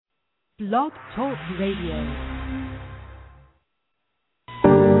Blog Talk Radio.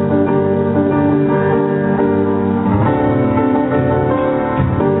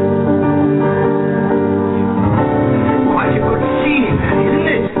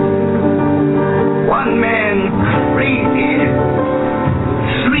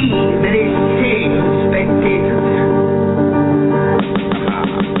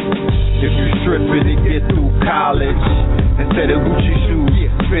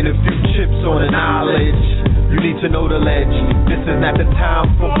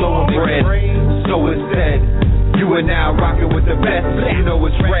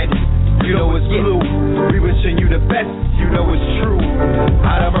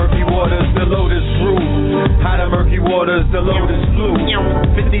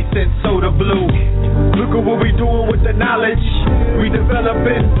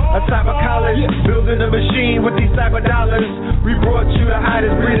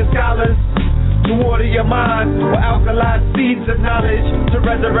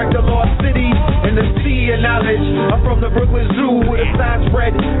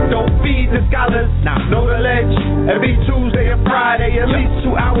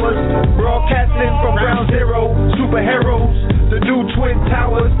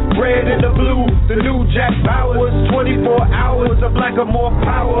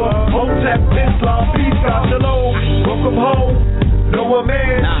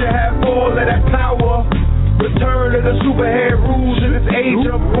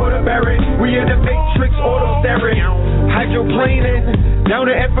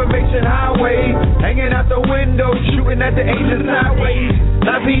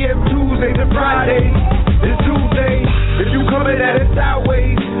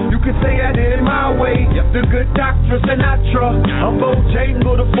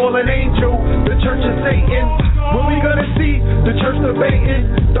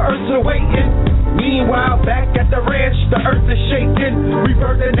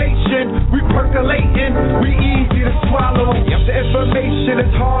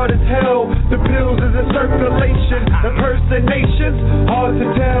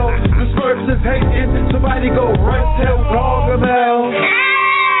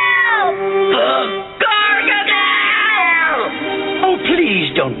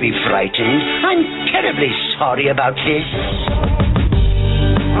 About this.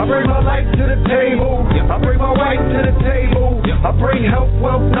 I bring my life to the table. I bring my wife to the table. I bring health,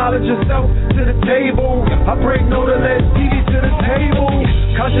 wealth, knowledge, and self to the table. I bring Know the Ledge TV to the table.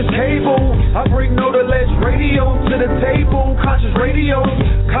 Conscious table. I bring Know the Ledge Radio to the table. Conscious radio.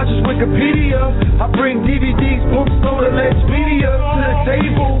 Conscious Wikipedia. I bring DVDs, books, Know the Ledge Media to the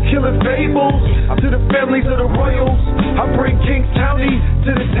table. Killing fables to the families of the royals. I bring Kings County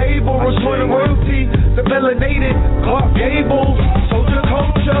to the table. Restoring royalty. The melanated Clark Gables. Soldier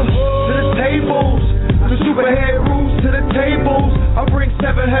culture to the tables. The superhead rules to the tables. I bring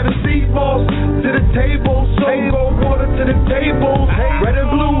 7 heaven sea balls to the table. Soul gold water to the table. Red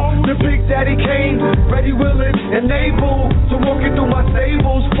and blue, the Big Daddy Kane. Ready, willing, and able to walk it through my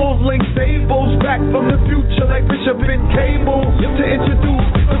stables. Full length stables. Back from the future like Bishop and Cable. To introduce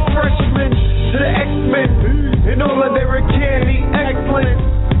the freshmen to the X-Men. And all of their candy excellent.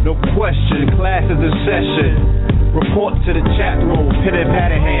 No question, class is in session. Report to the chat room, pen and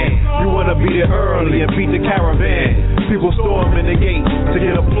pad in hand. You wanna be there early and beat the caravan. People storming the gate to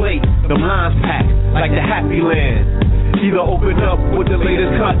get a plate. The lines packed like the Happy Land. Either open up with the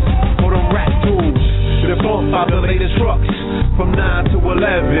latest cuts or them rap tools. They're bumped by the latest trucks. From 9 to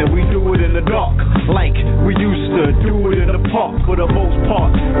 11, we do it in the dark, like we used to do it in the park for the most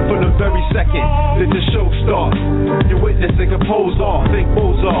part. From the very second that the show starts, you're witnessing compose off, think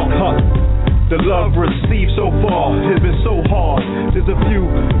Mozart, huh? The love received so far has been so hard. There's a few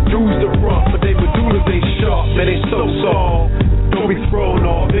dudes to front, but they medullas ain't sharp, man, they so soft. Don't be thrown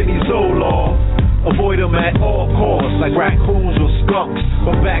off any Zoloft. Avoid them at all costs, like raccoons or skunks.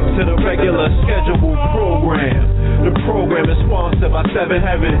 But back to the regular scheduled program. The program is sponsored by 7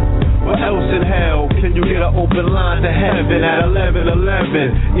 Heaven. What else in hell can you get an open line to heaven at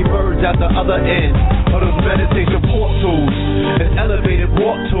 11:11? Emerge at the other end of those meditation portals and elevated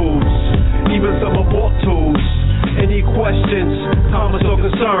walk tools, even some abort tools. Any questions, comments, or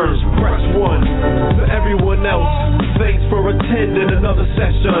concerns, press 1. For everyone else, thanks for attending another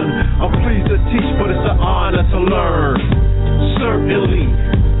session. I'm pleased to teach, but it's an honor to learn. Certainly,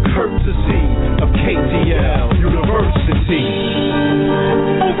 courtesy of KTL University.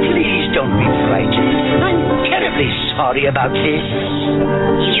 Oh, please don't be frightened. I'm terribly sorry about this.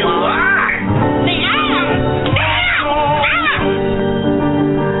 You are?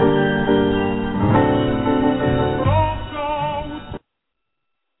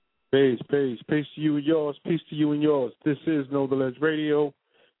 The Peace to you and yours. Peace to you and yours. This is Know the LedgeRadio,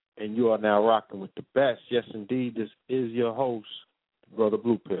 and you are now rocking with the best. Yes, indeed, this is your host, Brother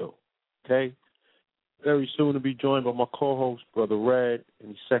Blue Pill. Okay? Very soon to be joined by my co-host, Brother Red,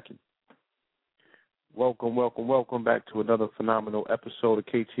 any second. Welcome back to another phenomenal episode of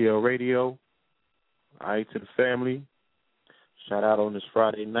KTL Radio. All right, to the family. Shout out on this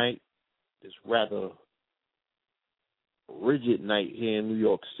Friday night, this rather rigid night here in New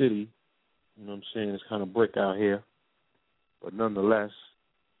York City. You know what I'm saying? It's kind of brick out here. But nonetheless,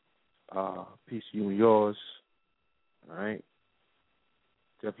 peace to you and yours. All right?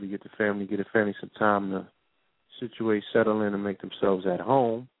 Definitely get the family some time to situate, settle in, and make themselves at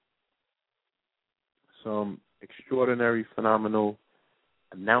home. Some extraordinary, phenomenal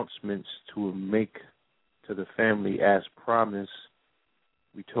announcements to make to the family as promised.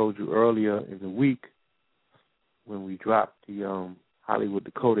 We told you earlier in the week when we dropped the Hollywood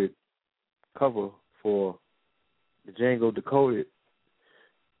Decoded cover for the Django Decoded,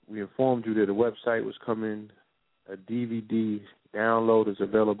 we informed you that the website was coming. A DVD download is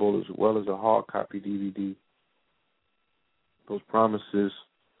available as well as a hard copy DVD. Those promises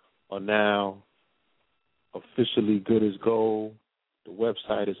are now officially good as gold. The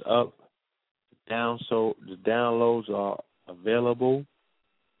website is up. The downloads are available.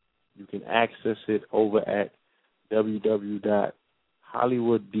 You can access it over at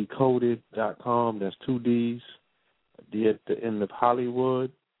www.hollywooddecoded.com. That's 2 D's. A D at the end of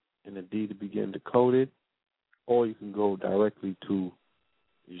Hollywood and a D to begin Decoded. Or you can go directly to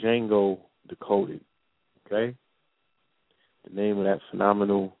Django Decoded. Okay? The name of that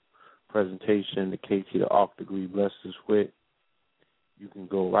phenomenal presentation, the KT the Arc Degree blessed us with. You can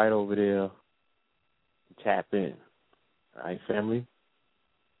go right over there and tap in. All right, family?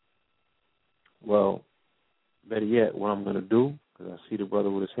 Well, better yet, what I'm going to do, because I see the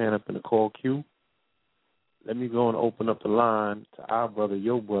brother with his hand up in the call queue, let me go and open up the line to our brother,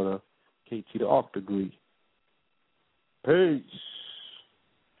 your brother, KT the Arc Degree. Peace.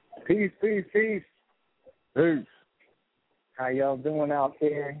 Peace. Peace. How y'all doing out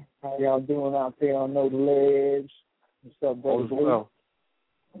there? How y'all doing out there on Know the Ledge? What's up, brother? Well.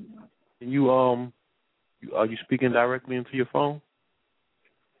 Can you are you speaking directly into your phone?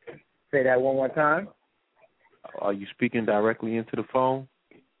 Say that one more time. Are you speaking directly into the phone?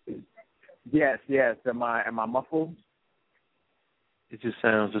 Yes. Am I muffled? It just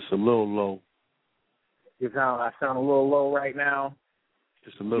sounds just a little low. I sound a little low right now.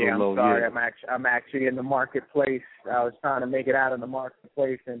 Just a little low. I'm sorry. Yeah. I'm actually in the marketplace. I was trying to make it out in the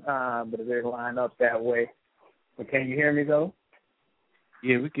marketplace in time, but it didn't line up that way. But can you hear me though?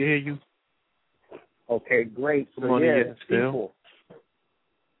 Yeah, we can hear you. Okay, great. So people.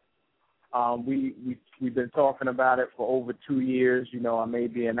 We've been talking about it for over 2 years. You know, I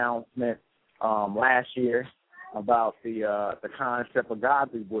made the announcement last year about the concept of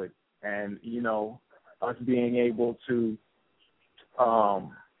Godlywood, and you know, us being able to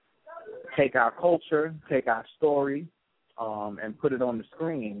take our culture, take our story, and put it on the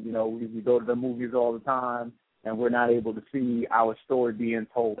screen. You know, we go to the movies all the time, and we're not able to see our story being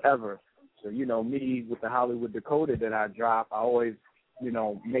told ever. So, you know, me with the Hollywood Decoded that I drop, I always, you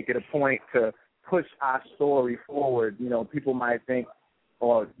know, make it a point to push our story forward. You know, people might think,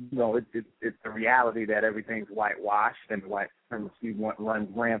 or, you know, it's the reality that everything's whitewashed and white supremacy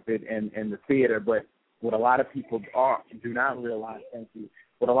runs rampant in the theater. But what a lot of people do not realize,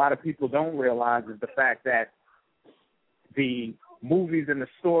 what a lot of people don't realize is the fact that the movies and the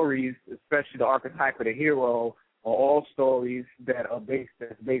stories, especially the archetype of the hero, are all stories that are based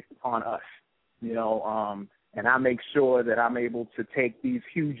upon us, you know, and I make sure that I'm able to take these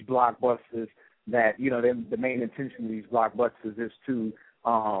huge blockbusters that, you know, the main intention of these blockbusters is to,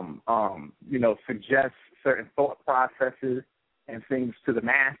 you know, suggest certain thought processes and things to the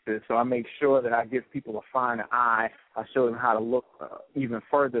masses. So I make sure that I give people a finer eye. I show them how to look even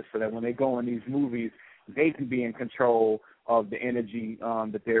further so that when they go in these movies, they can be in control of the energy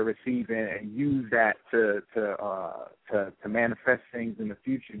that they're receiving and use that to manifest things in the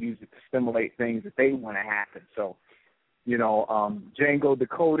future, use it to stimulate things that they want to happen. So, you know, Django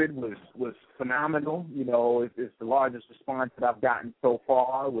Decoded was phenomenal. You know, it's the largest response that I've gotten so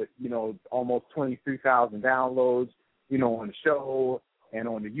far with, you know, almost 23,000 downloads, you know, on the show and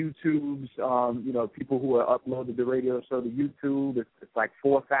on the YouTubes. You know, people who have uploaded the radio show to YouTube, it's like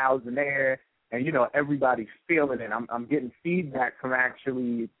 4,000 there. And, you know, everybody's feeling it. I'm getting feedback from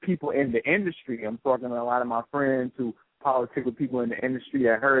actually people in the industry. I'm talking to a lot of my friends who politic with people in the industry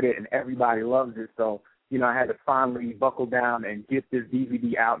that heard it, and everybody loves it. So, you know, I had to finally buckle down and get this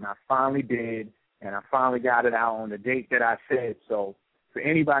DVD out, and I finally did, and I finally got it out on the date that I said. So, for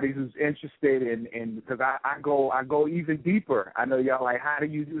anybody who's interested in because I go even deeper. I know y'all like, how do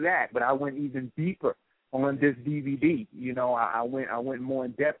you do that? But I went even deeper on this DVD. You know, I went more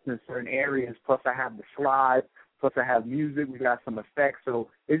in depth in certain areas. Plus, I have the slides. Plus, I have music. We got some effects. So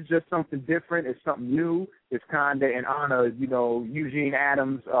it's just something different. It's something new. It's kind of in honor of, you know, Eugene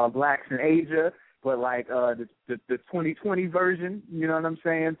Adams' Blacks in Asia, but like the 2020 version. You know what I'm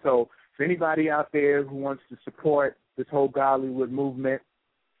saying? So for anybody out there who wants to support this whole Gollywood movement,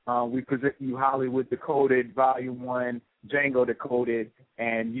 we present you Hollywood Decoded Volume 1, Django Decoded,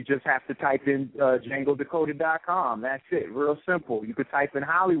 and you just have to type in DjangoDecoded.com. That's it, real simple. You could type in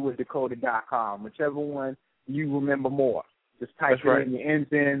HollywoodDecoded.com, whichever one you remember more. Just type in your ends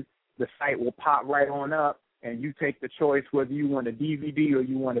in, the site will pop right on up, and you take the choice whether you want a DVD or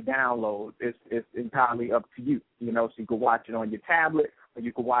you want to download. It's entirely up to you, you know, so you can watch it on your tablet or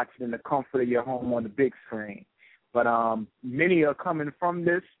you can watch it in the comfort of your home on the big screen. But many are coming from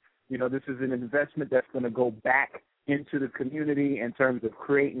this. You know, this is an investment that's going to go back into the community in terms of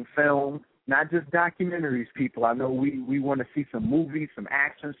creating film, not just documentaries, people. I know we want to see some movies, some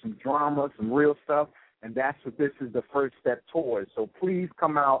action, some drama, some real stuff, and that's what this is the first step towards. So please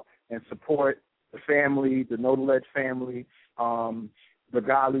come out and support the family, the Know the Ledge family, the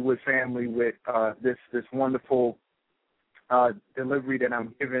Gollywood family with this wonderful delivery that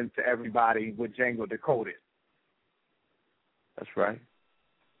I'm giving to everybody with Django Decoded. That's right.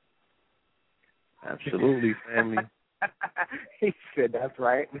 Absolutely, family. He said that's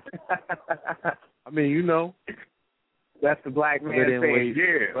right. I mean, you know. That's the black man saying,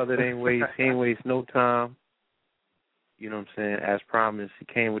 yeah. Brother he ain't waste no time. You know what I'm saying? As promised, he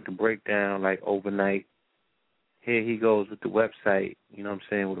came with the breakdown like overnight. Here he goes with the website, you know what I'm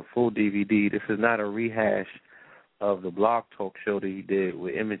saying, with a full DVD. This is not a rehash of the blog talk show that he did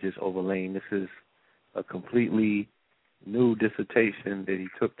with images overlaying. This is a completely new dissertation that he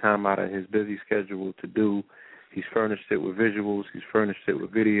took time out of his busy schedule to do. He's furnished it with visuals. He's furnished it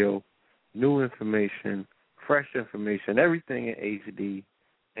with video, new information, fresh information, everything in HD,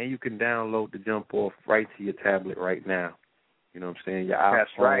 and you can download the jump off right to your tablet right now. You know what I'm saying? Your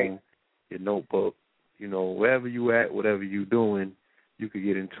iPhone, your notebook, you know, wherever you at, whatever you doing, you could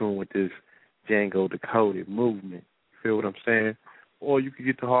get in tune with this Django Decoded movement. You feel what I'm saying? Or you could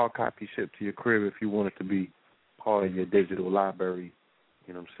get the hard copy shipped to your crib if you want it to be part of your digital library.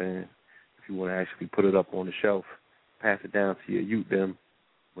 You know what I'm saying? If you want to actually put it up on the shelf, pass it down to your youth, them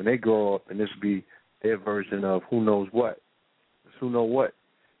when they grow up, and this will be their version of who knows what. Who know what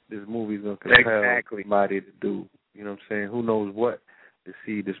this movie's going to compel somebody to do. You know what I'm saying? Who knows what to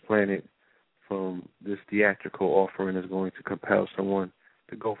see this planet from this theatrical offering is going to compel someone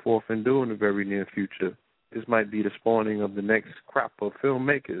to go forth and do in the very near future. This might be the spawning of the next crop of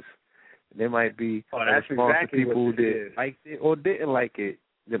filmmakers. There might be a response to people that liked it or didn't like it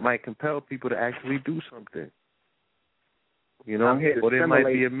that might compel people to actually do something. You know? Or there might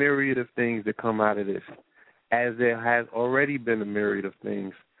be a myriad of things that come out of this, as there has already been a myriad of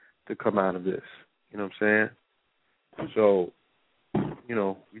things to come out of this. You know what I'm saying? So, you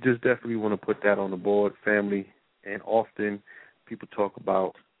know, we just definitely want to put that on the board, family. And often people talk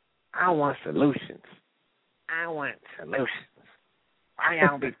about, I want solutions. I want solutions. Why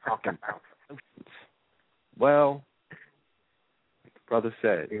y'all be talking about solutions? Well, like the brother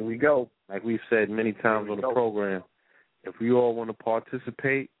said, here we go. Like we've said many times on the program, if we all want to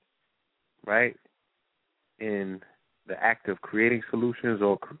participate, right, in the act of creating solutions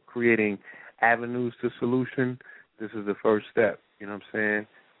or creating avenues to solution, this is the first step, you know what I'm saying,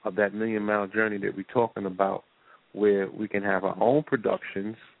 of that million-mile journey that we're talking about, where we can have our own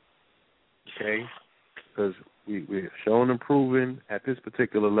productions, okay, because we're shown and proven at this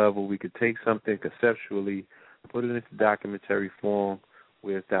particular level we could take something conceptually, put it into documentary form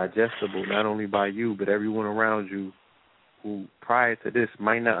where it's digestible not only by you but everyone around you who prior to this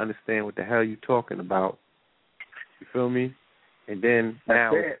might not understand what the hell you're talking about. You feel me? And then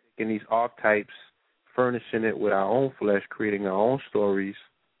now in these archetypes, furnishing it with our own flesh, creating our own stories,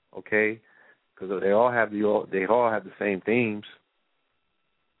 okay? Because they all have the same themes,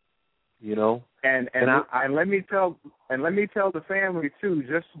 you know. And let me tell the family too,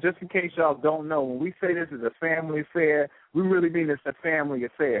 just in case y'all don't know, when we say this is a family affair, we really mean it's a family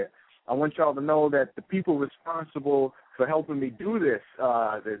affair. I want y'all to know that the people responsible for helping me do this,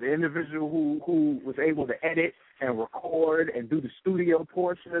 the individual who was able to edit and record and do the studio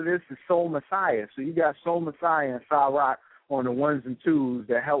portion of this is Soul Messiah. So you got Soul Messiah and Sal Rock on the ones and twos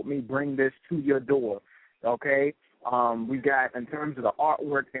that helped me bring this to your door, okay? We got, in terms of the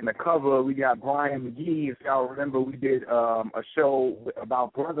artwork and the cover, we got Brian McGee. If y'all remember, we did a show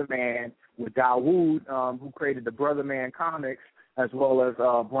about Brother Man with Dawood, who created the Brother Man comics. as well as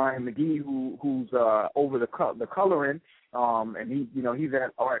Brian McGee, who's over the coloring. And he's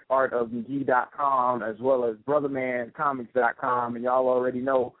at artofmcgee.com as well as brothermancomics.com, and y'all already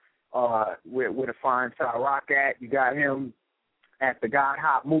know where to find Ty Rock at. You got him at the God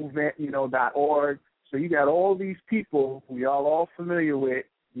Hop Movement, .org. So you got all these people who y'all all familiar with,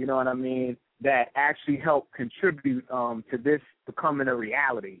 you know what I mean, that actually help contribute to this becoming a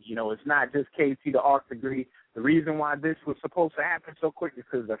reality. It's not just KT the Art Degree. The reason why this was supposed to happen so quick is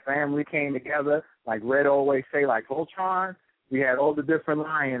because the family came together, like Red always say, like Voltron. We had all the different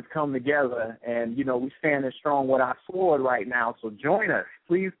lions come together, and, we standing strong with our sword right now. So join us.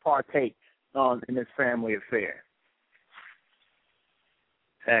 Please partake in this family affair.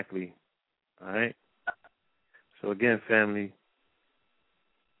 Exactly. All right. So, again, family,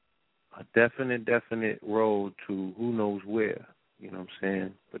 a definite road to who knows where, you know what I'm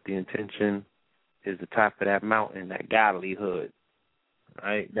saying? But the intention is the top of that mountain, that godlyhood,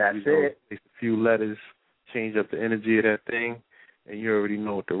 right? That's it. Take a few letters, change up the energy of that thing, and you already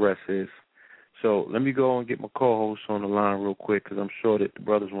know what the rest is. So let me go and get my co-host on the line real quick, because I'm sure that the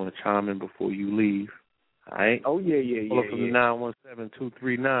brothers want to chime in before you leave, all right? Oh, yeah. Call up from the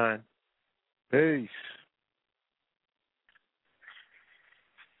 917-239. Peace.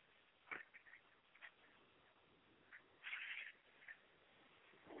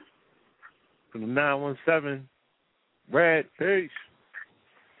 From the 917, Red, peace.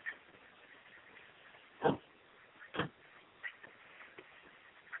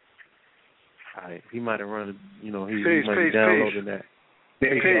 All right, he might have run, he might be downloading that.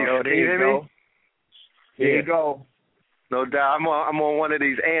 There you go. No doubt. I'm on one of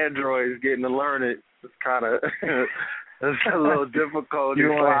these Androids getting to learn it. It's kind of it's a little difficult.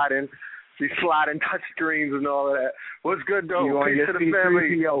 These sliding touch screens and all of that. What's good, though? Peace to the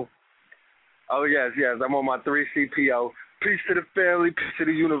family. Oh, yes. I'm on my 3CPO. Peace to the family, peace to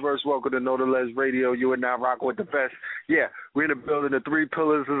the universe. Welcome to Know the Legs You are now rocking with the best. Yeah, we're in the building. The 3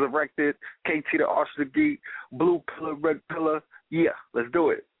 pillars is erected. KT the Archie Geek, blue pillar, red pillar. Yeah, let's do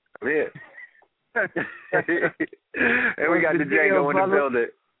it. I'm here. And we got the Django in the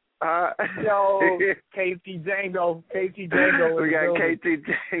building. Yo, KT Django. We got KT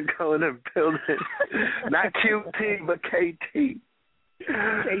Django in the building. Not QT, but KT.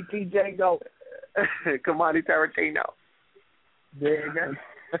 KT Django. Kamani Tarantino. There you go.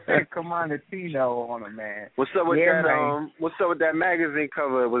 Kamani on him, man. What's up with that? What's up with that magazine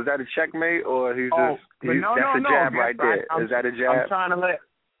cover? Was that a checkmate, or that's a jab right there? Is that a jab?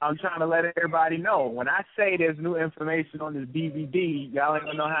 I'm trying to let everybody know. When I say there's new information on this DVD, y'all ain't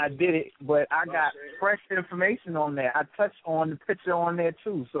gonna know how I did it, but I got fresh information on there. I touched on the picture on there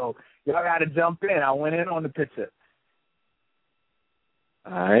too, so y'all got to jump in. I went in on the picture.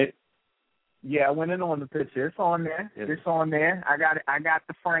 All right. Yeah, I went in on the picture. It's on there. Yeah. It's on there. I got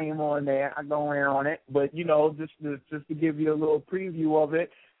the frame on there. I go in on it. But, just to give you a little preview of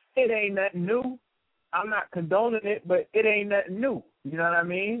it, it ain't nothing new. I'm not condoning it, but it ain't nothing new. You know what I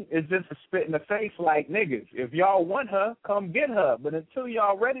mean? It's just a spit in the face like, niggas, if y'all want her, come get her. But until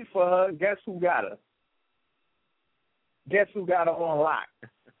y'all ready for her, guess who got her? Guess who got her on lock?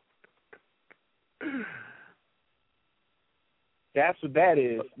 That's what that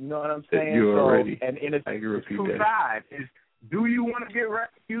is. You know what I'm saying? And it's two sides. Do you want to get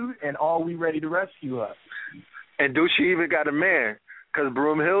rescued, and are we ready to rescue her? And do she even got a man? Because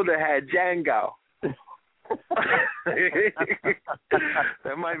Broomhilda had Django.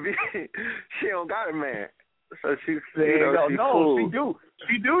 That might be. She don't got a man, so she's cool.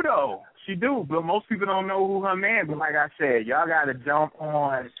 She do though. She do, but most people don't know who her man. But like I said, y'all got to jump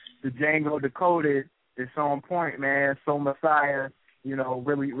on the Django Decoded. It's on point, man. So Messiah,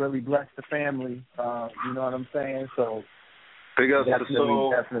 really bless the family. You know what I'm saying? So big up to the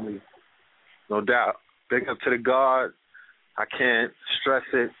soul. Definitely. No doubt. Big up to the God. I can't stress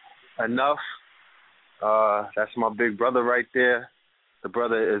it enough. That's my big brother right there. The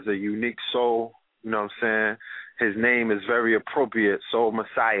brother is a unique soul. You know what I'm saying? His name is very appropriate, Soul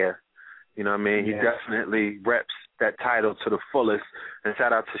Messiah. You know what I mean? Yeah. He definitely reps that title to the fullest. And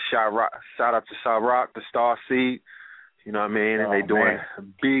shout out to Shah-Rock, the Star Seed. You know what I mean? And they doing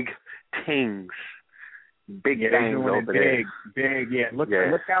big things. Big things over there. Big. Look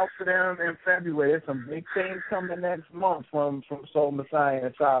out for them in February. There's some big things coming next month from Soul Messiah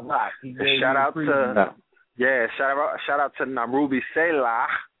and Shah-Rock. Shout out to Narubi Selah.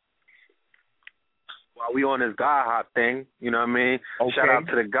 While we on this God Hop thing, you know what I mean? Okay. Shout out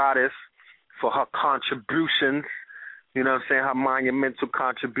to the goddess for her contributions. You know what I'm saying? Her monumental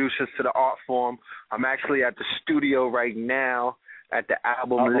contributions to the art form. I'm actually at the studio right now at the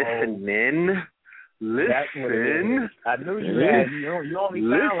album listening. That's what it is. I knew you had. You only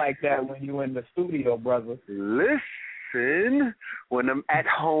sound like that when you in the studio, brother. Listen, when I'm at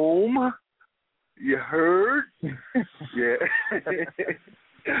home, you heard? Yeah.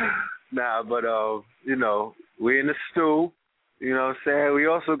 Nah, but you know, we in the stew. You know what I'm saying? We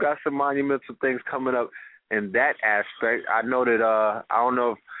also got some monumental things coming up in that aspect. I know that I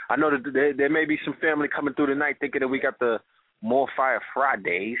know that there may be some family coming through tonight thinking that we got the More Fire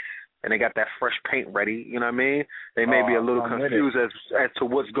Fridays and they got that fresh paint ready. You know what I mean? They may be a little confused as to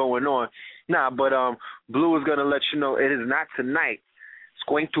what's going on. Nah, but Blue is gonna let you know it is not tonight. It's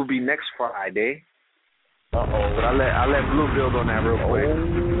going to be next Friday. But I'll let Blue build on that real quick.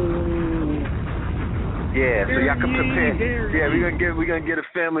 Yeah, so y'all can prepare. Yeah, we're gonna get a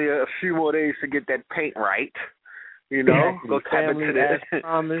family a few more days to get that paint right. You know, go tap it to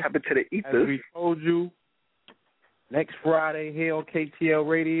the ethers. As we told you, next Friday here on KTL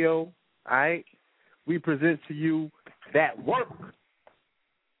Radio, all right, we present to you That Work,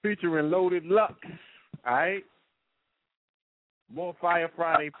 featuring Loaded Lux, all right. More Fire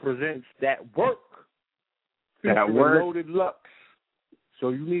Friday presents That Work, featuring Loaded Lux. So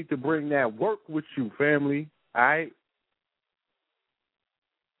you need to bring that work with you, family, all right?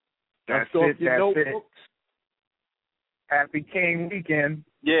 That's it. Happy King Weekend.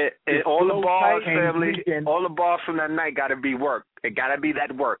 Yeah, and all the bars, family, all the bars from that night got to be work. It got to be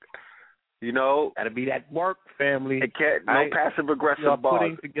that work. You know? Got to be that work, family. It can't, no passive-aggressive bars. We're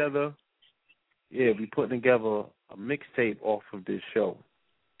putting together a mixtape off of this show.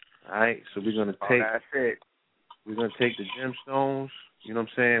 All right? So we're going to take... that's it. We're going to take the gemstones. You know what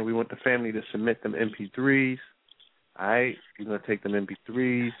I'm saying? We want the family to submit them MP3s. All right? We're going to take them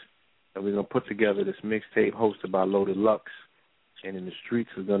MP3s, and we're going to put together this mixtape hosted by Loaded Lux. And in the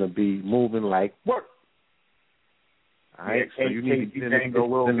streets is going to be moving like work. All right? So you need to get in the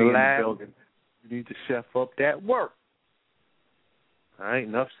lab. You need to chef up that work. All right?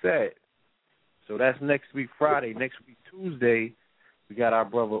 Enough said. So that's next week Friday. Next week Tuesday, we got our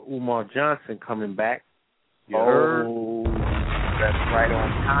brother Umar Johnson coming back. You heard? That's right on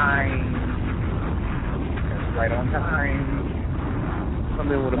time. That's right on time.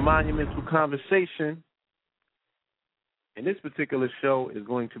 Come in with a monumental conversation. And this particular show is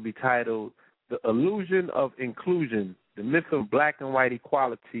going to be titled The Illusion of Inclusion, the Myth of Black and White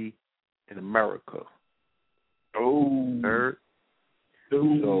Equality in America. Heard? So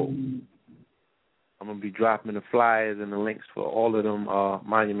I'm going to be dropping the flyers and the links for all of them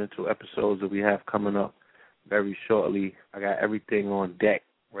monumental episodes that we have coming up very shortly. I got everything on deck,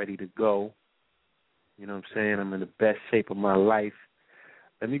 ready to go. You know what I'm saying? I'm in the best shape of my life.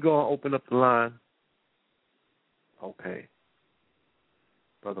 Let me go and open up the line. Okay.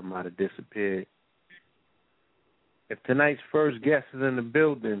 Brother might have disappeared. If tonight's first guest is in the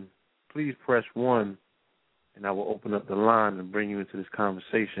building, please press 1, and I will open up the line and bring you into this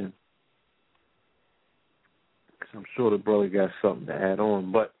conversation. Because I'm sure the brother got something to add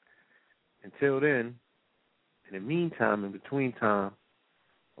on. But until then, in the meantime, in between time,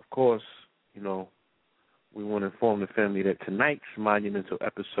 of course, you know, we want to inform the family that tonight's monumental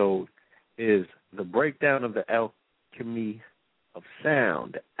episode is the breakdown of the El-Chemy of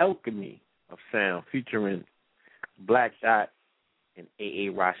sound, the El-Chemy of sound, featuring Black Dot and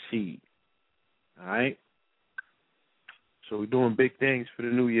AA Rashid. All right? So we're doing big things for the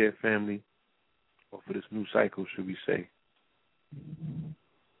new year, family, or for this new cycle, should we say.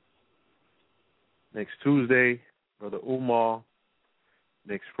 Next Tuesday, Brother Umar.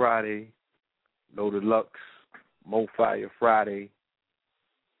 Next Friday, Loaded Lux, Mo Fire Friday.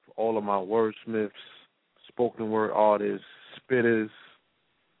 For all of my wordsmiths, spoken word artists, spitters,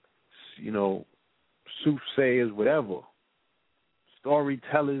 you know, soothsayers, whatever.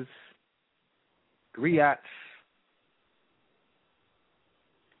 Storytellers, griots,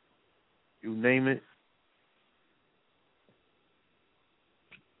 you name it.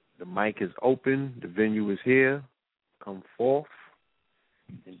 The mic is open. The venue is here. Come forth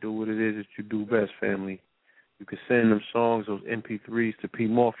and do what it is that you do best, family. You can send them songs, those MP3s, to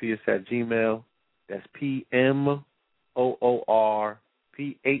pmorpheus@gmail. That's PMOORPHEUS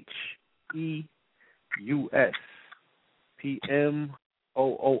PMOORPHEUS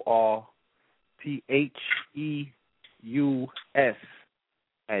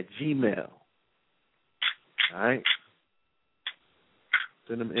 @gmail. All right?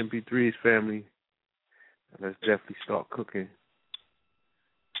 Send them MP3s, family. And let's definitely start cooking.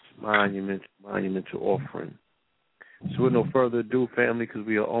 Monumental offering. So with no further ado, family, because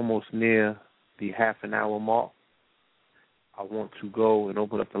we are almost near the half-an-hour mark, I want to go and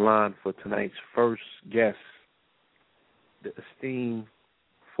open up the line for tonight's first guest, the esteemed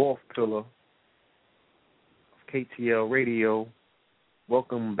fourth pillar KTL Radio.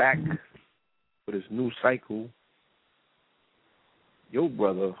 Welcome back for this new cycle. Your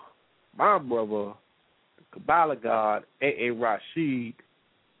brother, my brother, the Kabbalah God, AA Rashid.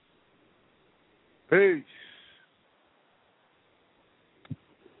 Peace.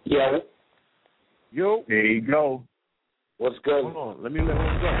 Yo. There you go. What's good? Hold on. Let me let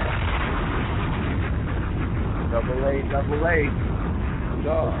him go. Double A.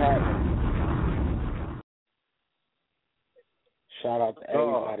 What's happening? Shout out to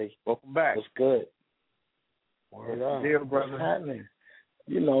everybody. Welcome back. What's good? Word up. Deal, brother. What's happening?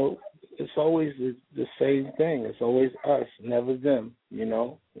 You know, it's always the same thing. It's always us, never them. You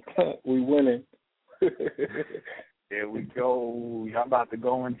know, we winning. There we go. Y'all about to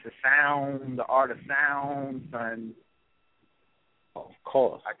go into sound, the art of sound, and of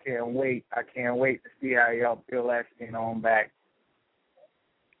course. I can't wait to see how y'all feel that thing on back.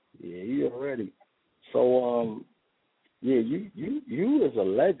 Yeah, you're ready. So, yeah, you is a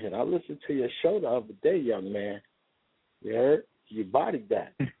legend. I listened to your show the other day, young man. You heard? You bodied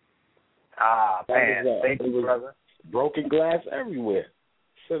that. Man, thank you, brother. Broken glass everywhere.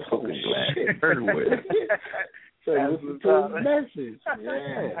 Said, Broken glass shit. everywhere. So listen to his message.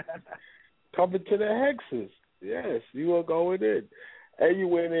 Yeah. Coming to the hexes. Yes, you were going in. And you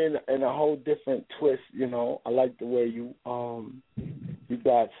went in a whole different twist, you know. I like the way you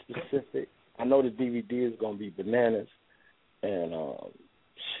got specific. I know the DVD is gonna be bananas. And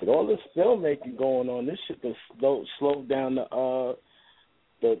shit, all this filmmaking going on, this shit can slow down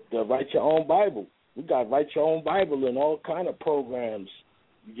the Write Your Own Bible. We got Write Your Own Bible and all kind of programs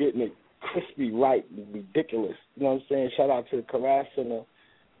getting it crispy right and ridiculous. You know what I'm saying? Shout out to the Karas Center,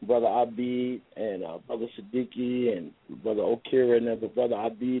 Brother Abid and Brother Siddiqui and Brother Okira and the Brother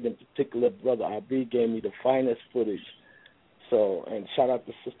Abid in particular. Brother Abid gave me the finest footage. So, and shout out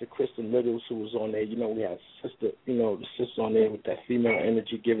to Sister Kristen Littles who was on there. You know, we had the sister on there with that female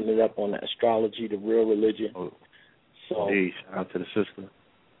energy, giving it up on the astrology, the real religion. So, hey, shout out to the sister.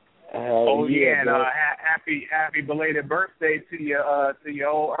 Yeah, and happy belated birthday to your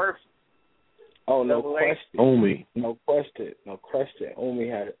old Earth. Oh, no question. Omi. No question.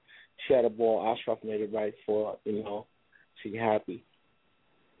 Omi she had a ball. Ashraf made it right for her, you know. She happy.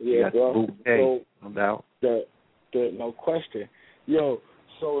 Yeah, bro. So, no doubt. No question. Yo,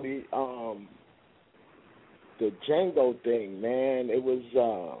 so the Django thing, man, it was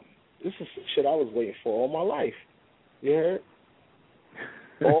this is shit I was waiting for all my life. You heard?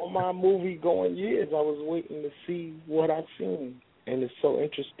 All my movie going years I was waiting to see what I've seen. And it's so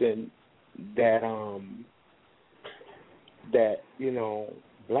interesting that you know,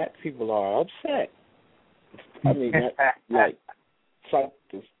 black people are upset. I mean, that, like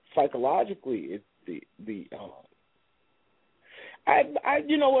psychologically, it's I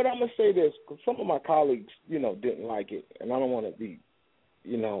you know what, I'm gonna say this because some of my colleagues, you know, didn't like it, and I don't want to be,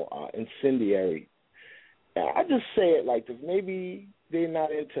 you know, incendiary. I just say it like this: maybe they're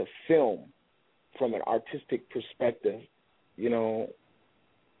not into film from an artistic perspective, you know,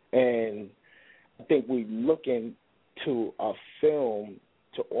 and I think we're looking to a film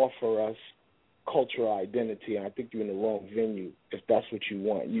to offer us cultural identity, and I think you're in the wrong venue. If that's what you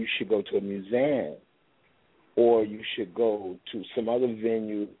want, you should go to a museum, or you should go to some other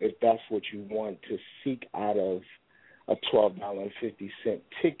venue if that's what you want to seek out of a $12.50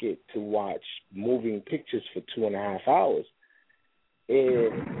 ticket to watch moving pictures for 2.5 hours.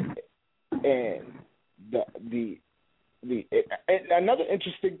 And another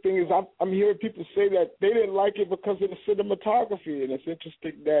interesting thing is I'm hearing people say that they didn't like it because of the cinematography, and it's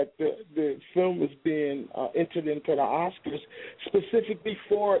interesting that the film is being entered into the Oscars specifically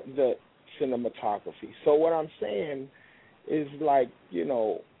for the cinematography. So what I'm saying is, like, you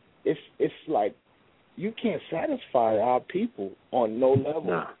know, it's like you can't satisfy our people on no level.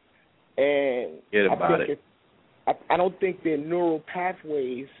 Nah. And I don't think their neural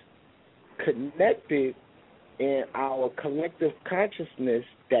pathways connected in our collective consciousness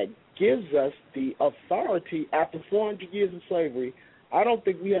that gives us the authority after 400 years of slavery. I don't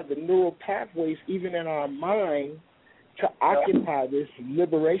think we have the neural pathways even in our mind to occupy this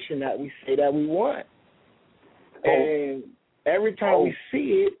liberation that we say that we want. And every time we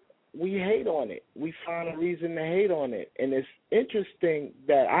see it, we hate on it. We find a reason to hate on it. And it's interesting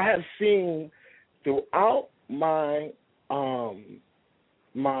that I have seen throughout my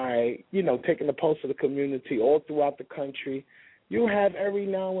you know, taking the pulse of the community all throughout the country, you have every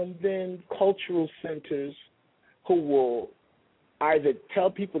now and then cultural centers who will either tell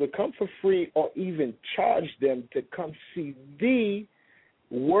people to come for free or even charge them to come see the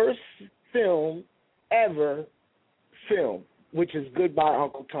worst film ever filmed, which is Goodbye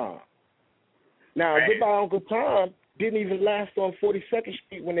Uncle Tom. Now, Goodbye Uncle Tom didn't even last on 42nd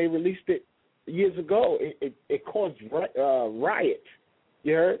Street when they released it years ago. It caused riots.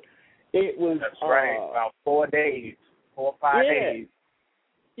 You heard? It was about 4 days, 4 or 5 days.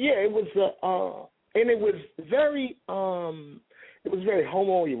 Yeah, it was and it was very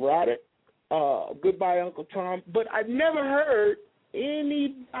homoerotic. Goodbye Uncle Tom, but I never heard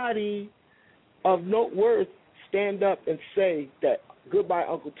anybody of note worth stand up and say that Goodbye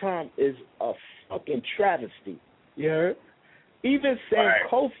Uncle Tom is a fucking travesty. You heard? Even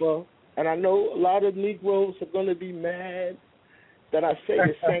Sankofa, and I know a lot of Negroes are going to be mad that I say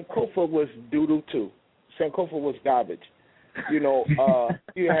that Sankofa was doodle too. Sankofa was garbage. You know,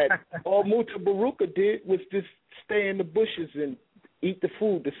 you had all Muta Baruka did was just stay in the bushes and eat the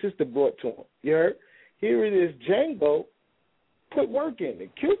food the sister brought to him. You heard? Here it is, Django put work in and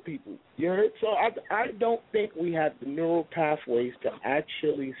kill people. You heard? So I don't think we have the neural pathways to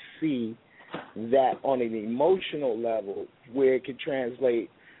actually see that on an emotional level where it can translate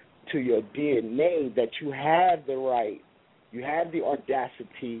to your DNA that you have the right, you have the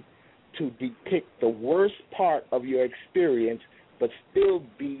audacity to depict the worst part of your experience but still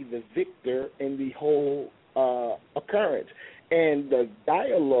be the victor in the whole occurrence. And the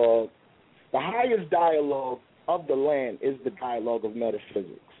dialogue, the highest dialogue of the land is the dialogue of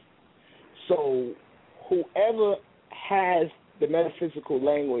metaphysics. So whoever has the metaphysical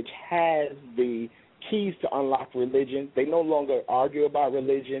language has the keys to unlock religion. They no longer argue about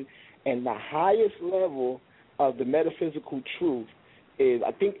religion. And the highest level of the metaphysical truth is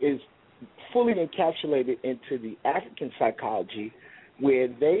fully encapsulated into the African psychology, where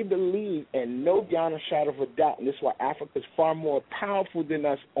they believe and know beyond a shadow of a doubt, and this is why Africa is far more powerful than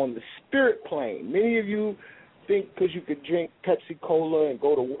us on the spirit plane. Many of you think because you could drink Pepsi Cola and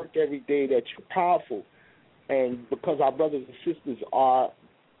go to work every day that you're powerful, and because our brothers and sisters are,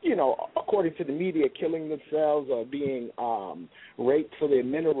 you know, according to the media, killing themselves or being raped for their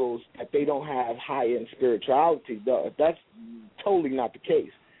minerals, that they don't have high-end spirituality. That's totally not the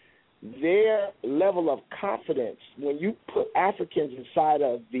case. Their level of confidence, when you put Africans inside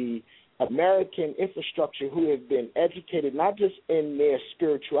of the American infrastructure who have been educated not just in their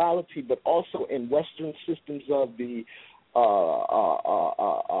spirituality but also in Western systems of the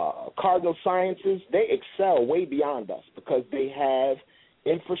cardinal sciences, they excel way beyond us because they have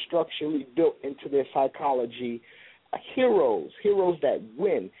infrastructurally built into their psychology heroes that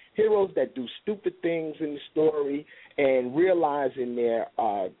win, heroes that do stupid things in the story and realize in their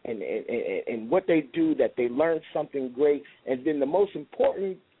in what they do that they learn something great. And then the most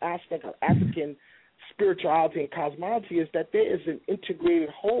important aspect of African spirituality and cosmology is that there is an integrated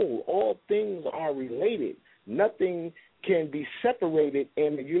whole. All things are related. Nothing can be separated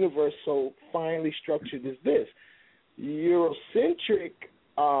in a universe so finely structured as this. Eurocentric,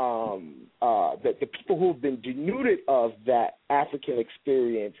 that the people who've been denuded of that African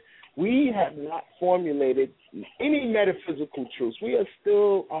experience, we have not formulated any metaphysical truths. We are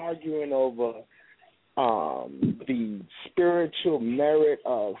still arguing over the spiritual merit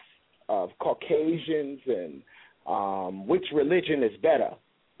of Caucasians and which religion is better,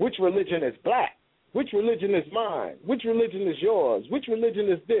 which religion is black, which religion is mine, which religion is yours, which religion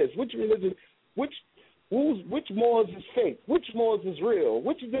is this, which religion, which Moors is fake, which Moors is real,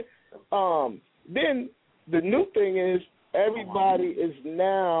 which is it? Then the new thing is everybody is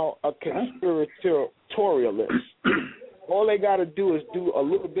now a conspiratorialist. All they got to do is do a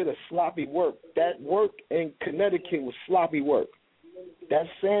little bit of sloppy work. That work in Connecticut was sloppy work. That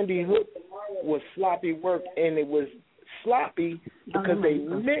Sandy Hook was sloppy work, and it was sloppy because they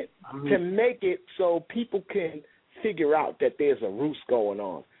meant to make it so people can figure out that there's a roost going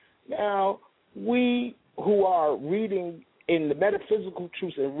on. Now, we who are reading in the metaphysical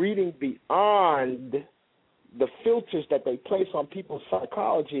truths and reading beyond the filters that they place on people's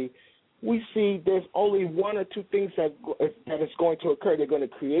psychology, we see there's only one or two things that is going to occur. They're going to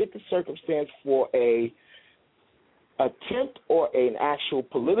create the circumstance for a attempt or an actual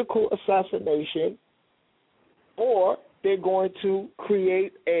political assassination, or they're going to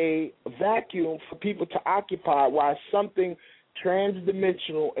create a vacuum for people to occupy while something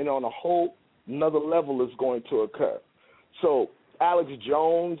transdimensional and on a whole another level is going to occur. So Alex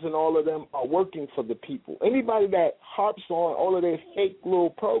Jones and all of them are working for the people. Anybody that harps on all of their fake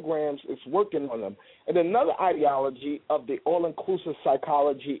little programs is working on them. And another ideology of the all-inclusive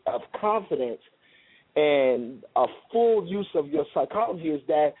psychology of confidence and a full use of your psychology is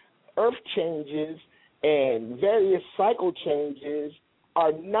that earth changes and various cycle changes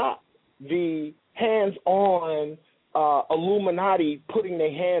are not the hands-on Illuminati putting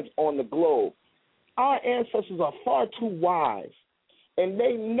their hands on the globe. Our ancestors are far too wise, and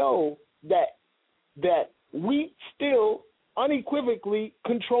they know that that we still unequivocally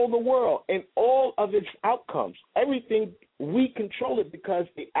control the world and all of its outcomes. Everything, we control it because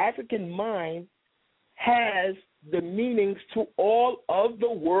the African mind has the meanings to all of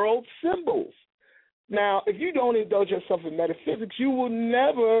the world's symbols. Now, if you don't indulge yourself in metaphysics, you will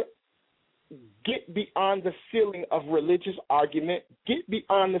never get beyond the ceiling of religious argument, get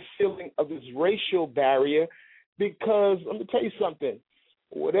beyond the ceiling of this racial barrier, because let me tell you something.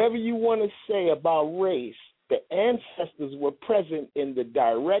 Whatever you want to say about race, the ancestors were present in the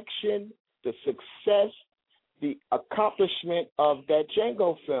direction, the success, the accomplishment of that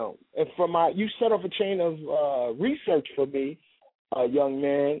Django film. And you set off a chain of research for me, young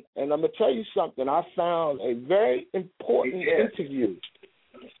man, and I'm going to tell you something. I found a very important interview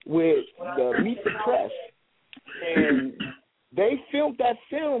with the Meet the Press, and they filmed that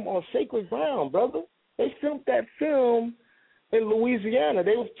film on sacred ground, brother. They filmed that film in Louisiana.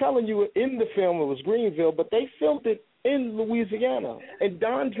 They was telling you in the film it was Greenville, but they filmed it in Louisiana. And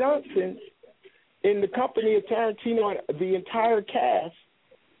Don Johnson, in the company of Tarantino and the entire cast,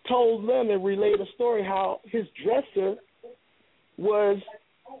 told them and relayed a story how his dresser was,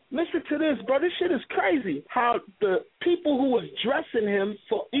 listen to this, bro, this shit is crazy, how the people who was dressing him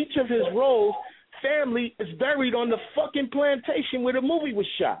for each of his roles, family is buried on the fucking plantation where the movie was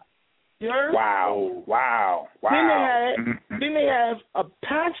shot. You heard? Wow. Then they have a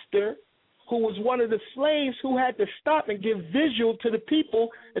pastor who was one of the slaves who had to stop and give visual to the people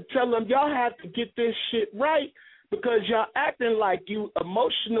and tell them, y'all have to get this shit right because y'all acting like you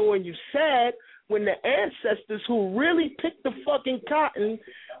emotional and you sad when the ancestors who really picked the fucking cotton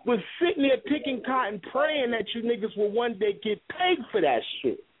was sitting there picking cotton praying that you niggas will one day get paid for that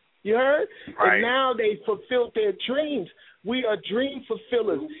shit. You heard? Right. And now they fulfilled their dreams. We are dream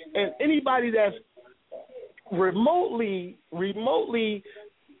fulfillers. And anybody that's remotely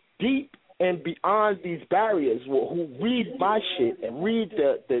deep and beyond these barriers, who read my shit and read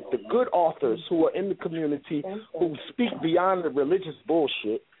the good authors who are in the community who speak beyond the religious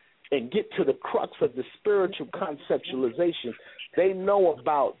bullshit and get to the crux of the spiritual conceptualization, they know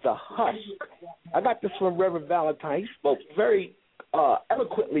about the husk. I got this from Reverend Valentine. He spoke very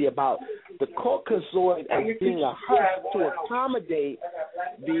eloquently about the Caucasoid as being a husk to accommodate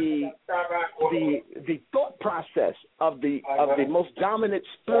the thought process of the most dominant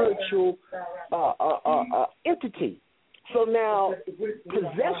spiritual entity. So now,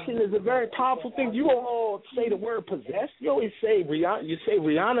 possession is a very powerful thing. You all say the word possessed. You always say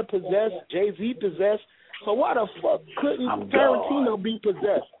Rihanna possessed, Jay-Z possessed. So why the fuck couldn't Tarantino be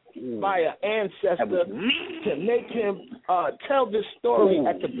possessed by an ancestor to make him tell this story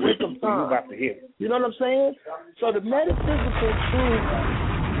at the brink of time? You know what I'm saying? So the metaphysical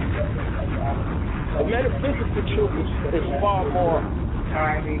truth is far more.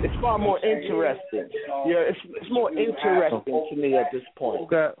 It's far more interesting. Yeah, it's more interesting to me at this point. Who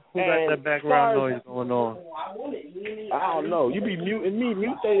got that background noise going on? I don't know. You be muting me.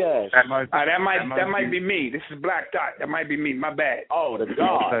 Mute their ass. That might be me. This is Black Dot. That might be me. My bad. Oh, the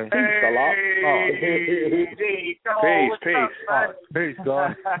God. Okay. Peace,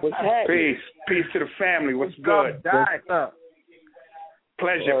 God. What's happening? Peace to the family. What's good?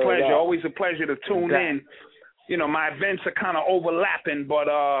 Pleasure. Always a pleasure to tune in. You know, my events are kind of overlapping, but,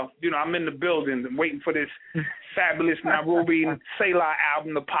 I'm in the building waiting for this fabulous Nairobi Selah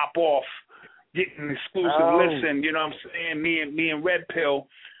album to pop off, getting an exclusive listen, you know what I'm saying, me and Red Pill.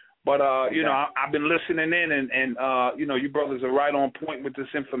 But, I've been listening in, and you brothers are right on point with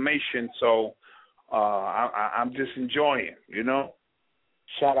this information, so I'm just enjoying it, you know.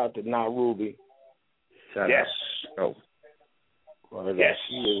 Shout out to Nairobi. Yes. Oh. Well, yes.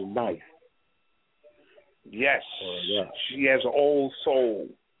 She is nice. Yes, she has an old soul.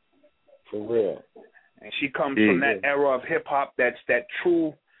 For real. And she comes from that era of hip-hop that's that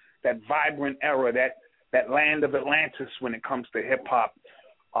true, that vibrant era, that land of Atlantis when it comes to hip-hop.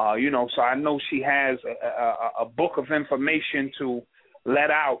 So I know she has a book of information to let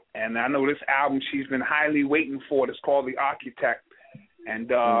out. And I know this album she's been highly waiting for. It's called The Architect.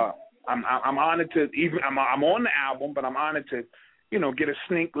 And I'm honored to, I'm on the album, but I'm honored to, get a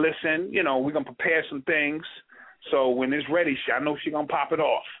sneak listen. We're going to prepare some things. So when it's ready, I know she's going to pop it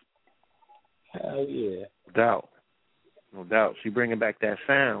off. Hell yeah. No doubt. She bringing back that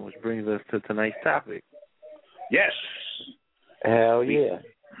sound, which brings us to tonight's topic. Yes. Hell yeah.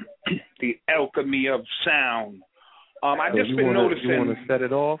 The alchemy of sound. I just been noticing. You want to set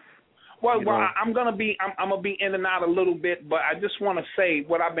it off? Well, I'm gonna be in and out a little bit, but I just want to say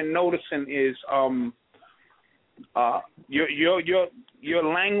what I've been noticing is your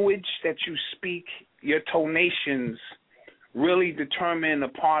language that you speak, your tonations really determine a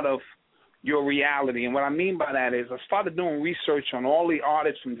part of your reality. And what I mean by that is I started doing research on all the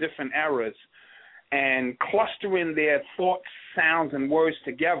artists from different eras and clustering their thoughts, sounds, and words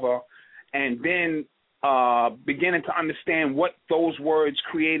together, and then beginning to understand what those words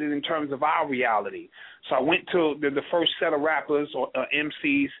created in terms of our reality. So I went to the first set of rappers or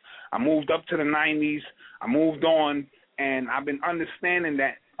MCs. I moved up to the 90s. I moved on, and I've been understanding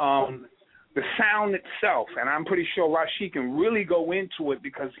that the sound itself, and I'm pretty sure Rashid can really go into it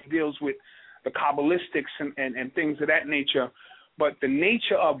because he deals with the Kabbalistics and things of that nature, but the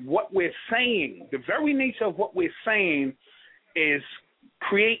nature of what we're saying, the very nature of what we're saying is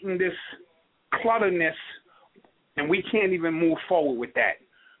creating this clutterness, and we can't even move forward with that.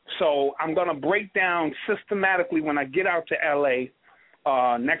 So I'm going to break down systematically when I get out to L.A.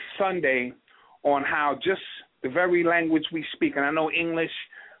 Next Sunday on how just the very language we speak, and I know English,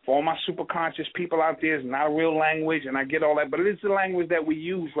 for all my super conscious people out there, is not a real language, and I get all that, but it is the language that we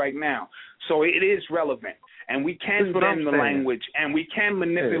use right now. So it is relevant, and we can bend the language, and we can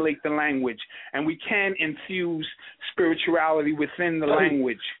manipulate the language, and we can infuse spirituality within the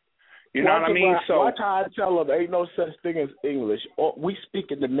language. You know what I mean? So watch how I tell them ain't no such thing as English. We speak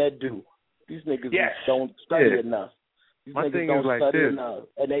in the Medu. These niggas don't study enough. These niggas don't study enough,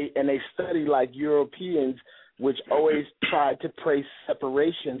 and they study like Europeans, which always try to place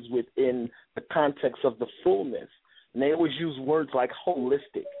separations within the context of the fullness. And they always use words like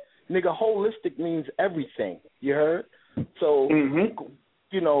holistic. Nigga, holistic means everything. You heard? So,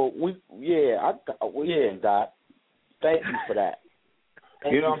 you know, Doc. Thank you for that.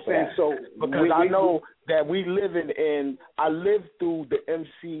 You know what I'm saying? So, because I know that we living in, I lived through the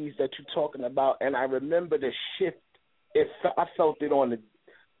MCs that you're talking about, and I remember the shift. I felt it on the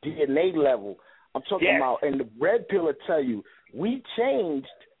DNA level. I'm talking about, and the red pill will tell you, we changed,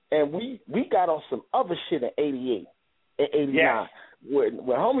 and we got on some other shit in 88 and 89. Yes.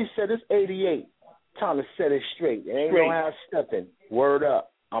 When homie said it's 88, time to set it straight. It ain't no half stepping. Word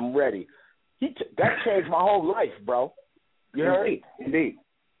up. I'm ready. That changed my whole life, bro. You heard? Indeed.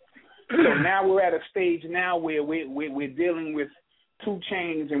 So now we're at a stage now where we're dealing with 2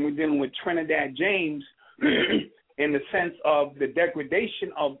 Chainz and we're dealing with Trinidad James in the sense of the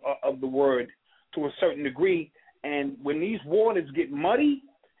degradation of the word to a certain degree. And when these waters get muddy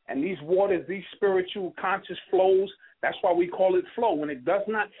and these waters, these spiritual conscious flows, that's why we call it flow. When it does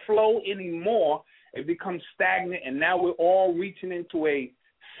not flow anymore, it becomes stagnant, and now we're all reaching into a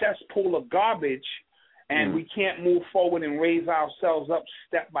cesspool of garbage, and we can't move forward and raise ourselves up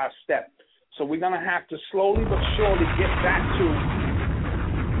step by step. So we're going to have to slowly but surely get back to...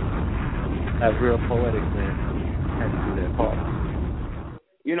 That's real poetic, man. Had to do that part.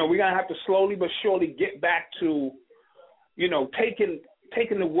 You know, we're going to have to slowly but surely get back to, you know, taking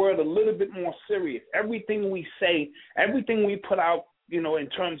the word a little bit more serious. Everything we say, everything we put out, you know, in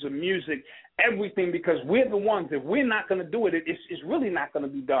terms of music, everything, because we're the ones, if we're not going to do it, it's really not going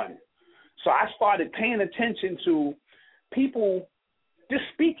to be done. So I started paying attention to people just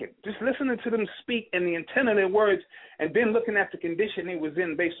speaking, just listening to them speak and the intent of their words, and then looking at the condition they was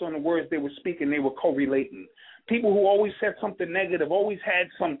in based on the words they were speaking, they were correlating. People who always said something negative, always had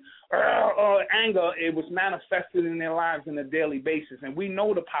some anger, it was manifested in their lives on a daily basis. And we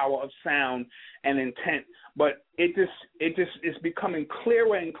know the power of sound and intent, but it just is becoming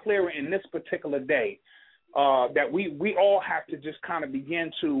clearer and clearer in this particular day that we all have to just kind of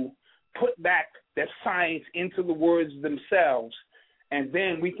begin to put back that science into the words themselves, and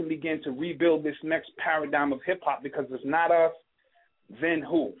then we can begin to rebuild this next paradigm of hip-hop, because it's not us, then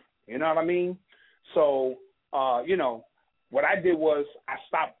who? You know what I mean? So, you know, what I did was I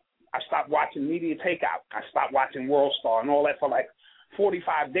stopped watching Media Takeout. I stopped watching World Star and all that for like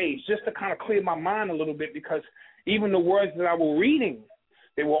 45 days just to kind of clear my mind a little bit, because even the words that I was reading,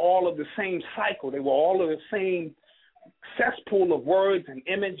 they were all of the same cycle. They were all of the same cesspool of words and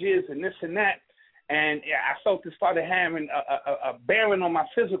images and this and that. And I felt it started having a bearing on my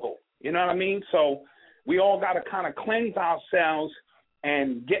physical. You know what I mean? So we all got to kind of cleanse ourselves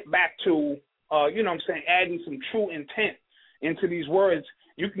and get back to, you know what I'm saying, adding some true intent into these words.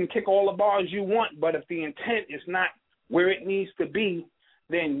 You can kick all the bars you want, but if the intent is not where it needs to be,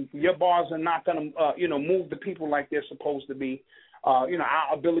 then your bars are not going to, you know, move the people like they're supposed to be. You know,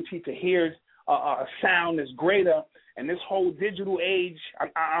 our ability to hear a sound is greater. And this whole digital age,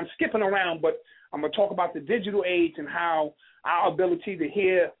 I'm skipping around, but I'm going to talk about the digital age and how our ability to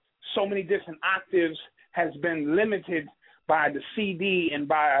hear so many different octaves has been limited by the CD and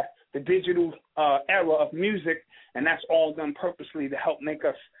by the digital era of music, and that's all done purposely to help make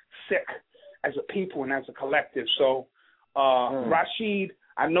us sick as a people and as a collective. So, Rashid,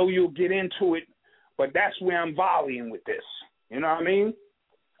 I know you'll get into it, but that's where I'm volleying with this. You know what I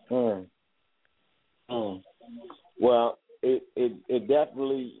mean? Well, it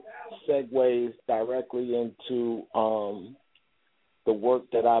definitely segues directly into the work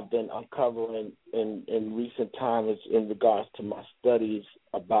that I've been uncovering in recent times in regards to my studies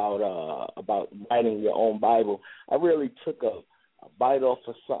about writing your own Bible. I really took a bite off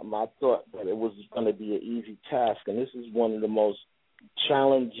of something. I thought that it was going to be an easy task, and this is one of the most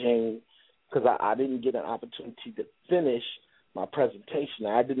challenging, because I didn't get an opportunity to finish my presentation.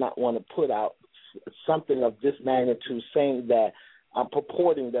 I did not want to put out something of this magnitude saying that I'm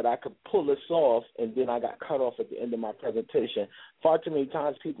purporting that I could pull this off, and then I got cut off at the end of my presentation. Far too many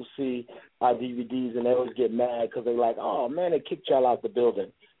times people see our DVDs and they always get mad because they're like, oh, man, they kicked y'all out the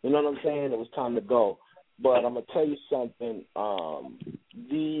building. You know what I'm saying? It was time to go. But I'm going to tell you something.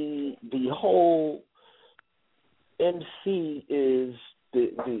 The whole MC is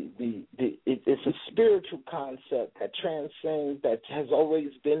it's a spiritual concept that transcends, that has always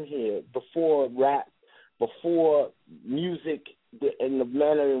been here before rap, before music, in the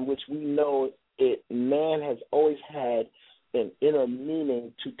manner in which we know it. Man has always had an inner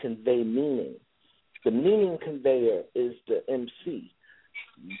meaning to convey meaning. The meaning conveyor is the MC.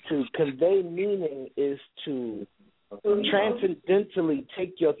 To convey meaning is to transcendentally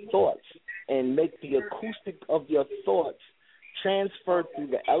take your thoughts and make the acoustic of your thoughts transfer through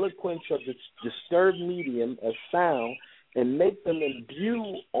the eloquence of the disturbed medium of sound and make them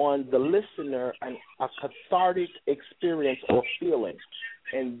imbue on the listener a cathartic experience or feeling.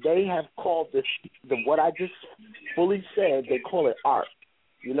 And they have called this, what I just fully said, they call it art.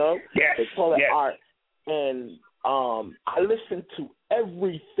 You know? Yes. They call it art. And I listen to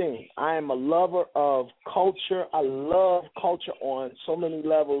everything. I am a lover of culture. I love culture on so many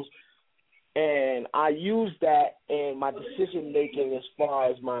levels. And I use that in my decision-making as far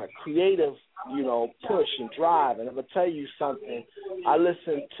as my creative, push and drive. And I'm going to tell you something. I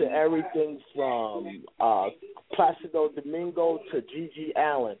listen to everything from Placido Domingo to Gigi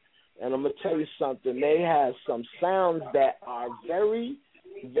Allen. And I'm going to tell you something. They have some sounds that are very,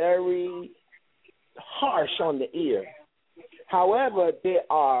 very harsh on the ear. However, there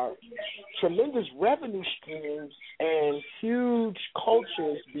are tremendous revenue streams and huge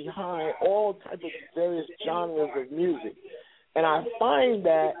cultures behind all types of various genres of music. And I find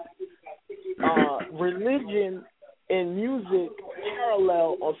that religion and music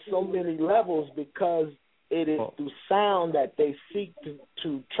parallel on so many levels because it is through sound that they seek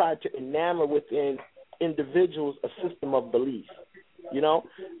to try to enamor within individuals a system of belief.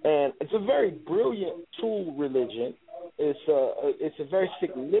 And it's a very brilliant tool, religion. It's a very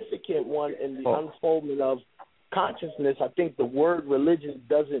significant one in the unfoldment of consciousness. I think the word religion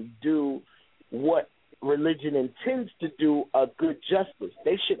doesn't do what religion intends to do a good justice.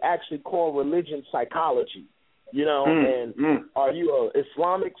 They should actually call religion psychology. Are you a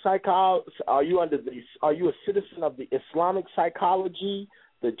Islamic psychologist? Are you a citizen of the Islamic psychology,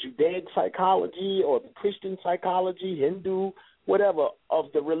 the Judaic psychology, or the Christian psychology, Hindu, whatever of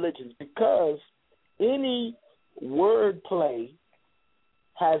the religions? Because any wordplay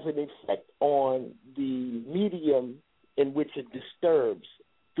has an effect on the medium in which it disturbs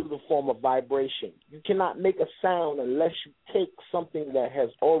through the form of vibration. You cannot make a sound unless you take something that has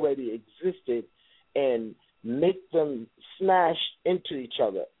already existed and make them smash into each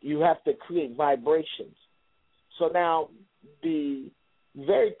other. You have to create vibrations. So now the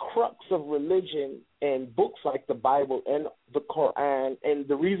very crux of religion and books like the Bible and the Quran, and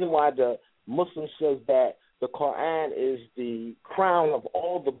the reason why the Muslim says that the Quran is the crown of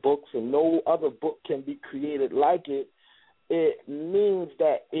all the books and no other book can be created like it, it means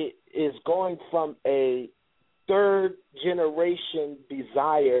that it is going from a third generation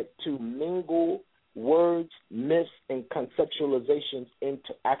desire to mingle words, myths, and conceptualizations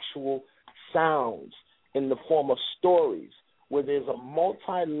into actual sounds in the form of stories, where there's a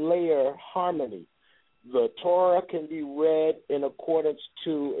multi-layer harmony. The Torah can be read in accordance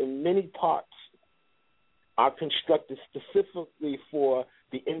to, in many parts, are constructed specifically for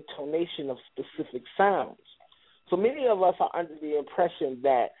the intonation of specific sounds. So many of us are under the impression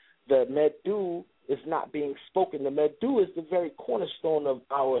that the Medu is not being spoken. The Medu is the very cornerstone of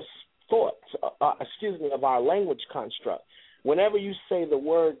our thoughts, of our language construct. Whenever you say the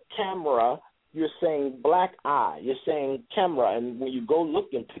word camera, you're saying black eye. You're saying camera. And when you go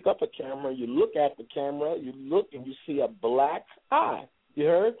look and pick up a camera, you look at the camera, you look and you see a black eye. You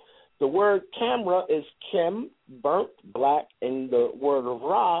heard? The word camera is kem, burnt, black, and the word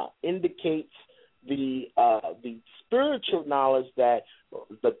ra indicates the spiritual knowledge that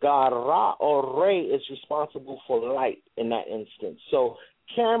the god Ra or Re is responsible for light in that instance. So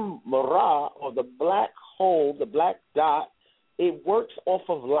camera, or the black hole, the black dot, it works off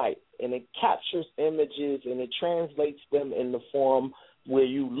of light. and it captures images and it translates them in the form where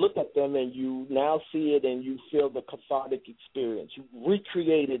you look at them and you now see it and you feel the cathartic experience. You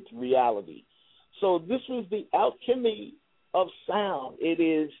recreated reality. So this was the alchemy of sound. It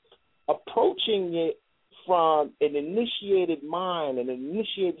is approaching it from an initiated mind, an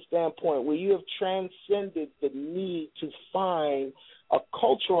initiated standpoint where you have transcended the need to find a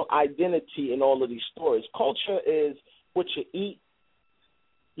cultural identity in all of these stories. Culture is what you eat,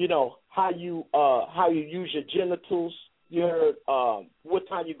 you know, how you use your genitals, you heard what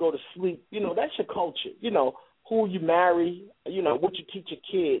time you go to sleep. You know, that's your culture. You know, who you marry, you know, what you teach your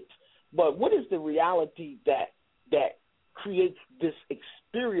kids. But what is the reality that creates this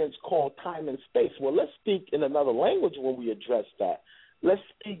experience called time and space? Well, let's speak in another language when we address that. Let's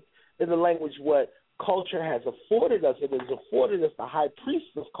speak in the language what culture has afforded us. It has afforded us, the high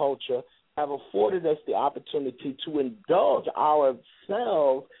priests of culture have afforded us the opportunity to indulge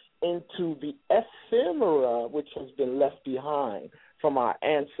ourselves into the ephemera which has been left behind from our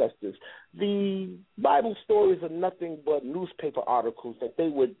ancestors. The Bible stories are nothing but newspaper articles that they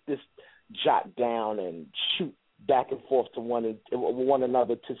would just jot down and shoot back and forth to one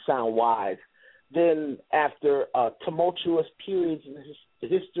another to sound wise. Then after tumultuous periods in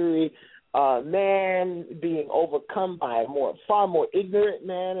history, man being overcome by a far more ignorant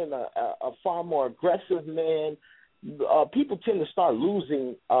man and a far more aggressive man, people tend to start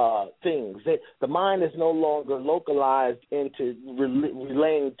losing things. The mind is no longer localized into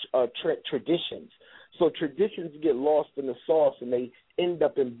relaying traditions. So traditions get lost in the sauce, and they end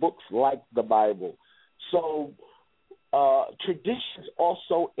up in books like the Bible. So traditions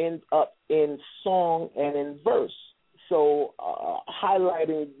also end up in song and in verse. So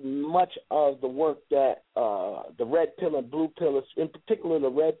highlighting much of the work that the Red Pill and Blue Pill, in particular the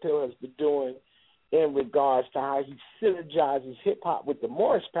Red Pill, has been doing in regards to how he synergizes hip-hop with the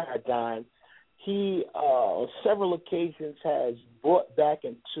Morris paradigm. He, on several occasions, has brought back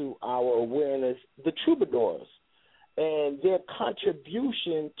into our awareness the troubadours and their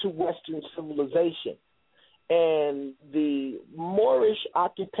contribution to Western civilization. And the Moorish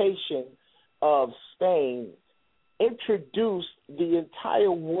occupation of Spain introduced the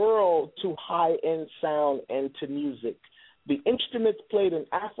entire world to high-end sound and to music. The instruments played in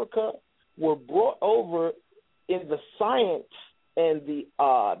Africa were brought over in the science and the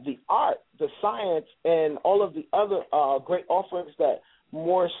art, the science, and all of the other great offerings that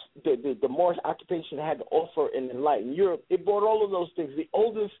the Moorish occupation had to offer in enlightened Europe. It brought all of those things. The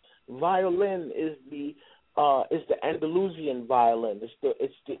oldest violin is the Andalusian violin.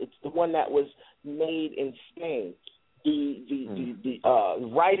 It's the one that was made in Spain. The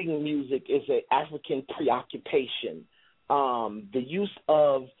writing music is an African preoccupation. The use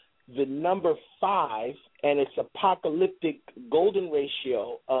of the number 5 and its apocalyptic golden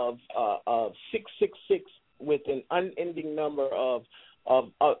ratio of 666 with an unending number of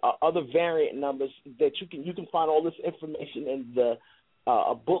other variant numbers that you can find all this information in the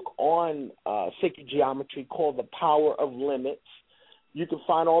a book on sacred geometry called The Power of Limits. You can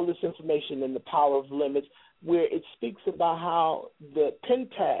find all this information in The Power of Limits, where it speaks about how the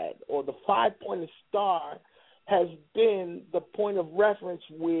pentad or the 5-pointed star has been the point of reference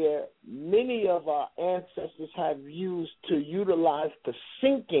where many of our ancestors have used to utilize the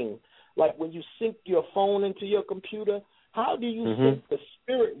syncing. Like when you sync your phone into your computer, how do you sync the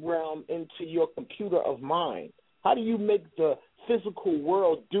spirit realm into your computer of mind? How do you make the physical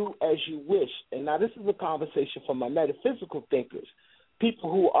world do as you wish? And now this is a conversation for my metaphysical thinkers,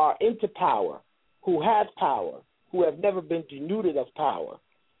 people who are into power, who have never been denuded of power.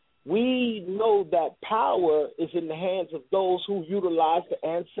 We know that power is in the hands of those who utilize the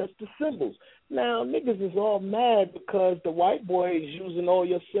ancestor symbols. Now, niggas is all mad because the white boy is using all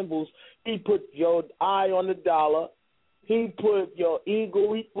your symbols. He put your eye on the dollar. He put your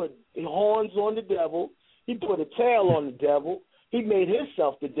eagle. He put horns on the devil. He put a tail on the devil. He made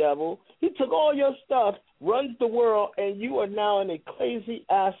himself the devil. He took all your stuff, runs the world, and you are now an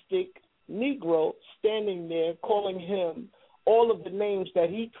ecclesiastic Negro standing there calling him all of the names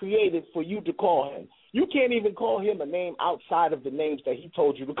that he created for you to call him. You can't even call him a name outside of the names that he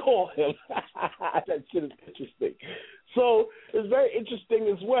told you to call him. That shit is interesting. So it's very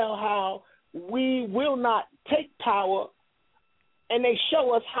interesting as well how we will not take power, and they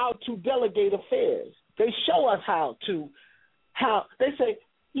show us how to delegate affairs. They show us how they say,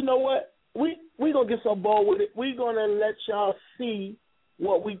 you know what, we going to get so bold with it. We're going to let y'all see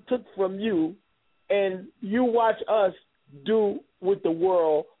what we took from you, and you watch us do with the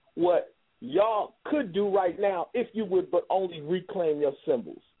world what y'all could do right now if you would but only reclaim your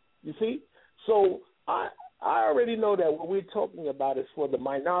symbols. You see? So I already know that what we're talking about is for the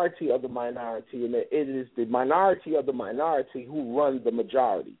minority of the minority, and it is the minority of the minority who run the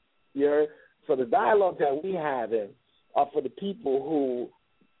majority. You heard? So the dialogue that we have are for the people who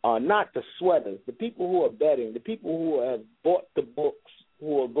are not the sweaters, the people who are betting, the people who have bought the books,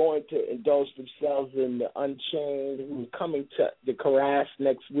 who are going to indulge themselves in the Unchained, who are coming to the Karass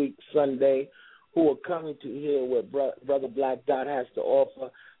next week, Sunday, who are coming to hear what Brother Black Dot has to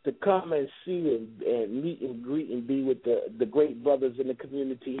offer, to come and see and meet and greet and be with the great brothers in the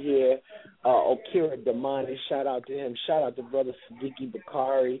community here. Okira Damani, shout out to him. Shout out to Brother Siddiqui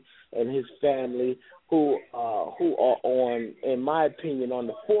Bakari and his family who are on, in my opinion, on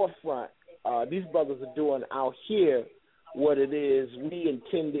the forefront. These brothers are doing out here what it is we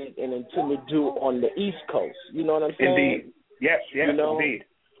intended to do on the East Coast. You know what I'm saying? Indeed. Yes, you know? Indeed.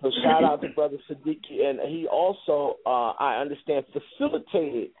 So shout out to Brother Siddiqui, and he also, I understand,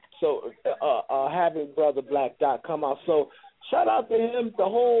 facilitated having Brother Black Dot come out. So shout out to him. The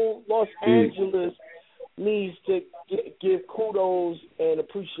whole Los Angeles needs to give kudos and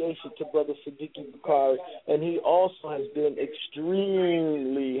appreciation to Brother Siddiqui Bakari, and he also has been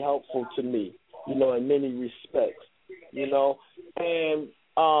extremely helpful to me, you know, in many respects, you know. And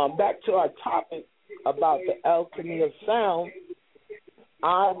back to our topic about the El-Chemy of sound,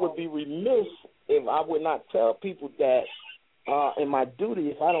 I would be remiss if I would not tell people that, in my duty,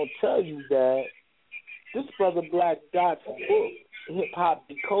 if I don't tell you that this Brother Black Dot's book, Hip Hop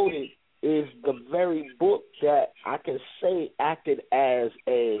Decoded, is the very book that I can say acted as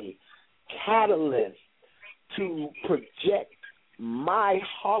a catalyst to project my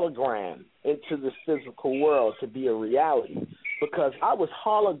hologram into the physical world to be a reality, because I was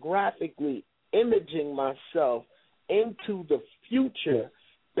holographically imaging myself into the future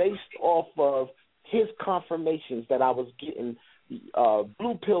based off of his confirmations that I was getting,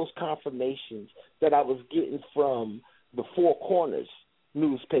 Blue Pill's confirmations that I was getting from the Four Corners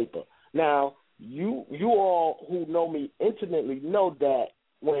newspaper. Now, you all who know me intimately know that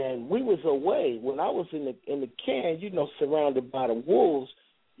when we was away, when I was in the can, you know, surrounded by the wolves,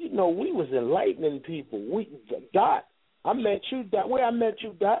 you know, we was enlightening people. Dot, I met you, Dot. Where I met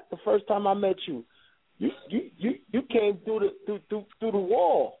you, Dot, the first time I met you. You came through the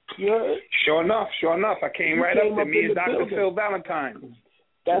wall. You heard? Sure enough. I came right up to me and Dr. Phil Valentine.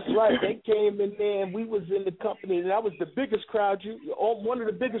 That's right. They came in there and we was in the company, and that was the biggest crowd one of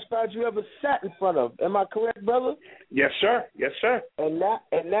the biggest crowds you ever sat in front of. Am I correct, brother? Yes, sir. And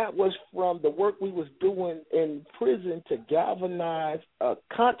that was from the work we was doing in prison to galvanize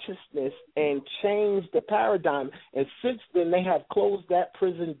consciousness and change the paradigm. And since then, they have closed that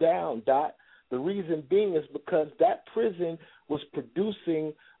prison down, Dot. The reason being is because that prison was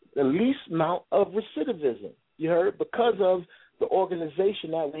producing the least amount of recidivism, you heard, because of the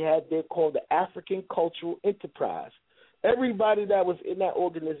organization that we had there called the African Cultural Enterprise. Everybody that was in that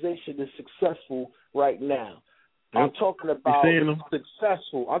organization is successful right now. Yep. I'm talking about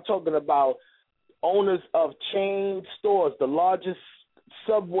successful. I'm talking about owners of chain stores, the largest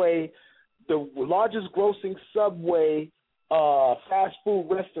grossing Subway fast food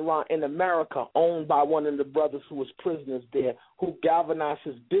restaurant in America, owned by one of the brothers who was prisoners there, who galvanized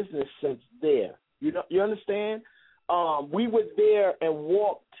his business sense there. You understand? We were there and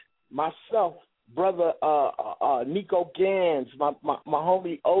walked, myself, Brother Nico Gans, my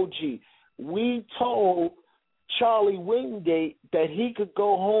homie OG. We told Charlie Wingate that he could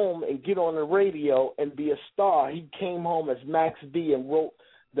go home and get on the radio and be a star. He came home as Max B and wrote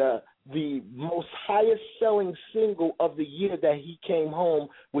the most highest selling single of the year that he came home,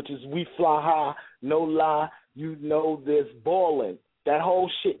 which is We Fly High, No Lie, You Know This, Ballin'. That whole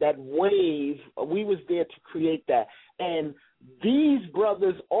shit, that wave, we was there to create that. And these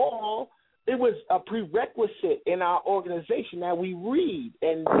brothers it was a prerequisite in our organization that we read.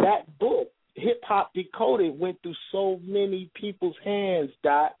 And that book, Hip Hop Decoded, went through so many people's hands,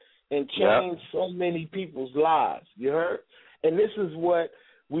 Dot, and changed so many people's lives. You heard? And this is what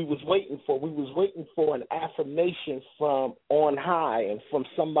we was waiting for. We was waiting for an affirmation from on high and from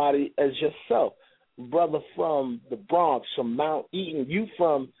somebody as yourself. Brother from the Bronx, from Mount Eden.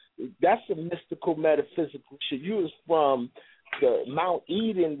 That's a mystical, metaphysical shit. You was from the Mount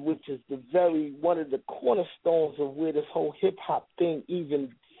Eden, which is one of the cornerstones of where this whole hip-hop thing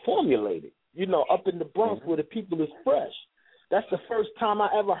even formulated. You know, up in the Bronx where the people is fresh. That's the first time I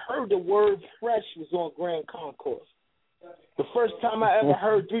ever heard the word fresh was on Grand Concourse. The first time I ever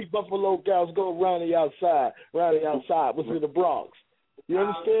heard 3 Buffalo gals go round the outside was in the Bronx. You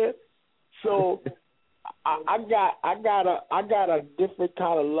understand? So I got a different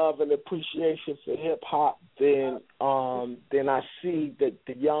kind of love and appreciation for hip hop than I see the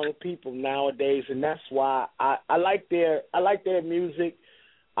young people nowadays, and that's why I like their music.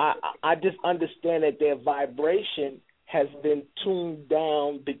 I just understand that their vibration has been tuned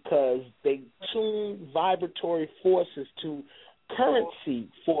down because they tune vibratory forces to currency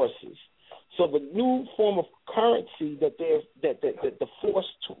forces. So the new form of currency that the force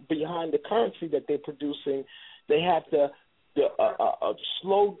behind the currency that they're producing, they have to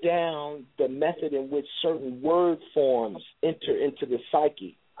slow down the method in which certain word forms enter into the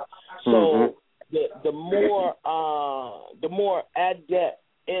psyche. So the more adept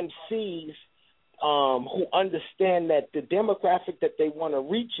MCs who understand that the demographic that they want to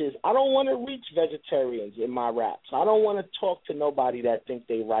reach is, I don't want to reach vegetarians in my raps. I don't want to talk to nobody that think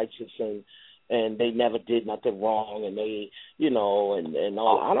they righteous and they never did nothing wrong and they, and all.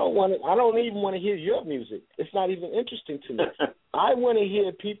 I don't even want to hear your music. It's not even interesting to me. I want to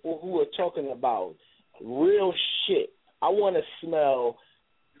hear people who are talking about real shit. I want to smell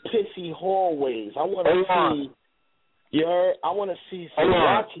pissy hallways. I want to see I want to see some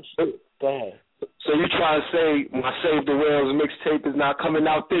ratchet shit. Go ahead. So you trying to say my Save the World's mixtape is not coming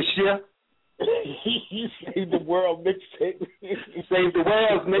out this year? You Save the World mixtape. Save the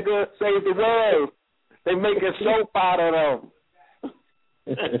World, nigga. Save the World. They making soap out of them.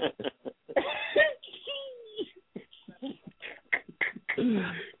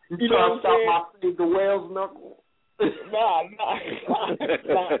 You trying to stop my Save the World's knuckle? Nah.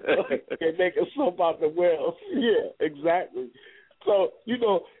 They make a soap out the whales. Yeah, exactly. So,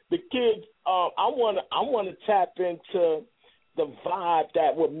 the kids, I want to tap into the vibe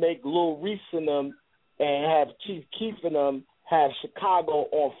that would make Lil Reese and them and have Chief Keef and them have Chicago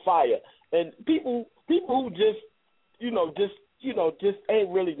on fire. And people who just ain't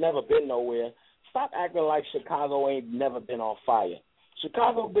really never been nowhere, stop acting like Chicago ain't never been on fire.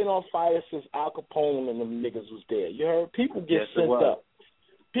 Chicago been on fire since Al Capone and them niggas was there. You heard? People get sent up.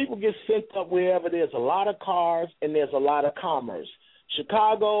 People get sent up wherever there's a lot of cars and there's a lot of commerce.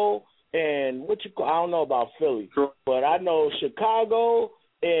 Chicago and I don't know about Philly, but I know Chicago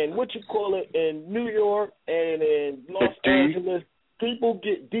and in New York and in Los Angeles, people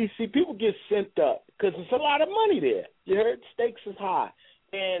get sent up because there's a lot of money there. You heard? Stakes is high.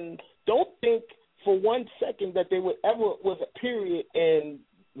 And don't think for 1 second that there was a period in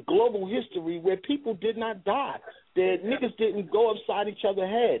global history where people did not die. That niggas didn't go upside each other's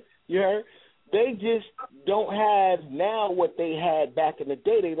head. You heard? They just don't have now what they had back in the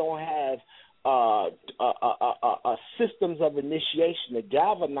day. They don't have systems of initiation to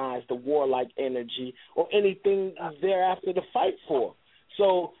galvanize the warlike energy or anything thereafter to fight for.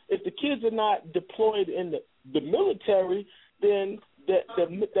 So if the kids are not deployed in the military, then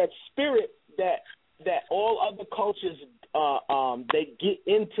that spirit that all other cultures they get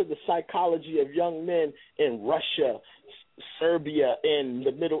into the psychology of young men in Russia, Serbia, and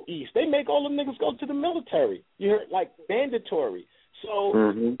the Middle East. They make all them niggas go to the military. You heard, like mandatory. So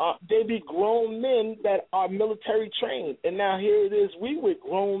they be grown men that are military trained. And now here it is, we with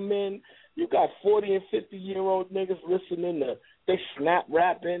grown men. You got 40 and 50-year-old niggas listening to, they snap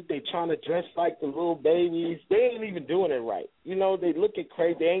rapping, they trying to dress like the little babies. They ain't even doing it right. They looking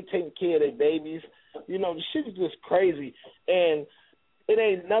crazy. They ain't taking care of their babies. The shit is just crazy. And it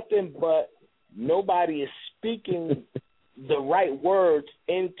ain't nothing but nobody is speaking the right words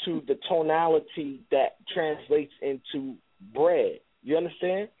into the tonality that translates into bread. You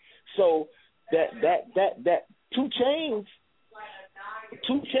understand? So that 2 Chainz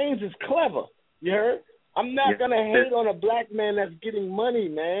is clever. You heard? I'm not gonna hate on a black man that's getting money,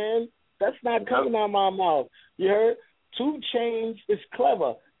 man. That's not coming out of my mouth. You heard? 2 Chainz is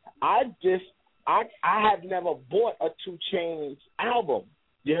clever. I have never bought a 2 Chainz album.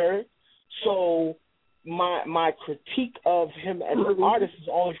 You heard? So my critique of him as an artist is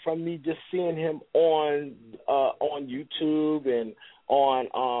only from me just seeing him on YouTube and on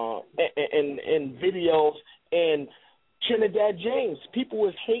in videos and Trinidad James. People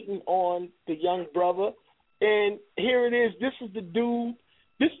was hating on the young brother, and here it is. This is the dude.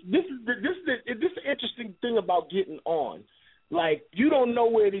 This is the interesting thing about getting on. Like, you don't know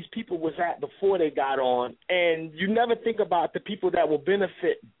where these people was at before they got on, and you never think about the people that will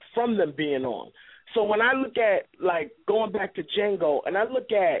benefit from them being on. So when I look at, like, going back to Django, and I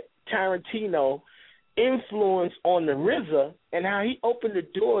look at Tarantino influence on the RZA and how he opened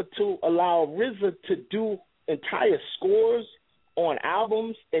the door to allow RZA to do entire scores on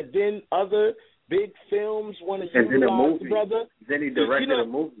albums and then other big films want to utilize the brother. Then he directed a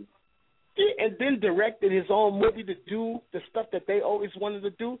movie. Yeah, and then directed his own movie to do the stuff that they always wanted to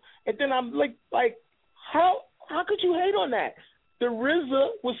do. And then I'm like, How could you hate on that? The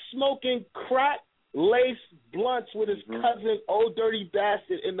RZA was smoking crack-laced blunts with his cousin, Old Dirty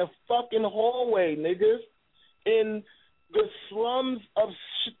Bastard, in the fucking hallway, niggas, in the slums of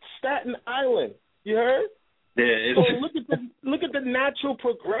Staten Island. You heard? Yeah. So look at the natural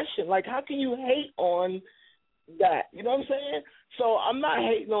progression. Like, how can you hate on that? You know what I'm saying? So I'm not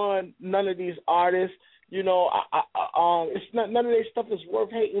hating on none of these artists. You know, it's not, none of their stuff is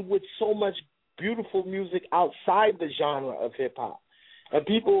worth hating with so much beautiful music outside the genre of hip hop. And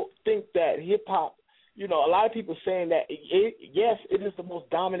people think that hip hop, you know, a lot of people saying that yes, it is the most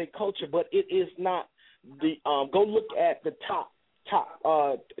dominant culture, but it is not the. Go look at the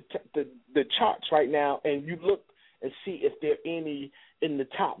the charts right now, and you look and see if there are any in the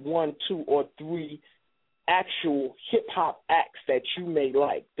top 1, 2, or 3 actual hip hop acts that you may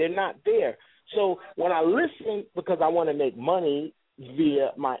like. They're not there. So when I listen, because I want to make money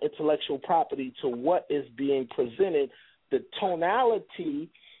via my intellectual property to what is being presented, the tonality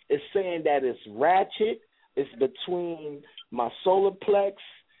is saying that it's ratchet. It's between my solar plex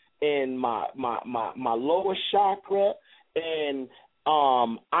and my lower chakra, and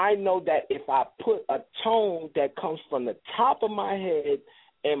I know that if I put a tone that comes from the top of my head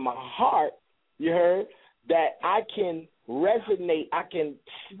and my heart, you heard, that I can resonate, I can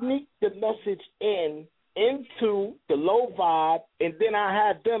sneak the message into the low vibe, and then I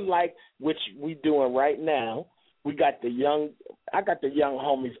have them like, which we doing right now. I got the young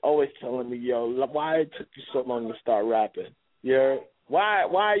homies always telling me, yo, why it took you so long to start rapping? Yeah,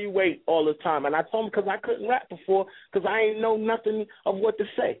 why you wait all the time? And I told them because I couldn't rap before, because I ain't know nothing of what to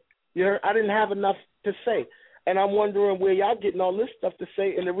say. I didn't have enough to say. And I'm wondering where y'all getting all this stuff to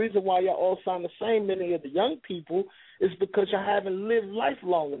say. And the reason why y'all all sound the same, many of the young people, is because y'all haven't lived life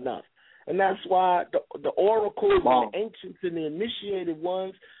long enough. And that's why the oracles and the ancients and the initiated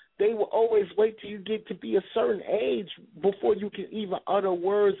ones, they will always wait till you get to be a certain age before you can even utter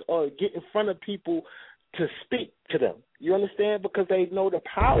words or get in front of people to speak to them. You understand? Because they know the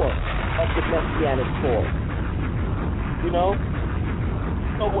power of the messianic call. You know?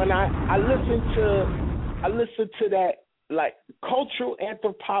 So when I listen to that, like, cultural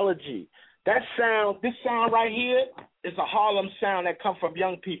anthropology, this sound right here is a Harlem sound that comes from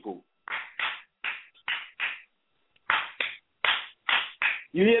young people.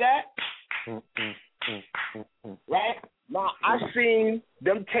 You hear that? Right? Now, I seen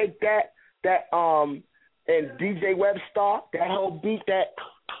them take that and DJ Webstar, that whole beat, that,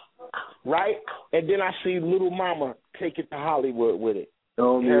 right? And then I see Little Mama take it to Hollywood with it.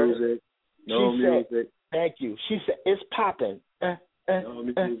 No music. No music. Thank you. She said, it's popping.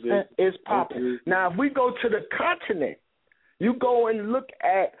 It's popping. Now, if we go to the continent, you go and look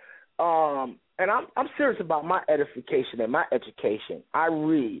at, and I'm serious about my edification and my education. I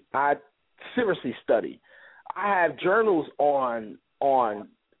read. I seriously study. I have journals on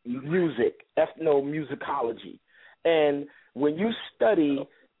music, ethnomusicology. And when you study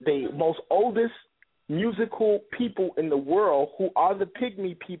the most oldest musical people in the world, who are the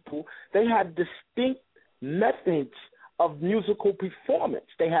pygmy people, they have distinct methods of musical performance.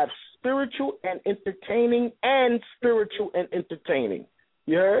 They have spiritual and entertaining and spiritual and entertaining.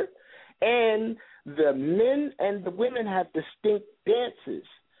 You heard? And the men and the women have distinct dances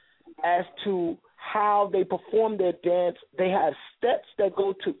as to how they perform their dance. They have steps that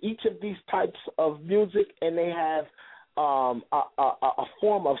go to each of these types of music, and they have a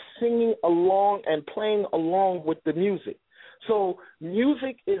form of singing along and playing along with the music. So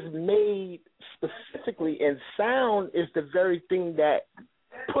music is made specifically, and sound is the very thing that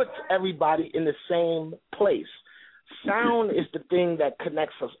puts everybody in the same place. Sound is the thing that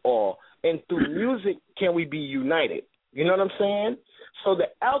connects us all, and through music can we be united. You know what I'm saying? So the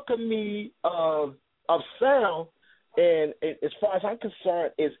alchemy of sound, and as far as I'm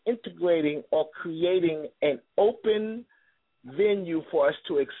concerned, is integrating or creating an open venue for us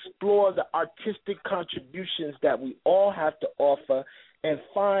to explore the artistic contributions that we all have to offer and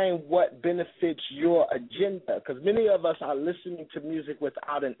find what benefits your agenda, because many of us are listening to music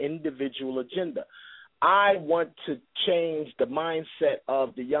without an individual agenda. I want to change the mindset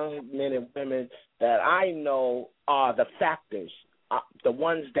of the young men and women that I know are the factors, the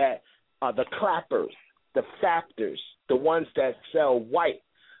ones that are the clappers, the factors, the ones that sell white,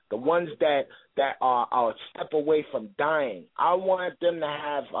 the ones that are a step away from dying. I want them to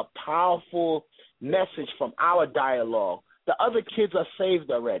have a powerful message from our dialogue. The other kids are saved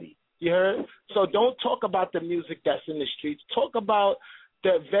already. You heard? So don't talk about the music that's in the streets. Talk about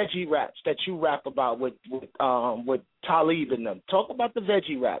the veggie raps that you rap about with Talib and them. Talk about the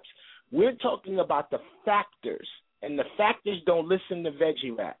veggie raps. We're talking about the factors, and the factors don't listen to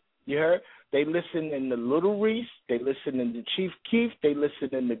veggie rap. You heard? They listening to Little Reese. They listening to Chief Keef. They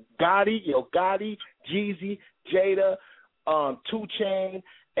listening to Gotti, Yo Gotti, Jeezy, Jada, 2 Chainz,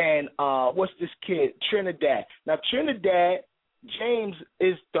 and what's this kid? Trinidad. Now, Trinidad James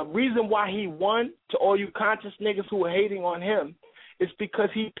is the reason why he won, to all you conscious niggas who are hating on him, is because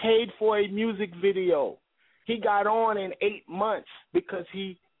he paid for a music video. He got on in 8 months because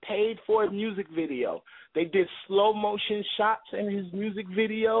he paid for a music video. They did slow motion shots in his music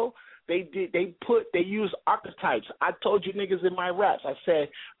video. They used archetypes. I told you niggas in my raps, I said,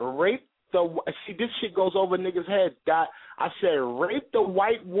 see, this shit goes over niggas' heads, Dot. I said, rape the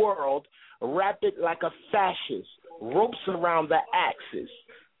white world, rap it like a fascist, ropes around the axis.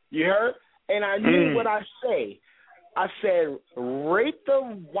 You heard? And I knew what I say. I said, rape the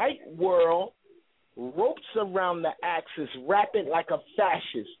white world, ropes around the axis, rap it like a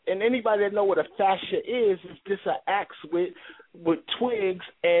fascist. And anybody that know what a fascia is just an axe with twigs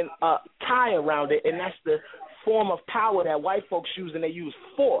and a tie around it, and that's the form of power that white folks use, and they use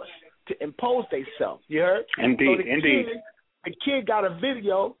force to impose themselves. You heard? Indeed, so the kid got a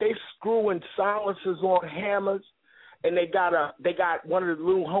video. They screwing silencers on hammers, and they got one of the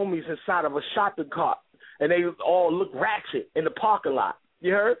little homies inside of a shopping cart, and they all look ratchet in the parking lot.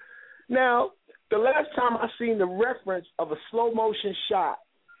 You heard? Now, the last time I seen the reference of a slow motion shot,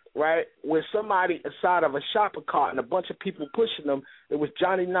 right, with somebody inside of a shopping cart and a bunch of people pushing them, it was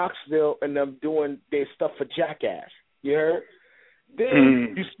Johnny Knoxville and them doing their stuff for Jackass. You heard?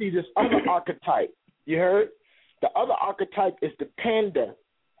 Then you see this other archetype. You heard? The other archetype is the panda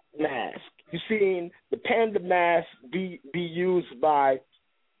mask. You seen the panda mask be used by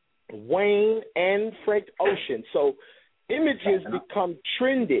Wayne and Frank Ocean. So images become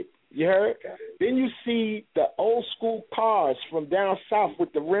trended. You heard? Then you see the old school cars from down south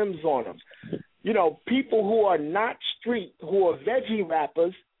with the rims on them. You know, people who are not street, who are veggie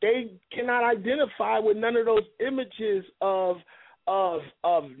rappers, they cannot identify with none of those images of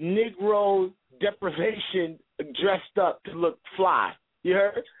Negro deprivation dressed up to look fly. You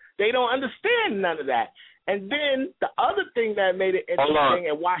heard? They don't understand none of that. And then the other thing that made it interesting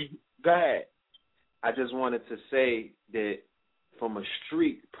and why – go ahead. I just wanted to say that from a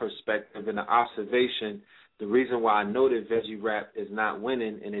street perspective and an observation, the reason why I know that veggie rap is not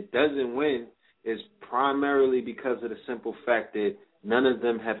winning, and it doesn't win, is primarily because of the simple fact that none of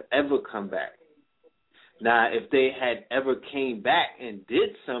them have ever come back. Now, if they had ever came back and did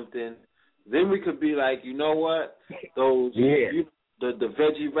something, then we could be like, you know what, those the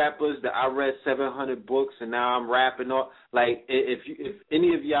veggie rappers that I read 700 books and now I'm rapping all, like if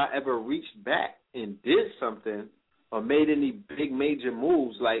any of y'all ever reached back and did something or made any big major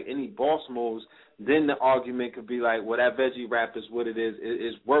moves, like any boss moves, then the argument could be like, well, that veggie rap is what it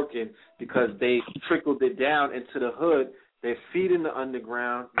is working because they trickled it down into the hood. They're feeding the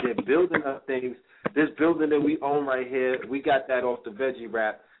underground. They're building up things. This building that we own right here, we got that off the veggie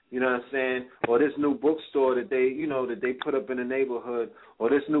rap. You know what I'm saying? Or this new bookstore that they put up in the neighborhood, or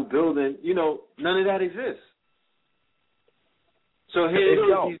this new building, none of that exists. So here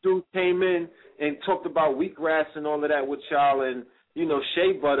these dudes came in and talked about wheatgrass and all of that with y'all and,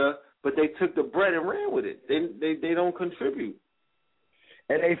 shea butter, but they took the bread and ran with it. They don't contribute.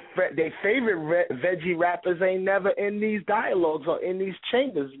 And they favorite veggie rappers ain't never in these dialogues or in these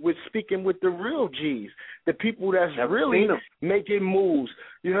chambers with speaking with the real G's, the people that's really making moves.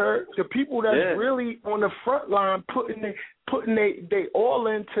 You heard? The people that's really on the front line putting they all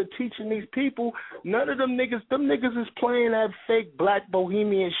into teaching these people. None of them niggas is playing that fake black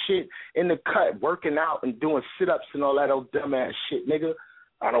bohemian shit in the cut, working out and doing sit-ups and all that old dumbass shit, nigga.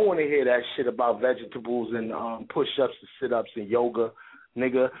 I don't want to hear that shit about vegetables and push-ups and sit-ups and yoga.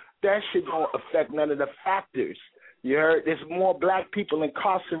 Nigga, that shit don't affect none of the factors. You heard? There's more black people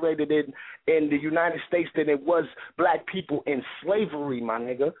incarcerated in the United States than it was black people in slavery, my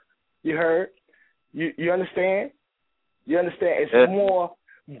nigga. You heard? You understand? You understand? It's more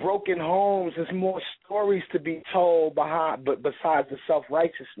broken homes. There's more stories to be told besides the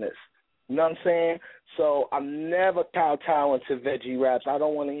self-righteousness. You know what I'm saying? So I'm never kowtowing to veggie raps. I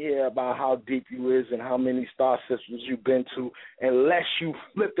don't want to hear about how deep you is and how many star systems you've been to unless you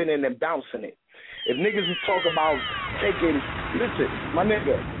flipping it and bouncing it. If niggas is talking about listen, my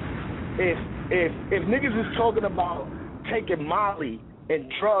nigga, if niggas is talking about taking Molly and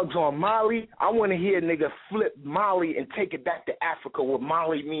drugs on Molly, I want to hear a nigga flip Molly and take it back to Africa, what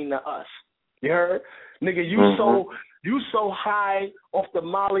Molly mean to us. You heard? Nigga, you so high off the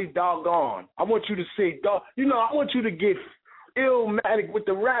Molly doggone. I want you to say, I want you to get illmatic with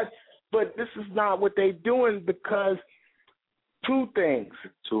the rap, but this is not what they doing because two things.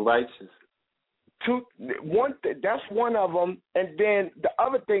 Too righteous. That's one of them, and then the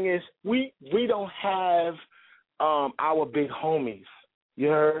other thing is we don't have our big homies. You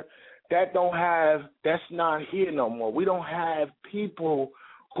heard? That's not here no more. We don't have people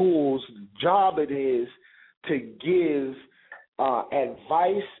whose job it is to give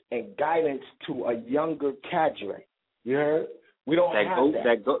advice and guidance to a younger cadre. You heard? We don't have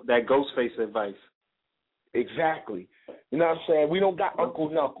that Ghostface advice. Exactly. You know what I'm saying? We don't got Uncle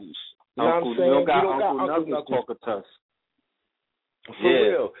Knuckles. You know what I'm saying? We don't got Uncle Knuckles talking to us. For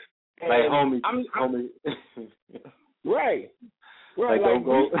real. And like homie. Right. Right. Like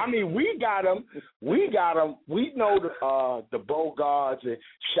we got them. We got them. We know the Bogarts, and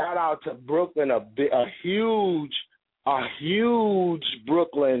shout out to Brooklyn, a huge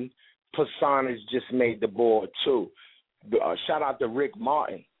Brooklyn personage just made the board too. Shout out to Rick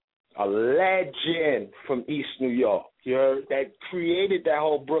Martin, a legend from East New York. You heard? That created that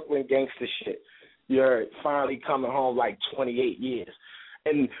whole Brooklyn gangster shit. You heard? Finally coming home like 28 years.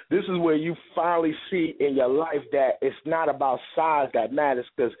 And this is where you finally see in your life that it's not about size that matters,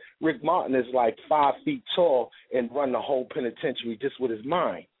 because Rick Martin is like 5 feet tall and run the whole penitentiary just with his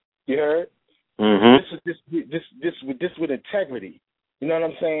mind. You heard? Mm-hmm. This with integrity. You know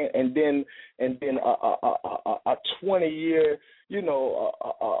what I'm saying? And then a 20-year,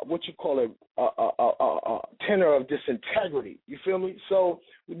 what you call it, tenor of disintegrity. You feel me? So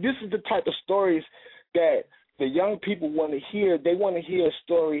this is the type of stories that the young people want to hear. They want to hear a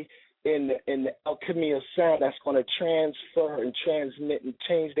story in the El-Chemy of sound that's going to transfer and transmit and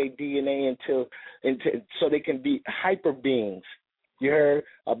change their DNA into so they can be hyper beings. You heard?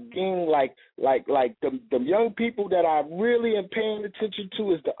 A being like the young people that I really am paying attention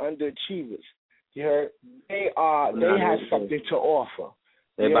to is the underachievers. You heard? They have something to offer.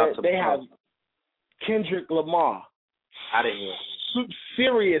 They have Kendrick Lamar. Out of here.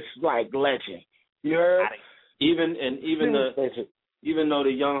 Serious legend. You heard? Even though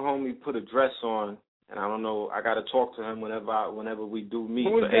the young homie put a dress on, and I don't know, I got to talk to him whenever we do meet.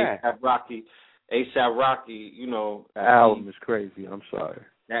 Who is that? A$AP Rocky, the album is crazy. I'm sorry.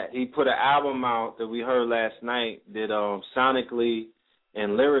 That he put an album out that we heard last night that sonically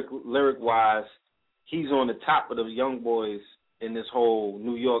and lyric wise, he's on the top of the young boys in this whole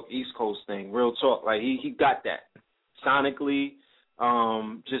New York East Coast thing. Real talk, like he got that sonically.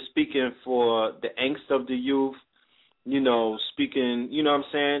 Just speaking for the angst of the youth, speaking, you know what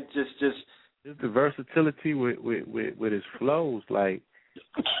I'm saying? Just the versatility with his flows, like.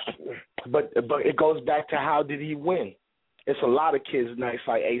 But it goes back to how did he win? It's a lot of kids nice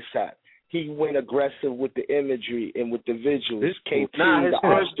like A$AP. He went aggressive with the imagery and with the visuals. KT, the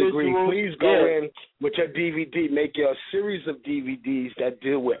arts degree. Please go in with your DVD. Make your series of DVDs that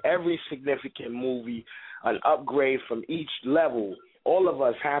deal with every significant movie, an upgrade from each level. All of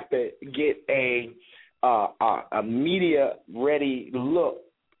us have to get a media ready look,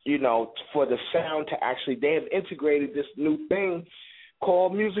 for the sound to actually. They have integrated this new thing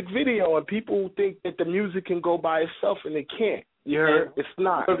called music video, and people think that the music can go by itself, and it can't. You heard? It's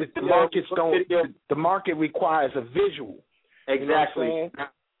not. The market requires a visual. Exactly. You know what I'm saying?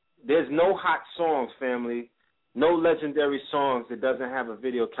 There's no hot songs, family. No legendary songs that doesn't have a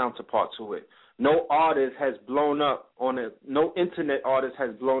video counterpart to it. No artist has blown up no internet artist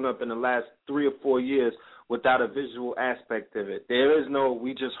has blown up in the last 3 or 4 years without a visual aspect of it. There is no,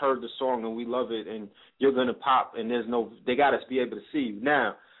 we just heard the song and we love it and you're going to pop, and they got to be able to see you.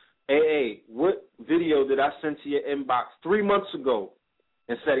 Now, AA, what video did I send to your inbox 3 months ago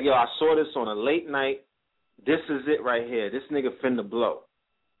and said, yo, I saw this on a late night. This is it right here. This nigga finna blow.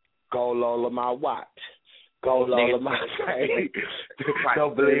 Gold all of my watch. Gold all of my face.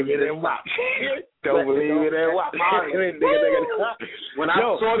 Don't believe it and watch. Don't believe it and watch. When I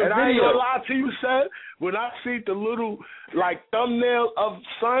saw the video, I ain't gonna lie to you, son. When I see the little thumbnail of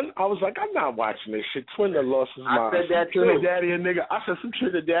Son, I was like, I'm not watching this shit. Twinner lost his mind. I said that too. Trinidadian nigga. I said some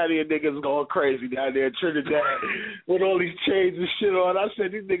Trinidadian niggas going crazy down there in Trinidad with all these chains and shit on. I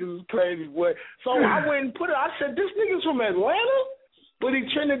said these niggas is crazy, boy. So I went and put it. I said this nigga's from Atlanta. But he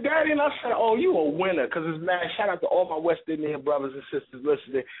Trinidadian, I said, oh, you a winner, because it's mad. Shout out to all my West Indian brothers and sisters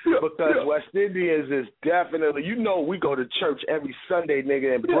listening, because West Indians is definitely, we go to church every Sunday,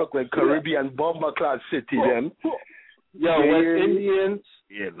 nigga, in Brooklyn, Caribbean, Bomba Cloud City, them. Yo, West Indians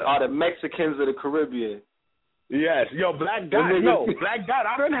are the Mexicans of the Caribbean. Yes. Yo, Black Dot, Black Dot.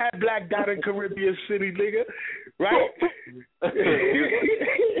 I done had Black Dot in Caribbean City, nigga. Right?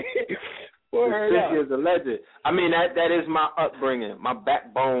 City is a legend. I mean, that is my upbringing. My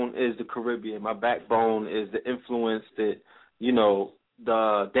backbone is the Caribbean. My backbone is the influence that,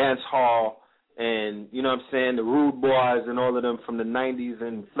 the dance hall and, the Rude Boys and all of them from the 90s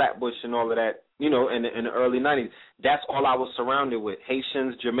and Flatbush and all of that. in the early 90s. That's all I was surrounded with,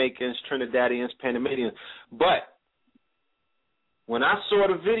 Haitians, Jamaicans, Trinidadians, Panamanians. But when I saw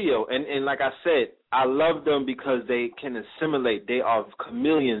the video, and like I said, I love them because they can assimilate. They are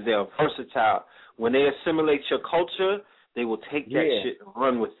chameleons. They are versatile. When they assimilate your culture, they will take that shit and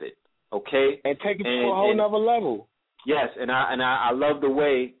run with it, okay? And take it to a whole nother level. Yes, and I love the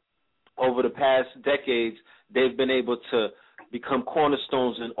way over the past decades they've been able to become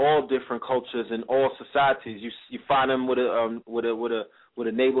cornerstones in all different cultures and all societies. You find them with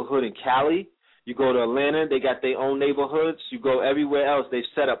a neighborhood in Cali. You go to Atlanta, they got their own neighborhoods. You go everywhere else, they've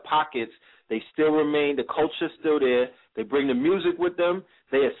set up pockets. They still remain, the culture's still there. They bring the music with them.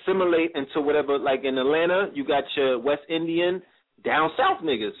 They assimilate into whatever, like in Atlanta, you got your West Indian, down south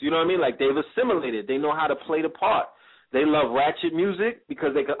niggas. You know what I mean? Like they've assimilated. They know how to play the part. They love ratchet music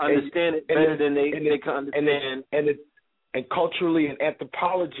because they can understand it better than they can understand. And culturally and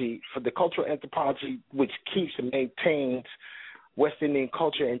anthropology, for the cultural anthropology which keeps and maintains West Indian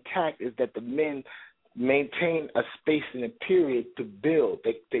culture intact, is that the men maintain a space and a period to build.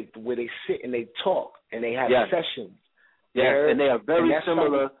 They where they sit and they talk and they have sessions. Yes, and they are very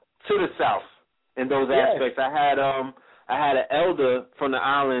similar to the South in those aspects. I had an elder from the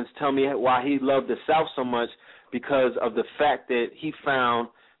islands tell me why he loved the South so much, because of the fact that he found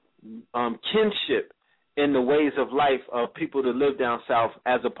kinship in the ways of life of people that live down south,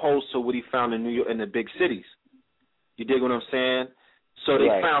 as opposed to what he found in New York in the big cities. You dig what I'm saying? So they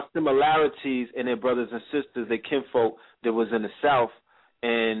found similarities in their brothers and sisters, their kinfolk that was in the South,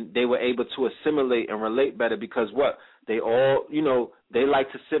 and they were able to assimilate and relate better because what? They all, they like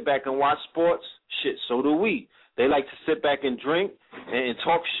to sit back and watch sports. Shit, so do we. They like to sit back and drink and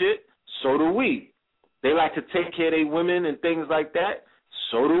talk shit. So do we. They like to take care of their women and things like that.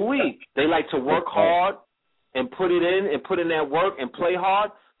 So do we. They like to work hard and put it in and put in that work and play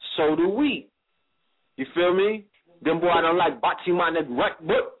hard. So do we. You feel me? Them boy don't like bocce man and right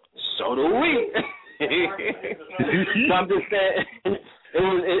book. So do we. So I'm just saying,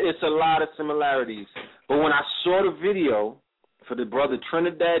 it's a lot of similarities. But when I saw the video for the brother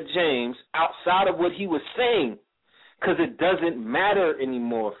Trinidad James, outside of what he was saying, because it doesn't matter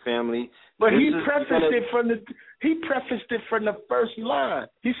anymore, family. But he prefaced it from the first line.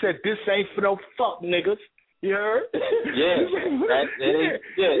 He said, "This ain't for no fuck niggas." You heard? Yeah,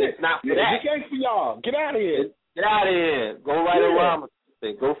 it's not for that. This ain't for y'all. Get out of here. Get out of here. Go write a rhyme.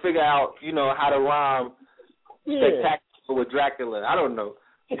 Go figure out, how to rhyme spectacular with Dracula. I don't know.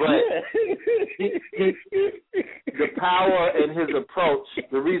 But the power in his approach,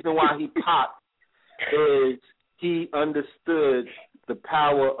 the reason why he popped is he understood the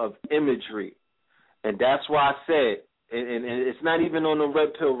power of imagery. And that's why I said, and it's not even on the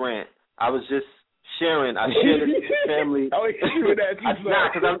red pill rant. I was just sharing. I shared it with the family.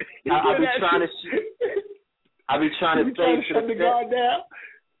 I be trying to say shut the guard down.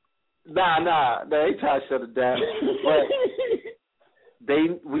 Nah, they ain't trying to shut it down. But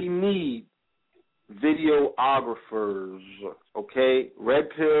we need videographers, okay? Red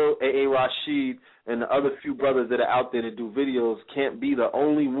Pill, AA Rashid, and the other few brothers that are out there that do videos can't be the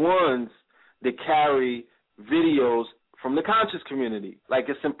only ones that carry videos from the conscious community. Like,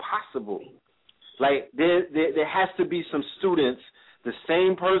 it's impossible. Like, there has to be some students. The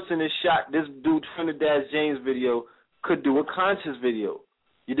same person that shot this dude Trinidad James video could do a conscious video.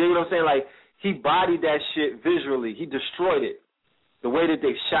 You dig what I'm saying? Like, he bodied that shit visually. He destroyed it. The way that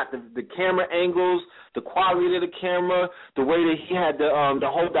they shot the camera angles, the quality of the camera, the way that he had the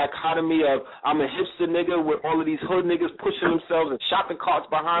whole dichotomy of I'm a hipster nigga with all of these hood niggas pushing themselves and shopping carts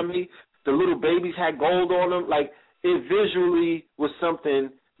behind me. The little babies had gold on them. Like, it visually was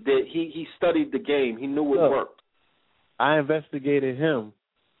something that he studied the game. He knew it worked. I investigated him,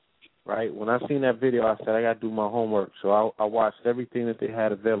 right? When I seen that video, I said, I got to do my homework. So I watched everything that they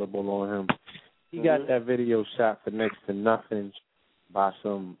had available on him. He got that video shot for next to nothing by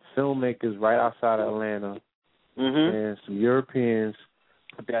some filmmakers right outside of Atlanta, and some Europeans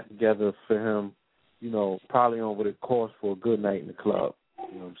put that together for him, probably on what it cost for a good night in the club.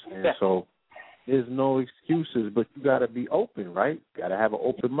 You know what I'm saying? Yeah. So there's no excuses, but you got to be open, right? You got to have an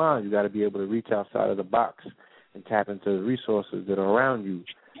open mind. You got to be able to reach outside of the box and tap into the resources that are around you.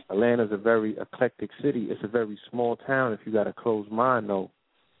 Atlanta's a very eclectic city. It's a very small town if you got a closed mind, though.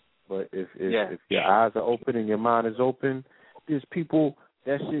 But if your eyes are open and your mind is open, there's people,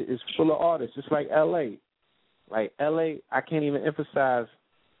 that shit is full of artists, just like L.A. Like L.A., I can't even emphasize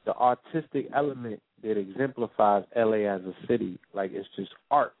the artistic element that exemplifies L.A. as a city. Like, it's just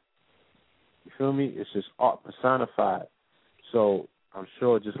art. You feel me? It's just art personified. So I'm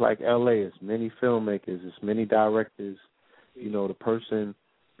sure just like L.A., it's many filmmakers, it's many directors. The person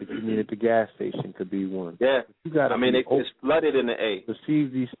that you need at the gas station could be one. Yeah. You gotta it's flooded in the A.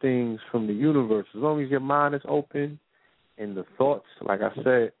 Receive these things from the universe. As long as your mind is open and the thoughts, like I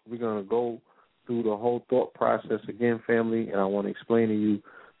said, we're going to go through the whole thought process again, family, and I want to explain to you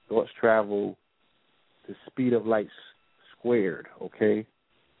thoughts travel the speed of light squared, okay?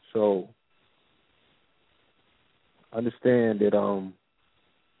 So understand that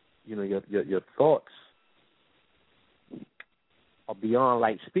your thoughts are beyond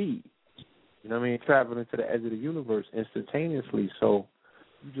light speed. You know what I mean? Traveling to the edge of the universe instantaneously. So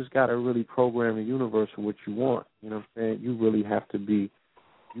you just gotta really program the universe for what you want. You know what I'm saying? You really have to be.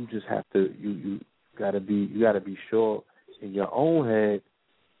 You just have to. You gotta be. You gotta be sure in your own head.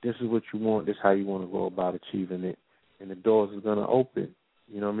 This is what you want. This is how you want to go about achieving it, and the doors is gonna open.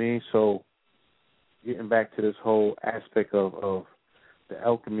 You know what I mean? So getting back to this whole aspect of the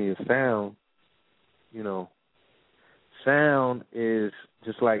alchemy of sound, you know, sound is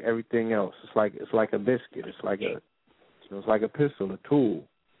just like everything else. It's like a biscuit. It's like a pistol, a tool.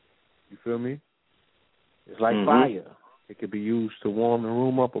 You feel me? It's like fire. It could be used to warm the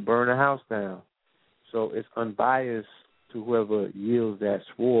room up or burn a house down. So it's unbiased to whoever yields that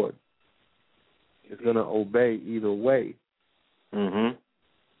sword. It's gonna obey either way. Mhm.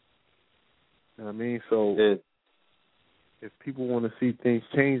 You know what I mean? So if people want to see things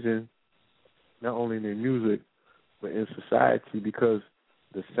changing, not only in their music, but in society, because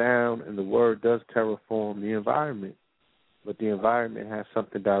the sound and the word does terraform the environment, but the environment has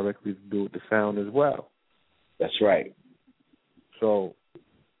something directly to do with the sound as well. That's right. So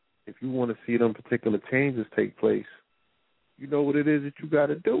if you want to see them particular changes take place, you know what it is that you got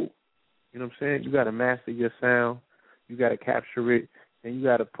to do. You know what I'm saying? You got to master your sound. You got to capture it, and you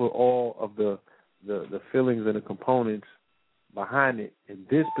got to put all of the feelings and the components behind it in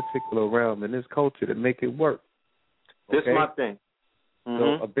this particular realm, in this culture, to make it work. Okay? This is my thing.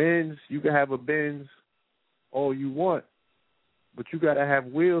 So a Benz, you can have a Benz all you want, but you got to have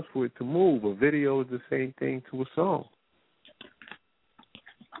wheels for it to move. A video is the same thing to a song.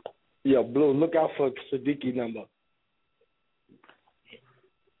 Yo, Blue, look out for Siddiqui number.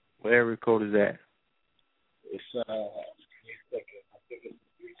 What area code is that? It's give me a second. I think it's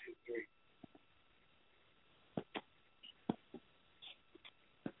 323.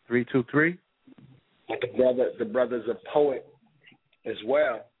 323? The brother's a poet as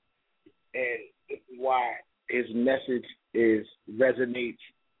well, and this is why his message resonates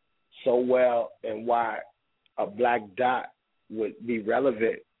so well, and why a Black Dot would be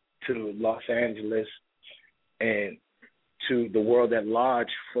relevant to Los Angeles and to the world at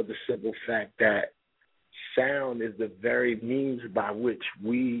large, for the simple fact that sound is the very means by which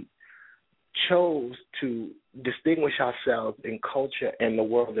we chose to distinguish ourselves in culture and the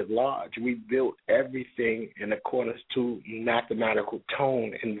world at large. We built everything in accordance to mathematical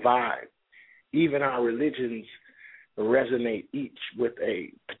tone and vibe. Even our religions resonate each with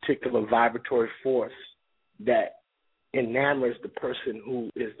a particular vibratory force that enamors the person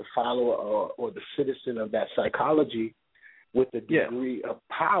who is the follower or the citizen of that psychology with a degree of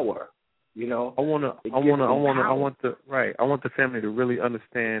power. You know, I want the family to really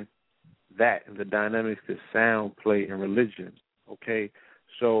understand that and the dynamics that sound play in religion. Okay,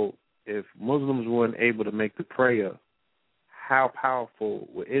 so if Muslims weren't able to make the prayer, how powerful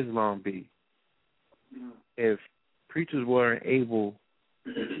would Islam be? If preachers weren't able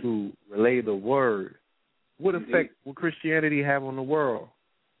to relay the word, what effect would Christianity have on the world?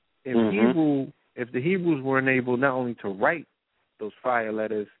 If the Hebrews weren't able not only to write those fire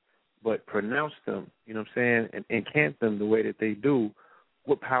letters, but pronounce them, you know what I'm saying, and incant them the way that they do,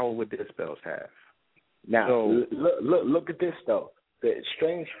 what power would their spells have? Now, look at this, though. The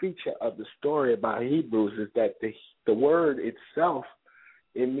strange feature of the story about Hebrews is that the word itself,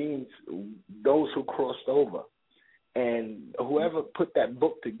 it means those who crossed over. And whoever put that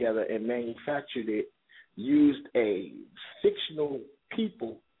book together and manufactured it used a fictional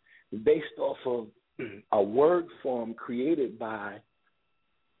people based off of a word form created by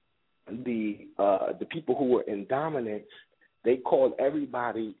the people who were in dominance. They called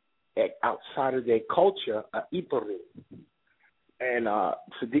everybody outside of their culture a Iparu. And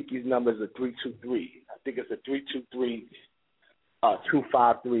Siddiqui's number is a 323. I think it's a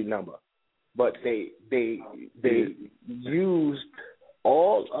 323-253 number. But they used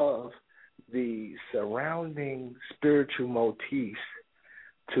all of the surrounding spiritual motifs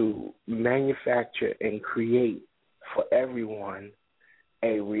to manufacture and create for everyone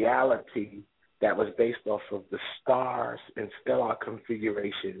a reality that was based off of the stars and stellar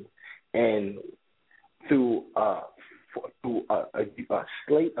configuration, and through a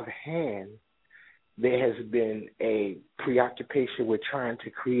sleight of hand, there has been a preoccupation with trying to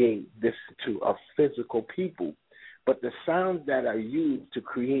create this to a physical people. But the sounds that are used to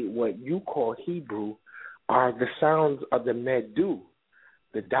create what you call Hebrew are the sounds of the Medu,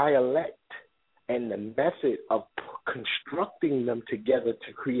 the dialect, and the method of constructing them together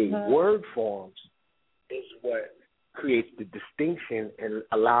to create word forms is what creates the distinction and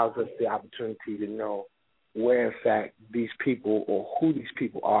allows us the opportunity to know where, in fact, these people or who these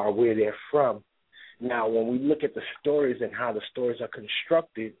people are, where they're from. Now, when we look at the stories and how the stories are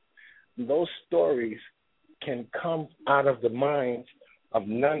constructed, those stories can come out of the minds of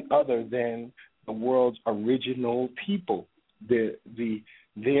none other than the world's original people.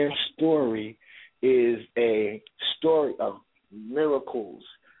 Their story is a story of miracles.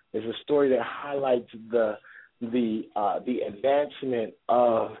 It's a story that highlights the advancement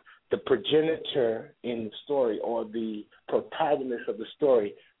of the progenitor in the story or the protagonist of the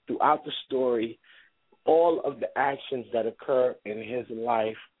story. Throughout the story, all of the actions that occur in his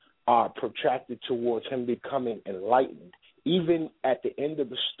life are protracted towards him becoming enlightened. Even at the end of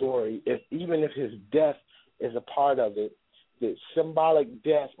the story, even if his death is a part of it, the symbolic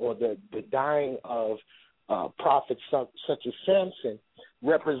death or the dying of prophets such as Samson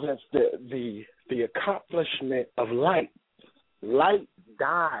represents the accomplishment of light. Light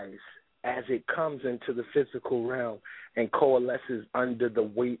dies as it comes into the physical realm and coalesces under the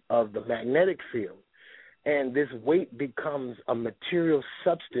weight of the magnetic field. And this weight becomes a material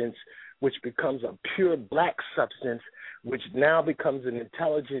substance, which becomes a pure black substance, which now becomes an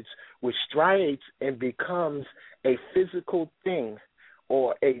intelligence which striates and becomes a physical thing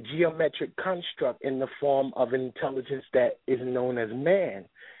or a geometric construct in the form of an intelligence that is known as man.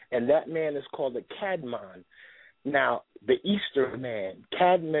 And that man is called a Cadmon. Now, the Eastern man,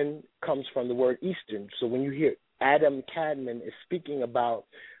 Cadmon comes from the word Eastern. So when you hear Adam Cadmon is speaking about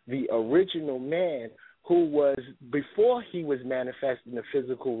the original man who was, before he was manifest in the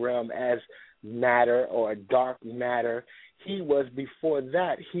physical realm as matter or dark matter, he was, before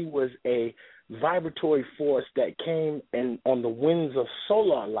that, he was a vibratory force that came on the winds of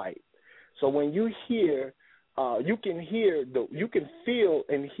solar light. So when you hear, you can feel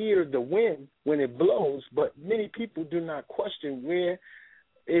and hear the wind when it blows, but many people do not question where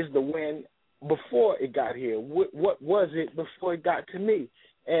is the wind before it got here. What was it before it got to me?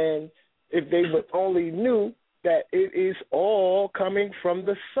 And if they would only knew that it is all coming from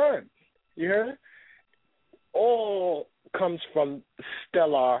the sun. You heard? All comes from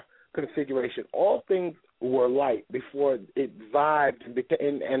stellar configuration. All things were light before it vibed.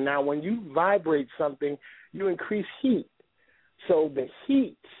 And now when you vibrate something, you increase heat. So the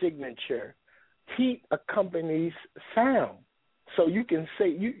heat signature, heat accompanies sound. So you can say,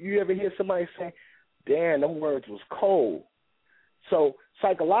 you ever hear somebody say, damn, them words was cold. So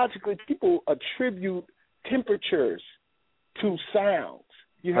psychologically, people attribute temperatures to sounds.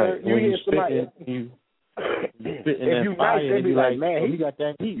 You heard? You hear somebody. If you nice, they be like, man, he got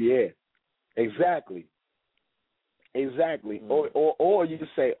that heat. Yeah, exactly. Or you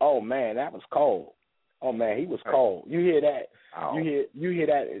say, oh man, that was cold. Oh man, he was cold. You hear that? Oh. You hear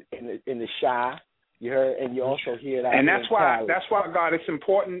that in the Shy. You heard, and you also hear that. And that's why God, it's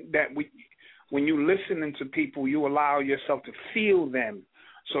important that when you listening to people, you allow yourself to feel them.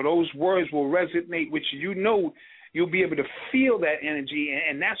 So those words will resonate with you. You know, you'll be able to feel that energy.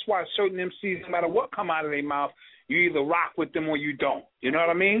 And that's why certain MCs, no matter what come out of their mouth, you either rock with them or you don't. You know what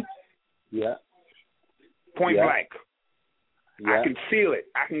I mean? Yeah. Point blank. Yeah. I can feel it.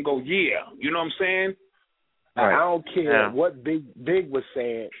 I can go, yeah. You know what I'm saying? Right. I don't care what Big was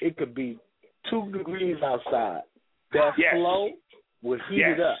saying. It could be 2 degrees outside. That flow will heat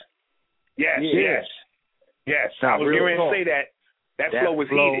it up. Yes. I was going to say that. That flow was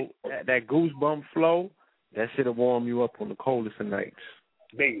heated. That goosebump flow, that shit'll warm you up on the coldest of nights.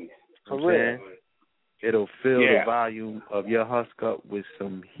 Baby. For real. It'll fill the volume of your husk up with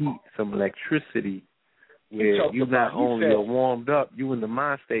some heat, some electricity, where you not only are warmed up, you in the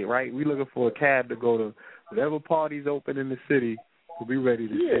mind state, right? We looking for a cab to go to whatever party's open in the city to be ready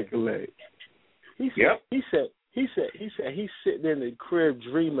to take a leg. He said he's sitting in the crib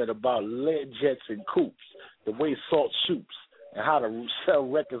dreaming about lead jets and coupes, the way Salt shoots, and how to sell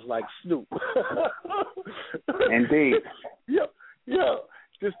records like Snoop. Indeed. Yeah.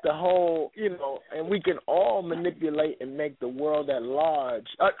 Just the whole, and we can all manipulate and make the world at large.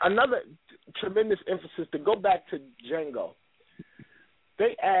 Another tremendous emphasis, to go back to Django.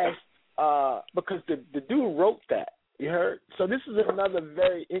 They asked, because the dude wrote that, you heard? So this is another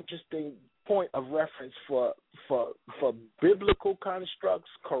very interesting point of reference for biblical constructs,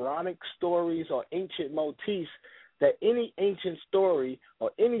 Quranic stories, or ancient motifs that any ancient story,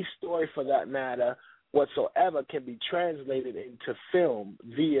 or any story for that matter whatsoever, can be translated into film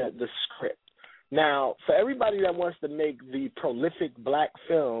via the script. Now, for everybody that wants to make the prolific black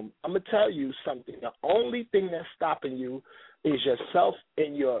film, I'm going to tell you something. The only thing that's stopping you is yourself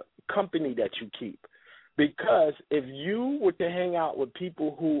and your company that you keep. Because if you were to hang out with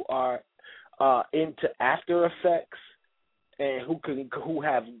people who are into After Effects and who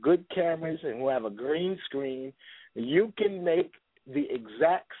have good cameras and who have a green screen, you can make the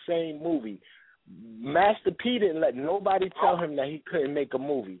exact same movie. Master P didn't let nobody tell him that he couldn't make a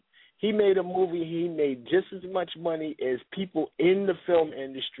movie. He made a movie. He made just as much money as people in the film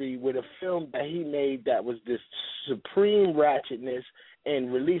industry with a film that he made that was this supreme ratchetness,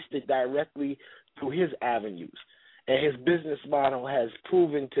 and released it directly through his avenues. And his business model has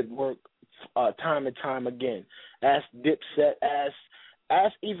proven to work time and time again. Ask Dipset,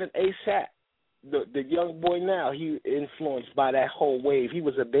 ask even ASAP, the young boy now. He influenced by that whole wave. He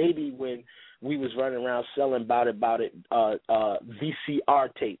was a baby when we was running around selling about it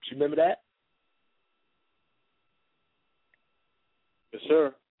VCR tapes. You remember that? Yes,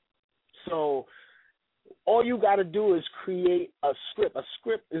 sir. So all you got to do is create a script. A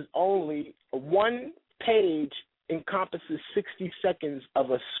script is only one page, encompasses 60 seconds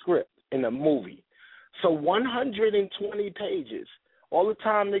of a script in a movie. So 120 pages. All the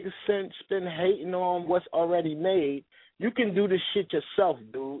time niggas spend hating on what's already made, you can do this shit yourself,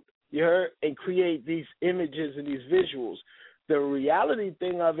 dude. You heard? And create these images and these visuals. The reality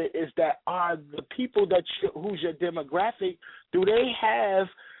thing of it is that are the people who's your demographic, do they have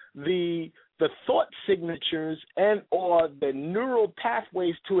the thought signatures and or the neural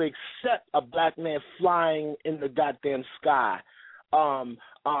pathways to accept a black man flying in the goddamn sky,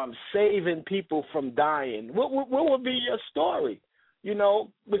 saving people from dying? What would be your story? You know,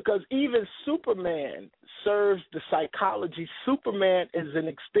 because even Superman serves the psychology. Superman is an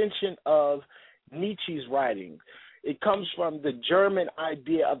extension of Nietzsche's writing. It comes from the German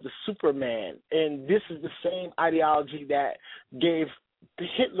idea of the Superman, and this is the same ideology that gave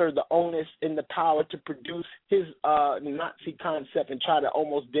Hitler the onus and the power to produce his Nazi concept and try to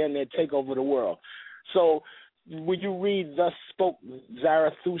almost damn near take over the world. So when you read Thus Spoke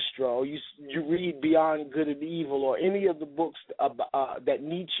Zarathustra, or you read Beyond Good and Evil, or any of the books that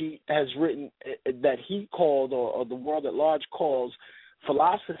Nietzsche has written that he called, or the world at large calls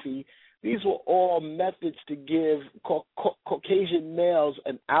philosophy, these were all methods to give Caucasian males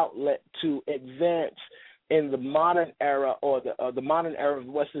an outlet to advance in the modern era, or the modern era of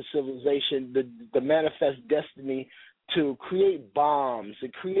Western civilization, the manifest destiny to create bombs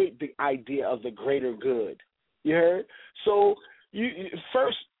and create the idea of the greater good. You heard? So you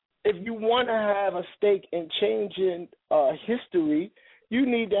first, if you want to have a stake in changing history, you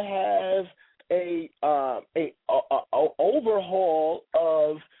need to have a overhaul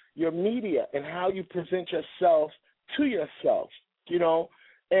of your media and how you present yourself to yourself. You know,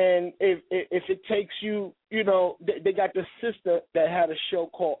 and if it takes you, you know, they got this sister that had a show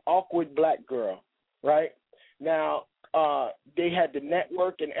called Awkward Black Girl, right? Now, they had the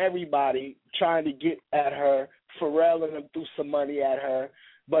network and everybody trying to get at her. Pharrell and them threw some money at her,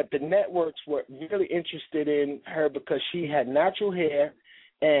 but the networks were really interested in her because she had natural hair,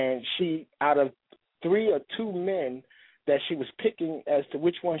 and she, out of 3 or 2 men that she was picking as to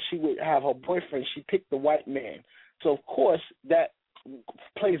which one she would have her boyfriend, she picked the white man. So, of course, that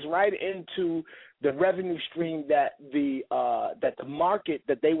plays right into the revenue stream that the market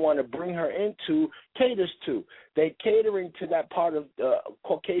that they want to bring her into caters to. They're catering to that part of the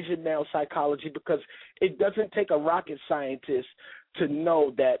Caucasian male psychology, because it doesn't take a rocket scientist to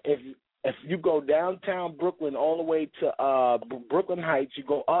know that if you go downtown Brooklyn all the way to Brooklyn Heights, you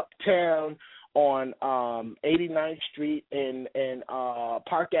go uptown on 89th Street and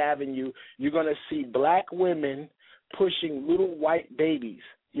Park Avenue, you're going to see black women pushing little white babies.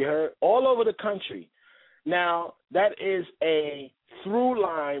 You heard? All over the country. Now, that is a through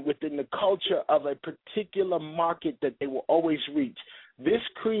line within the culture of a particular market that they will always reach. This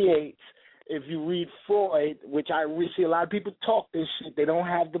creates, if you read Freud, which I see a lot of people talk this shit, they don't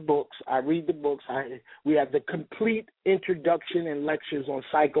have the books. I read the books. We have the complete introduction and lectures on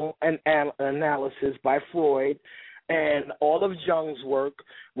psychoanalysis by Freud, and all of Jung's work.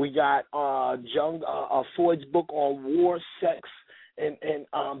 We got Freud's book on war, sex, and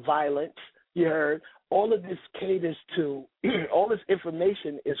violence. You heard? All of this caters to, all this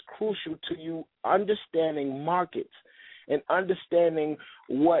information is crucial to you understanding markets and understanding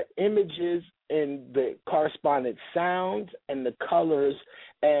what images and the correspondent sounds and the colors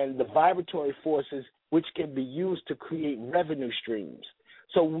and the vibratory forces which can be used to create revenue streams.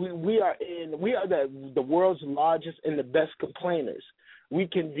 So we are the world's largest and the best complainers. We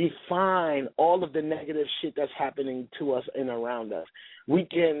can define all of the negative shit that's happening to us and around us. We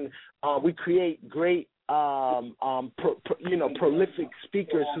can we create great prolific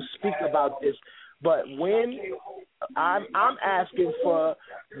speakers who speak about this. But when I'm asking for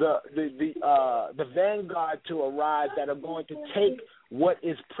the vanguard to arrive that are going to take what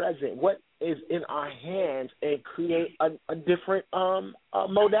is present, what is in our hands, and create a different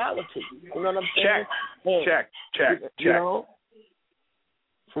modality. You know what I'm saying? Check. You know?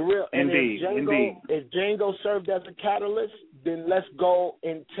 For real. Indeed. If Django served as a catalyst, then let's go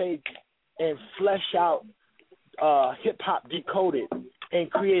and take and flesh out Hip Hop Decoded and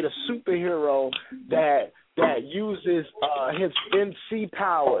create a superhero that uses his MC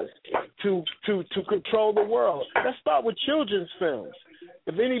powers to control the world. Let's start with children's films.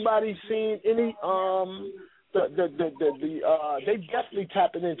 If anybody's seen any they definitely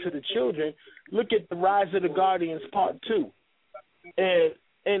tapping into the children. Look at The Rise of the Guardians Part 2.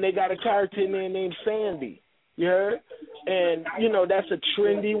 And they got a character in there named Sandy. You heard? And, that's a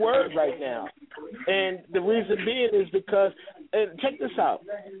trendy word right now. And the reason being is because, and check this out.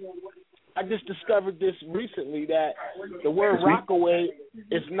 I just discovered this recently that the word Rockaway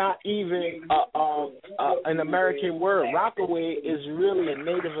is not even an American word. Rockaway is really a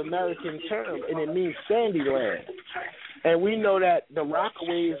Native American term, and it means sandy land. And we know that the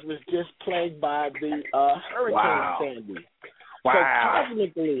Rockaways was just plagued by the Hurricane Sandy. Wow. So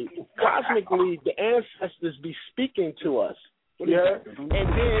cosmically, the ancestors be speaking to us. Yeah? And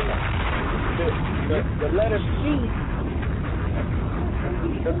then the letter C,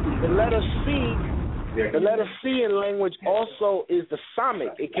 the letter C in language also is the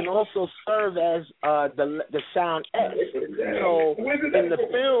samic. It can also serve as the sound S. So in the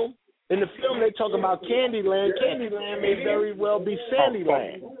film they talk about Candyland. Candyland may very well be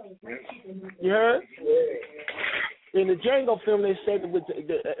Sandyland. You heard? In the Django film, they said with the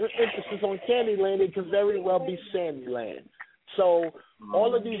emphasis on Candyland, it could very well be Sandyland. So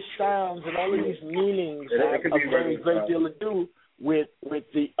all of these sounds and all of these meanings have a very great deal to do with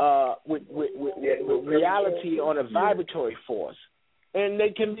reality on a vibratory force, and they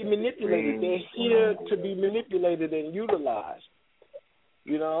can be manipulated. They're here to be manipulated and utilized.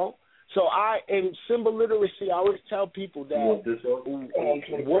 So in symbol literacy, I always tell people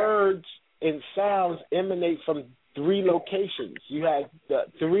that words and sounds emanate from 3 locations. You have the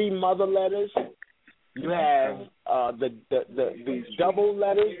 3 mother letters. You have the double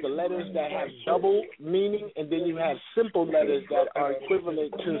letters, the letters that have double meaning, and then you have simple letters that are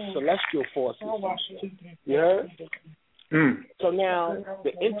equivalent to celestial forces. You heard? So now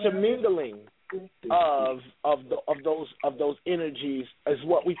the intermingling of those energies is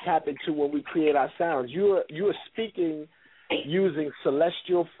what we tap into when we create our sounds. You are speaking using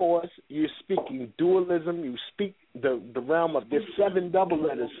celestial force. You're speaking dualism. You speak the realm of there's 7 double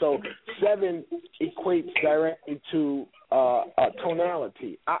letters. So 7 equates directly to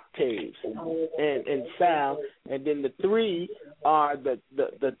tonality, octaves, and sound. And then the 3 are the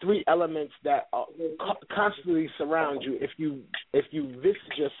 3 elements that constantly surround you. If you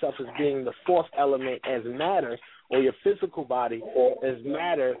visit yourself as being the 4th element as matter, or your physical body as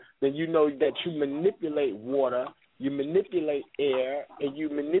matter, then you know that you manipulate water, you manipulate air, and you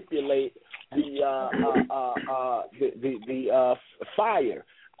manipulate the fire.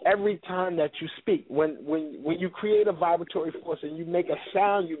 Every time that you speak, when you create a vibratory force and you make a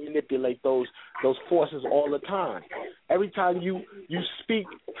sound, you manipulate those forces all the time. Every time you speak,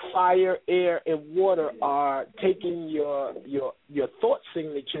 fire, air, and water are taking your thought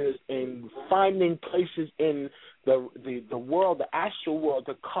signatures and finding places in the world, the astral world,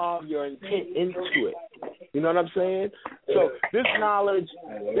 to carve your intent into it. You know what I'm saying? So this knowledge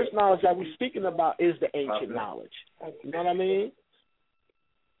that we're speaking about is the ancient knowledge. You know what I mean?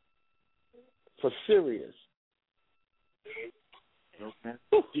 For serious. Okay.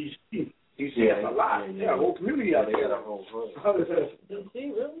 That's a lot. Yeah, whole community out there.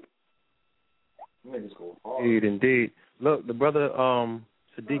 Indeed. Look, the brother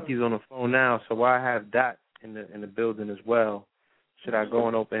Siddiqi's on the phone now, so I have Dot in the building as well. Should I go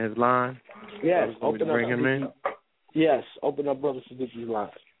and open his line? Yes, open up. Bring him in. Yes, open up brother Siddiqi's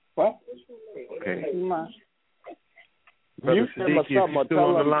line. What? Okay. Brother Siddiqi, if you're still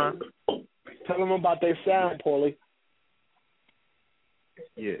on the line. Tell them about their sound, Paulie.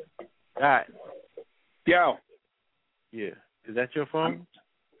 Yeah. Dot. Yo. Yeah. Is that your phone?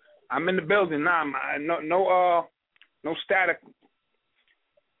 I'm in the building now. No static.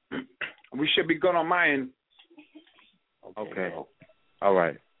 We should be good on my end. Okay. All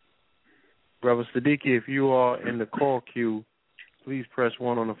right. Brother Siddiqui, if you are in the call queue, please press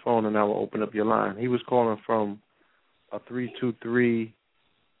 1 on the phone and I will open up your line. He was calling from a 323.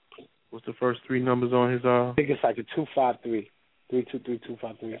 What's the first 3 numbers on his? I think it's like a 253.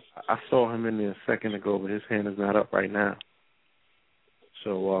 323-253. I saw him in there a second ago, but his hand is not up right now.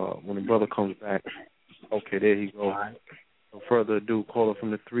 So when the brother comes back, okay, there he goes. Right. No further ado, caller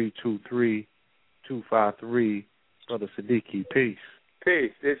from the 323-253, Brother Siddiqui. Peace.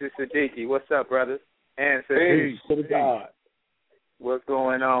 Peace. This is Siddiqui. What's up, brothers? And peace to the God. What's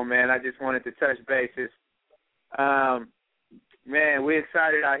going on, man? I just wanted to touch bases. Man, we're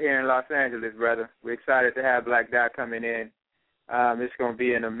excited out here in Los Angeles, brother. We're excited to have Black Dot coming in. It's going to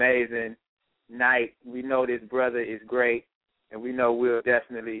be an amazing night. We know this brother is great, and we know we'll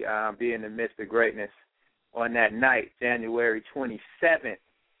definitely be in the midst of greatness on that night, January 27th,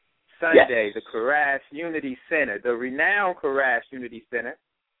 Sunday, the Karash Unity Center, the renowned Karash Unity Center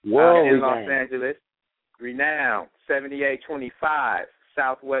in Los Angeles. Renowned, 7825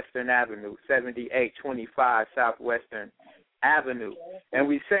 Southwestern Avenue, 7825 Southwestern Avenue. And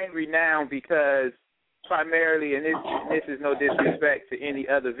we say renowned because primarily, and this is no disrespect to any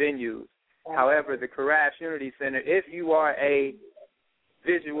other venues, however, the Karash Unity Center, if you are a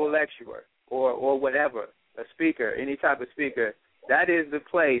visual lecturer or whatever, a speaker, any type of speaker, that is the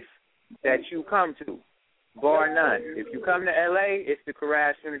place that you come to, bar none. If you come to L.A., it's the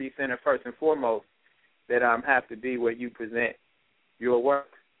Karash Unity Center first and foremost that have to be where you present your work,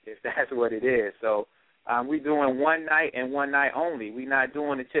 if that's what it is. So we're doing one night and one night only. We're not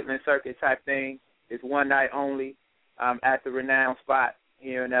doing the Chitlin Circuit type thing. It's one night only at the renowned spot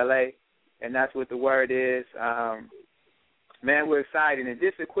here in L.A., and that's what the word is. Man, we're excited. And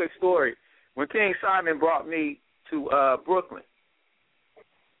just a quick story. When King Simon brought me to Brooklyn,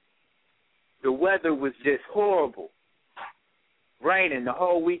 the weather was just horrible, raining the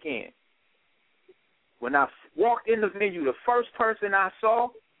whole weekend. When I walked in the venue, the first person I saw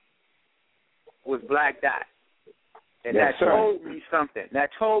was Black Dot. And that told me something.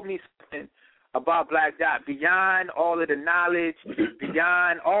 That told me something about Black Dot, beyond all of the knowledge,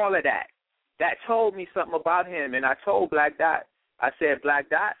 beyond all of that. That told me something about him. And I told Black Dot, I said, Black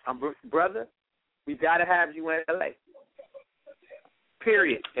Dot, brother, we got to have you in L.A.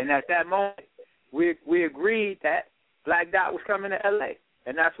 Period. And at that moment, we agreed that Black Dot was coming to L.A.,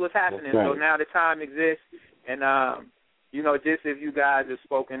 and that's what's happening. That's right. So now the time exists, and, just if you guys have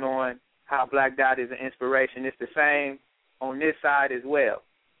spoken on how Black Dot is an inspiration, it's the same on this side as well.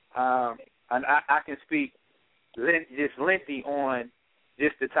 And I can speak just lengthy on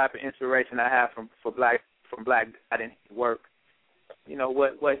just the type of inspiration I have from Black Dot and his work. You know,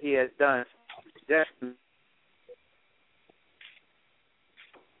 what he has done. It's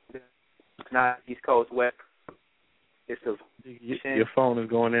not East Coast, West. It's your phone is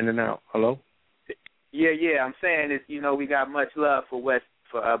going in and out. Hello? Yeah. I'm saying is, we got much love for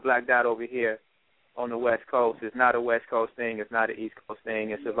Black Dot over here on the West Coast. It's not a West Coast thing. It's not an East Coast thing.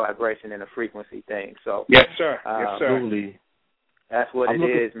 It's a vibration and a frequency thing. So yes, sir. Absolutely. That's what it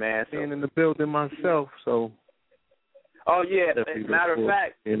is, man. Being in the building myself, so. Oh yeah. As a matter of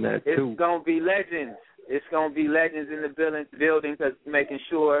fact, it's gonna be legends. It's gonna be legends in the building because making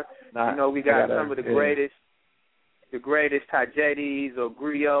sure we got some of the greatest tragedies or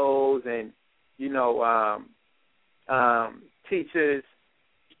griots and teachers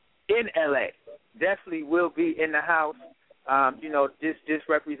in LA. Definitely will be in the house. Just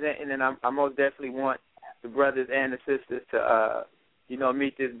representing, and I most definitely want the brothers and the sisters to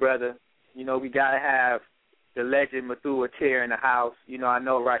meet this brother. We gotta have the legend Mathu Atir in the house. I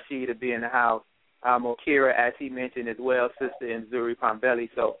know Rashid will be in the house. Okira, as he mentioned as well, sister in Zuri Pambeli.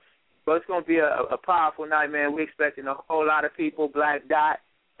 So, but it's going to be a powerful night, man. We're expecting a whole lot of people. Black Dot,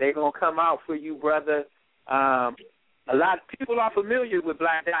 they're going to come out for you, brother. A lot of people are familiar with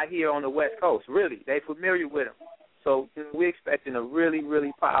Black Dot here on the West Coast, really. They're familiar with him. So we're expecting a really,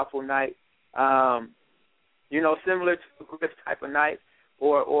 really powerful night, similar to a Griff type of night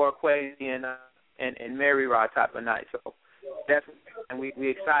or a Quasi and Mary Rod type of night. So definitely, and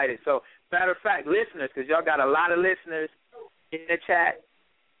we excited. So matter of fact, listeners, because y'all got a lot of listeners in the chat,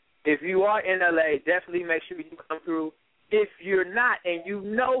 if you are in L.A., definitely make sure you come through. If you're not and you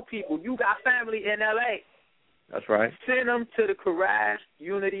know people, you got family in L.A., that's right, send them to the Karash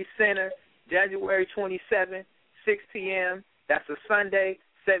Unity Center, January 27th, 6 p.m. That's a Sunday,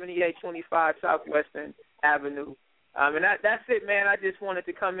 7825 Southwestern Avenue. And that's it, man. I just wanted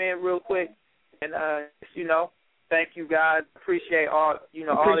to come in real quick and, thank you, guys. Appreciate all,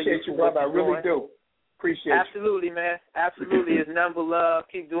 all of you, brother. I really do. Appreciate Absolutely, you. Man. Absolutely. It's nothing but love.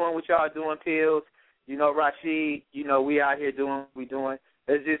 Keep doing what y'all doing, Pills. Rashid, we out here doing what we doing.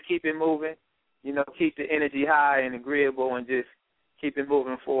 Let's just keep it moving. Keep the energy high and agreeable and just keep it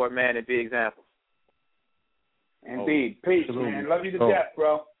moving forward, man, and be examples. Indeed. Peace, man. Love you to death,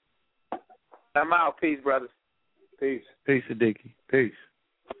 bro. I'm out. Peace, brothers. Peace. Peace, Siddiqui. Peace.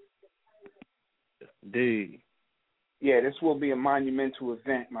 Indeed. Yeah, this will be a monumental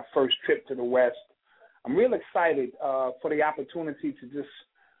event, my first trip to the West. I'm real excited for the opportunity to just,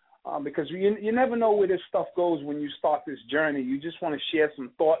 because you never know where this stuff goes when you start this journey. You just want to share some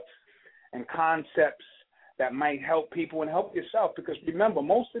thoughts and concepts that might help people and help yourself. Because remember,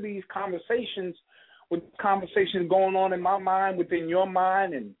 most of these conversations, with conversations going on in my mind, within your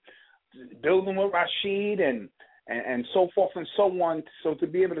mind, and building with Rashid and so forth and so on. So to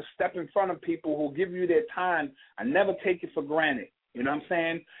be able to step in front of people who give you their time, I never take it for granted. You know what I'm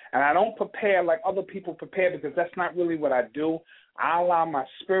saying? And I don't prepare like other people prepare, because that's not really what I do. I allow my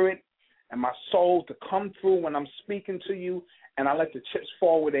spirit and my soul to come through when I'm speaking to you, and I let the chips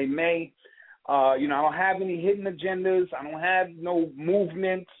fall where they may. I don't have any hidden agendas. I don't have no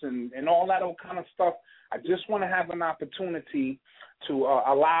movements and all that old kind of stuff. I just want to have an opportunity to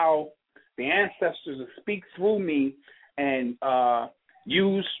allow the ancestors to speak through me and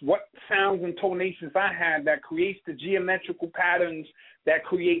use what sounds and tonations I have that creates the geometrical patterns that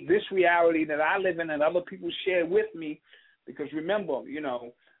create this reality that I live in and other people share with me. Because remember,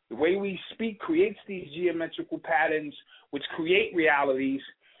 the way we speak creates these geometrical patterns which create realities.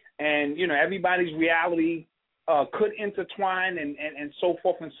 And, everybody's reality could intertwine and so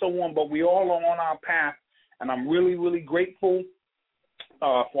forth and so on, but we all are on our path. And I'm really, really grateful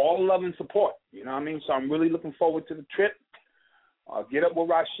for all the love and support. You know what I mean? So I'm really looking forward to the trip. Get up with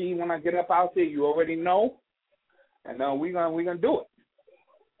Rashid when I get up out there. You already know. And we're gonna do it.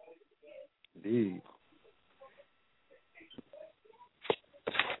 Indeed.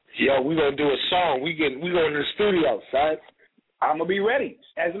 Yo, we're going to do a song. We going in the studio, son. I'm going to be ready.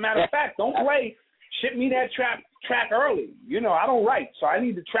 As a matter of fact, don't play. Ship me that track early. I don't write, so I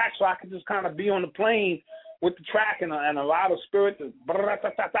need the track so I can just kind of be on the plane with the track and allow the spirit to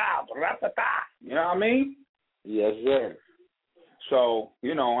you know what I mean? Yes, sir. So,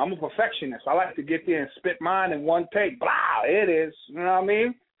 I'm a perfectionist. I like to get there and spit mine in one take. Blah, it is. You know what I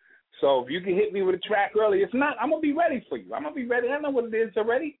mean? So if you can hit me with a track early, if not, I'm going to be ready for you. I'm going to be ready. I know what it is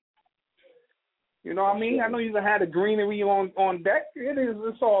already. You know what I mean? I know you had the greenery on deck.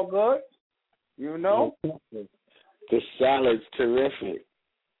 It's all good. The salad's terrific.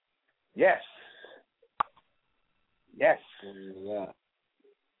 Yes. Yes. Yeah.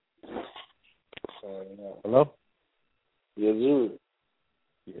 Hello? Yes, sir.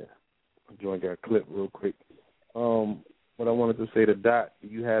 Yeah. I'm joining that clip real quick. What I wanted to say to Dot, do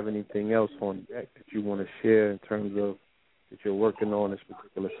you have anything else on deck that you want to share in terms of that you're working on this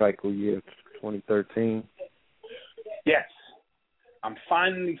particular cycle year, 2013? Yes. I'm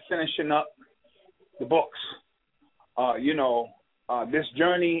finally finishing up the books. This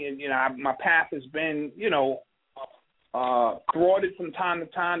journey, my path has been, thwarted from time to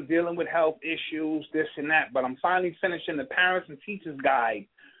time, dealing with health issues, this and that. But I'm finally finishing the Parents and Teachers Guide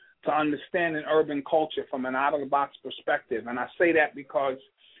to Understanding Urban Culture from an out-of-the-box perspective. And I say that because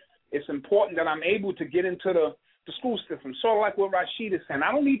it's important that I'm able to get into the school system. Sort of like what Rashid is saying.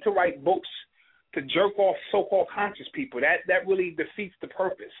 I don't need to write books to jerk off so-called conscious people. That really defeats the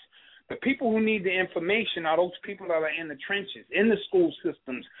purpose. The people who need the information are those people that are in the trenches, in the school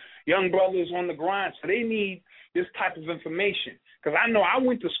systems, young brothers on the grind. So they need this type of information. Because I know I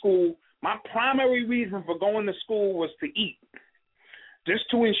went to school. My primary reason for going to school was to eat. Just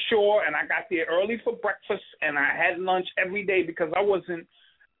to ensure, and I got there early for breakfast, and I had lunch every day because I wasn't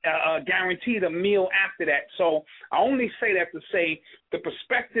guaranteed a meal after that. So I only say that to say the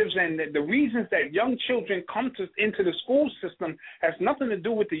perspectives and the reasons that young children come into the school system has nothing to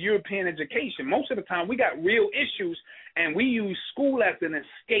do with the European education. Most of the time we got real issues, and we use school as an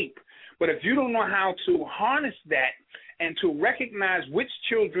escape. But if you don't know how to harness that and to recognize which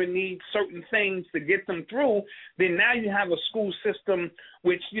children need certain things to get them through, then now you have a school system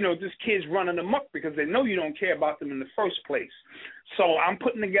which, just kids running amok because they know you don't care about them in the first place. So I'm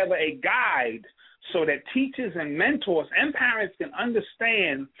putting together a guide so that teachers and mentors and parents can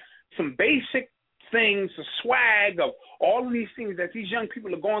understand some basic things, the swag of all of these things that these young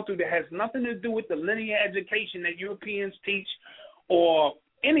people are going through that has nothing to do with the linear education that Europeans teach or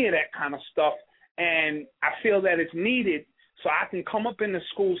any of that kind of stuff. And I feel that it's needed so I can come up in the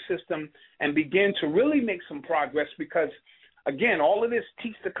school system and begin to really make some progress because, again, all of this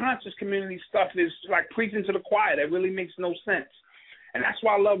teach the conscious community stuff is like preaching to the choir. That really makes no sense. And that's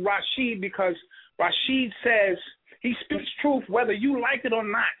why I love Rashid, because Rashid says he speaks truth whether you like it or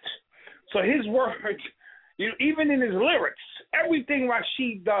not. So his words, even in his lyrics, everything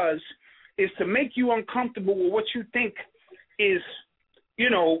Rashid does is to make you uncomfortable with what you think is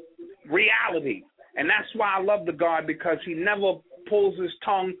reality. And that's why I love the God, because he never pulls his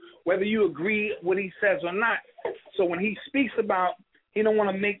tongue, whether you agree what he says or not. So when he speaks about he don't want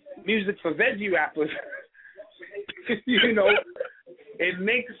to make music for veggie rappers, it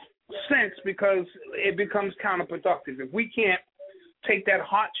makes sense, because it becomes counterproductive. If we can't take that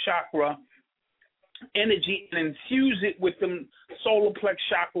heart chakra energy and infuse it with them solar plex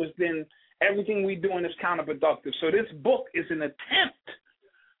chakras, then everything we doing is counterproductive. So this book is an attempt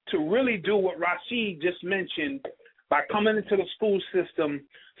to really do what Rashid just mentioned by coming into the school system,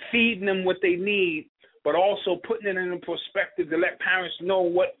 feeding them what they need, but also putting it in a perspective to let parents know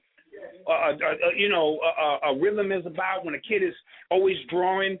what a rhythm is about. When a kid is always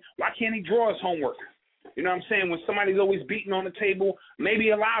drawing, why can't he draw his homework? You know what I'm saying? When somebody's always beating on the table, maybe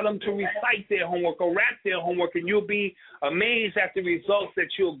allow them to recite their homework or rap their homework, and you'll be amazed at the results that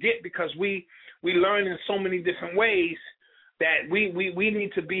you'll get, because we learn in so many different ways that we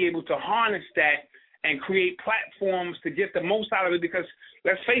need to be able to harness that and create platforms to get the most out of it, because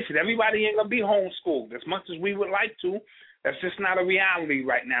let's face it, everybody ain't going to be homeschooled as much as we would like to. That's just not a reality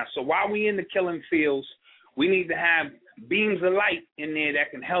right now. So while we in the killing fields, we need to have beams of light in there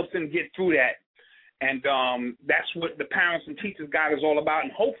that can help them get through that. And that's what the Parents and Teachers Guide is all about.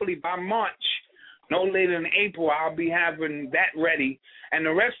 And hopefully by March, no later than April, I'll be having that ready. And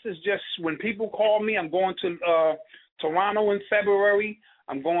the rest is just when people call me. I'm going to Toronto in February.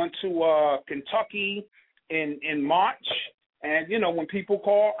 I'm going to Kentucky in March. And, when people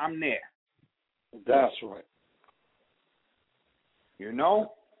call, I'm there. That's right.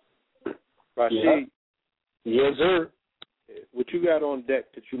 Rashid. Yeah. Yes, sir. What you got on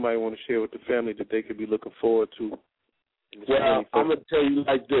deck that you might want to share with the family that they could be looking forward to? Well, I'm going to tell you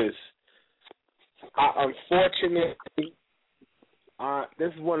like this. Unfortunately,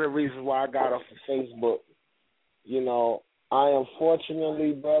 this is one of the reasons why I got off of Facebook. I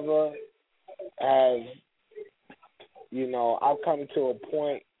unfortunately, brother, have, I've come to a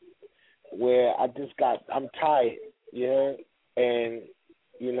point where I'm tired, and,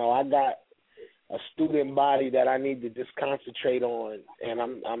 I got a student body that I need to just concentrate on, and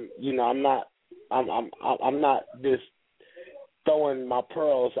I'm not just throwing my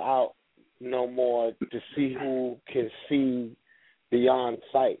pearls out no more to see who can see beyond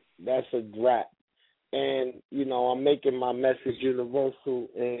sight. That's a wrap. And, I'm making my message universal,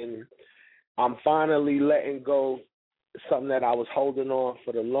 and I'm finally letting go something that I was holding on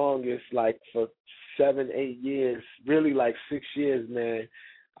for the longest, like for 7-8 years, really like 6 years, man.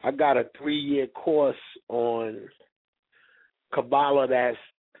 I got a 3-year course on Kabbalah that's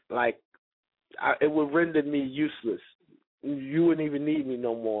like, it would render me useless. You wouldn't even need me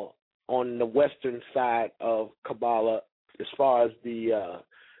no more on the Western side of Kabbalah as far as the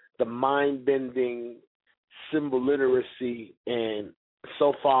mind-bending symbol literacy. And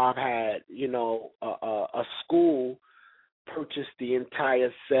so far I've had, a school purchase the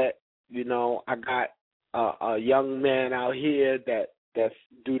entire set. I got a young man out here that's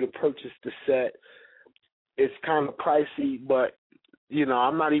due to purchase the set. It's kind of pricey, but,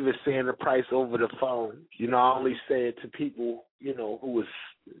 I'm not even saying the price over the phone. I only say it to people, who is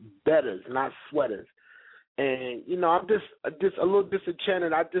betters, not sweaters. And, I'm just a little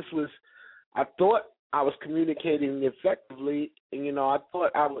disenchanted. I thought I was communicating effectively, and, I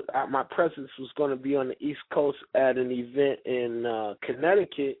thought my presence was going to be on the East Coast at an event in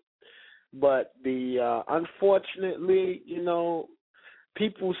Connecticut, but unfortunately,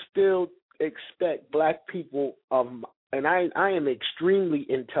 people still expect black people, and I am extremely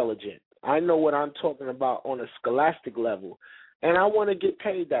intelligent. I know what I'm talking about on a scholastic level, and I want to get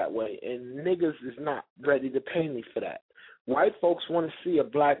paid that way, and niggas is not ready to pay me for that. White folks want to see a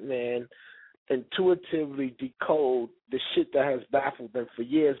black man intuitively decode the shit that has baffled them for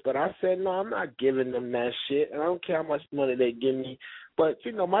years, but I said, no, I'm not giving them that shit, and I don't care how much money they give me. But,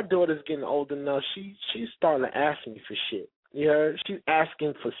 my daughter's getting old enough. She's starting to ask me for shit. She's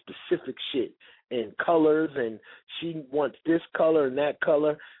asking for specific shit and colors, and she wants this color and that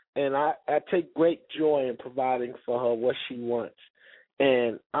color, and I take great joy in providing for her what she wants.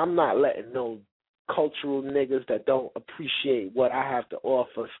 And I'm not letting no cultural niggas that don't appreciate what I have to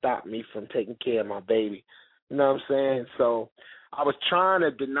offer stop me from taking care of my baby. You know what I'm saying? So I was trying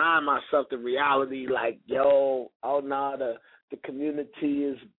to deny myself the reality, like, yo, oh, no, the community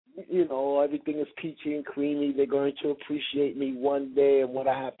is, everything is peachy and creamy. They're going to appreciate me one day and what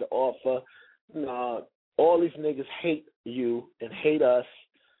I have to offer. No, all these niggas hate you and hate us,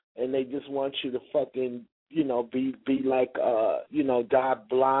 and they just want you to fucking, be like, die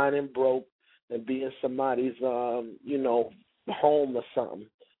blind and broke and be in somebody's, home or something.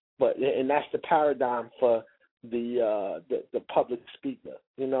 And that's the paradigm for the public speaker.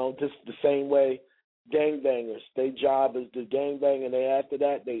 You know, just the same way gangbangers, their job is to gangbang, and after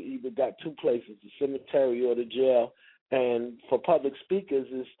that they either got two places, the cemetery or the jail. And for public speakers,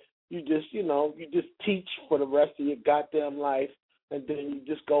 is you just teach for the rest of your goddamn life, and then you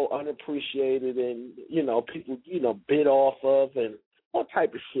just go unappreciated, and people bid off of and all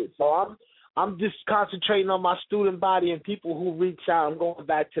type of shit. So I'm just concentrating on my student body and people who reach out. I'm going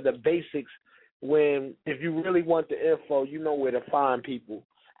back to the basics. When if you really want the info, you know where to find people.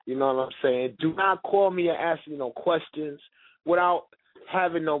 You know what I'm saying? Do not call me and ask me no questions without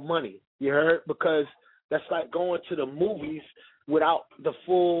having no money. You heard? Because that's like going to the movies without the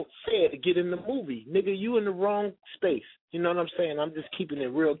full fare to get in the movie. Nigga, you in the wrong space. You know what I'm saying? I'm just keeping it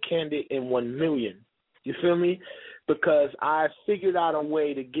real candid in 1 million. You feel me? Because I figured out a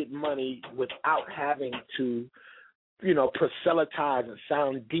way to get money without having to, proselytize and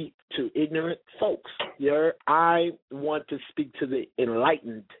sound deep to ignorant folks. I want to speak to the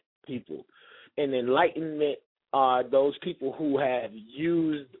enlightened people. And enlightenment are those people who have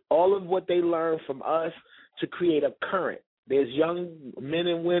used all of what they learned from us to create a current. There's young men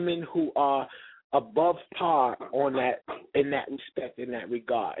and women who are above par on that, in that respect, in that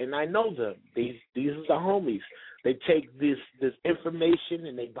regard. And I know them. These are the homies. They take this information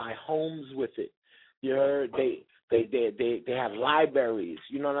and they buy homes with it. You heard? They have libraries.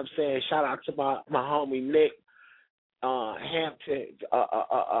 You know what I'm saying? Shout out to my homie Nick Hampton,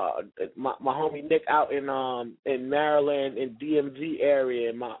 my homie Nick out in Maryland, in DMV area,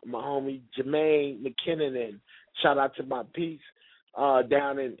 and my homie Jermaine McKinnon, and shout out to my peeps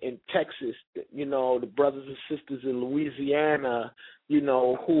down in Texas, the brothers and sisters in Louisiana,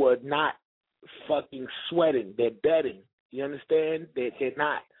 who are not fucking sweating. They're betting. You understand? They're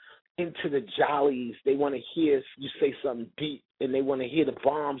not into the jollies. They want to hear you say something deep, and they want to hear the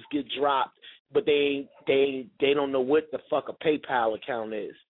bombs get dropped, but they don't know what the fuck a PayPal account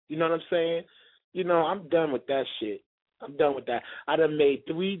is. You know what I'm saying? I'm done with that shit. I'm done with that. I done made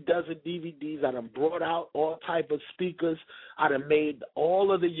 3 dozen DVDs. I done brought out all type of speakers. I done made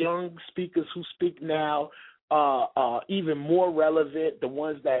all of the young speakers who speak now even more relevant, the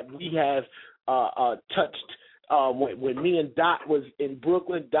ones that we have touched. When me and Dot was in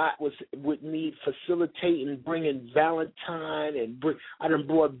Brooklyn, Dot was with me facilitating, bringing Valentine, and I done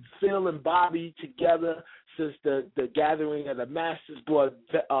brought Phil and Bobby together since the gathering of the Masters, brought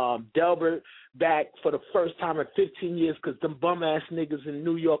Delbert back for the first time in 15 years because them bum-ass niggas in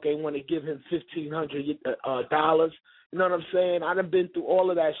New York ain't want to give him $1,500. You know what I'm saying? I done been through all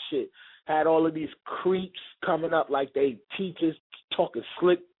of that shit. Had all of these creeps coming up like they teachers talking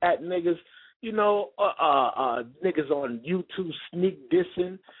slick at niggas. Niggas on YouTube sneak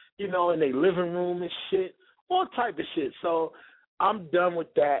dissing, in their living room and shit, all type of shit. So I'm done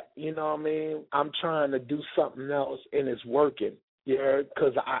with that, you know what I mean? I'm trying to do something else, and it's working,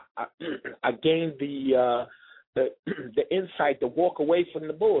 because I gained the insight to walk away from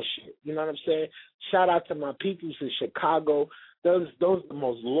the bullshit, you know what I'm saying? Shout out to my peoples in Chicago. Those are the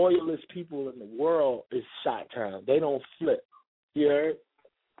most loyalist people in the world is Chi-Town. They don't flip, you heard?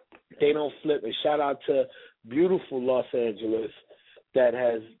 They don't flip. And shout out to beautiful Los Angeles that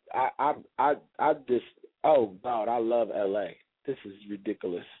has I just, oh God, I love LA. This is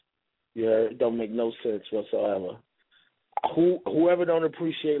ridiculous. It don't make no sense whatsoever. Whoever don't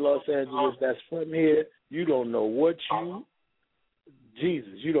appreciate Los Angeles that's from here, you don't know what you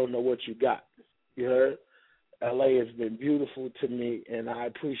don't know what you got. You heard? LA has been beautiful to me, and I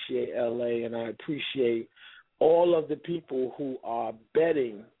appreciate LA, and I appreciate all of the people who are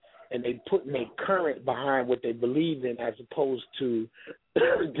betting and they putting a current behind what they believe in, as opposed to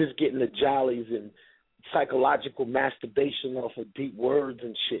just getting the jollies and psychological masturbation off of deep words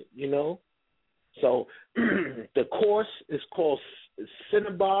and shit, So the course is called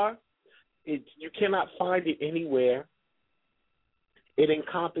Cinnabar. You cannot find it anywhere. It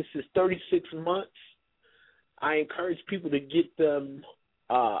encompasses 36 months. I encourage people to get them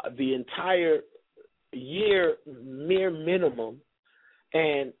the entire year mere minimum.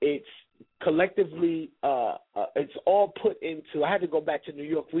 And it's collectively, it's all put into, I had to go back to New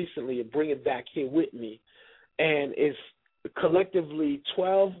York recently and bring it back here with me. And it's collectively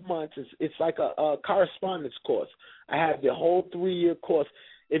 12 months. It's like a correspondence course. I have the whole 3-year course.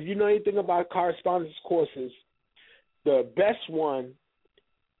 If you know anything about correspondence courses, the best one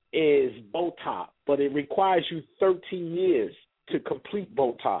is BOTA, but it requires you 13 years to complete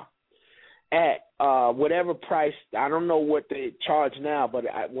BOTA. At whatever price, I don't know what they charge now, but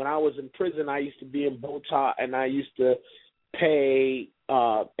when I was in prison, I used to be in BOTA, and I used to pay,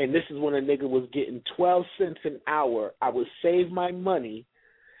 and this is when a nigga was getting 12 cents an hour. I would save my money,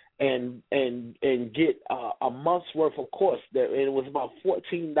 and get a month's worth of course. And it was about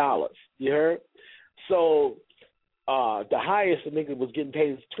 $14. You heard? So the highest a nigga was getting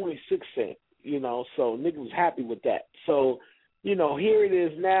paid is 26 cents. You know, so nigga was happy with that. So, you know, here it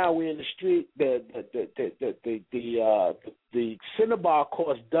is now. We're in the street. The Cinnabar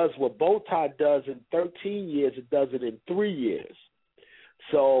course does what Bowtie does in 13 years. It does it in 3 years.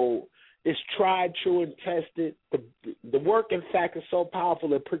 So it's tried, true, and tested. The work, in fact, is so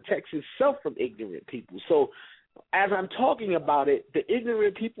powerful it protects itself from ignorant people. So as I'm talking about it, the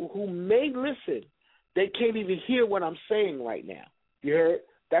ignorant people who may listen, they can't even hear what I'm saying right now. You heard?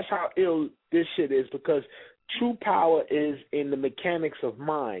 That's how ill this shit is, because true power is in the mechanics of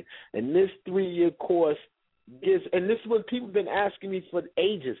mind. And this 3-year course gives, and this is what people have been asking me for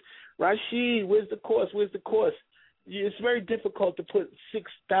ages. Rashid, where's the course? Where's the course? It's very difficult to put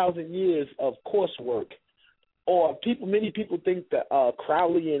 6,000 years of coursework. Or many people think that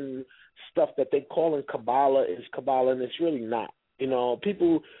Crowleyan stuff that they call in Kabbalah is Kabbalah, and it's really not. You know,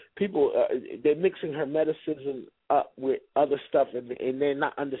 people, they're mixing Hermeticism up with other stuff, and they're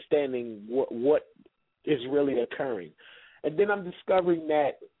not understanding what is really occurring. And then I'm discovering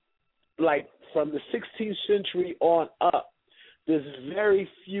that, like, from the 16th century on up, there's very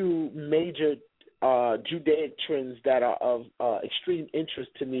few major Judaic trends that are of extreme interest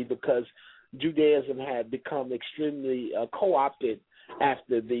to me, because Judaism had become extremely co-opted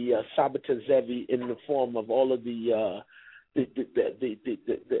after the Sabbatai Zevi, in the form of all of the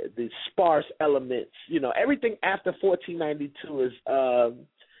sparse elements. You know, everything after 1492 is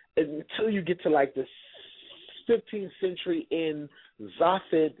until you get to like the 15th century in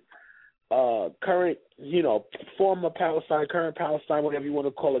Zafid, current, you know, former Palestine, current Palestine, whatever you want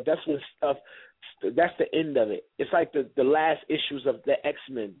to call it. That's when stuff. That's the end of it. It's like the last issues of the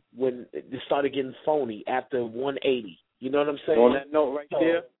X-Men, when they started getting phony after 180. You know what I'm saying? On that note right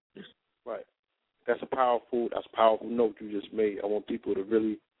there, right. That's a powerful note you just made. I want people to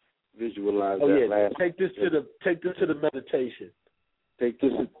really visualize that. Last. Take this to the meditation.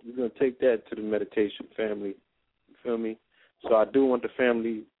 We're gonna take that to the meditation, family. You feel me? So I do want the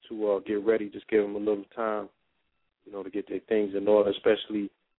family to get ready. Just give them a little time, you know, to get their things in order.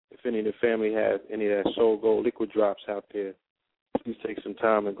 Especially if any of the family have any of that Soul Gold liquid drops out there, please take some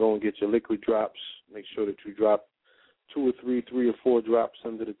time and go and get your liquid drops. Make sure that you drop 2 or 3 or 4 drops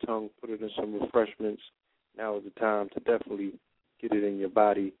under the tongue. Put it in some refreshments. Now is the time to definitely get it in your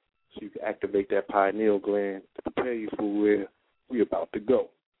body so you can activate that pineal gland to prepare you for where we're about to go.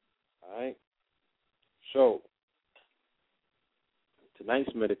 All right? So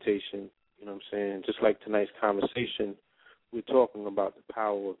tonight's meditation, you know what I'm saying, just like tonight's conversation, we're talking about the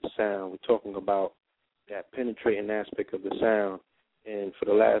power of the sound. We're talking about that penetrating aspect of the sound. And for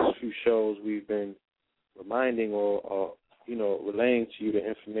the last few shows, we've been reminding or you know, relaying to you the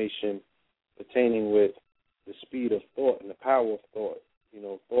information pertaining with the speed of thought and the power of thought. You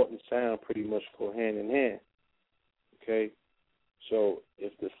know, thought and sound pretty much go hand in hand. Okay? So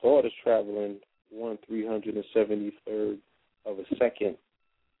if the thought is traveling 1/373rd of a second,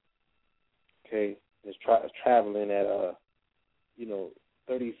 okay, it's traveling at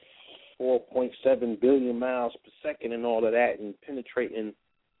 34.7 billion miles per second and all of that, and penetrating,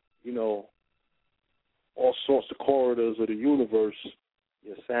 you know, all sorts of corridors of the universe.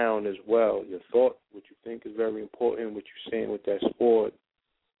 Your sound as well, your thought, what you think is very important, what you're saying with that sword,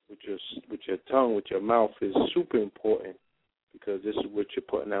 with your tongue, with your mouth is super important, because this is what you're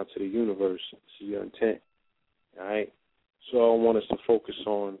putting out to the universe. This is your intent. All right? So I want us to focus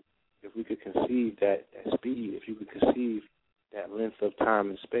on, if we could conceive that speed, if you could conceive that length of time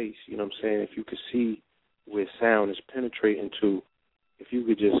and space, you know what I'm saying? If you could see where sound is penetrating to, if you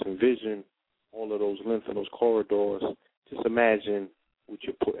could just envision all of those lengths and those corridors, just imagine what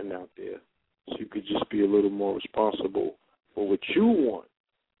you're putting out there. So you could just be a little more responsible for what you want,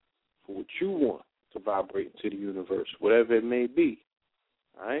 to vibrate into the universe, whatever it may be.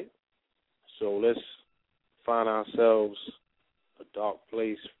 All right? So let's find ourselves a dark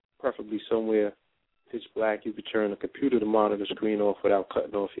place, preferably somewhere pitch black. You could turn the computer to monitor screen off without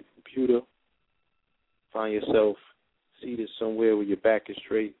cutting off your computer. Find yourself seated somewhere where your back is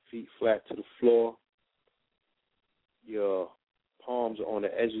straight, feet flat to the floor. Your palms are on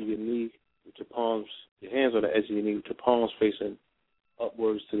the edge of your knee, with your hands on the edge of your knee, with your palms facing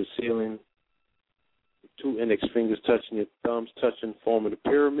upwards to the ceiling. With 2 index fingers touching, your thumbs touching, forming a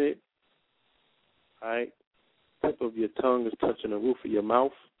pyramid. All right. Tip of your tongue is touching the roof of your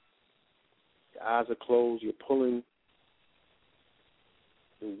mouth. Your eyes are closed. You're pulling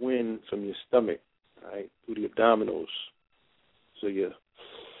the wind from your stomach, all right, through the abdominals. So you're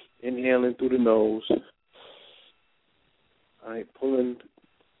inhaling through the nose, all right, pulling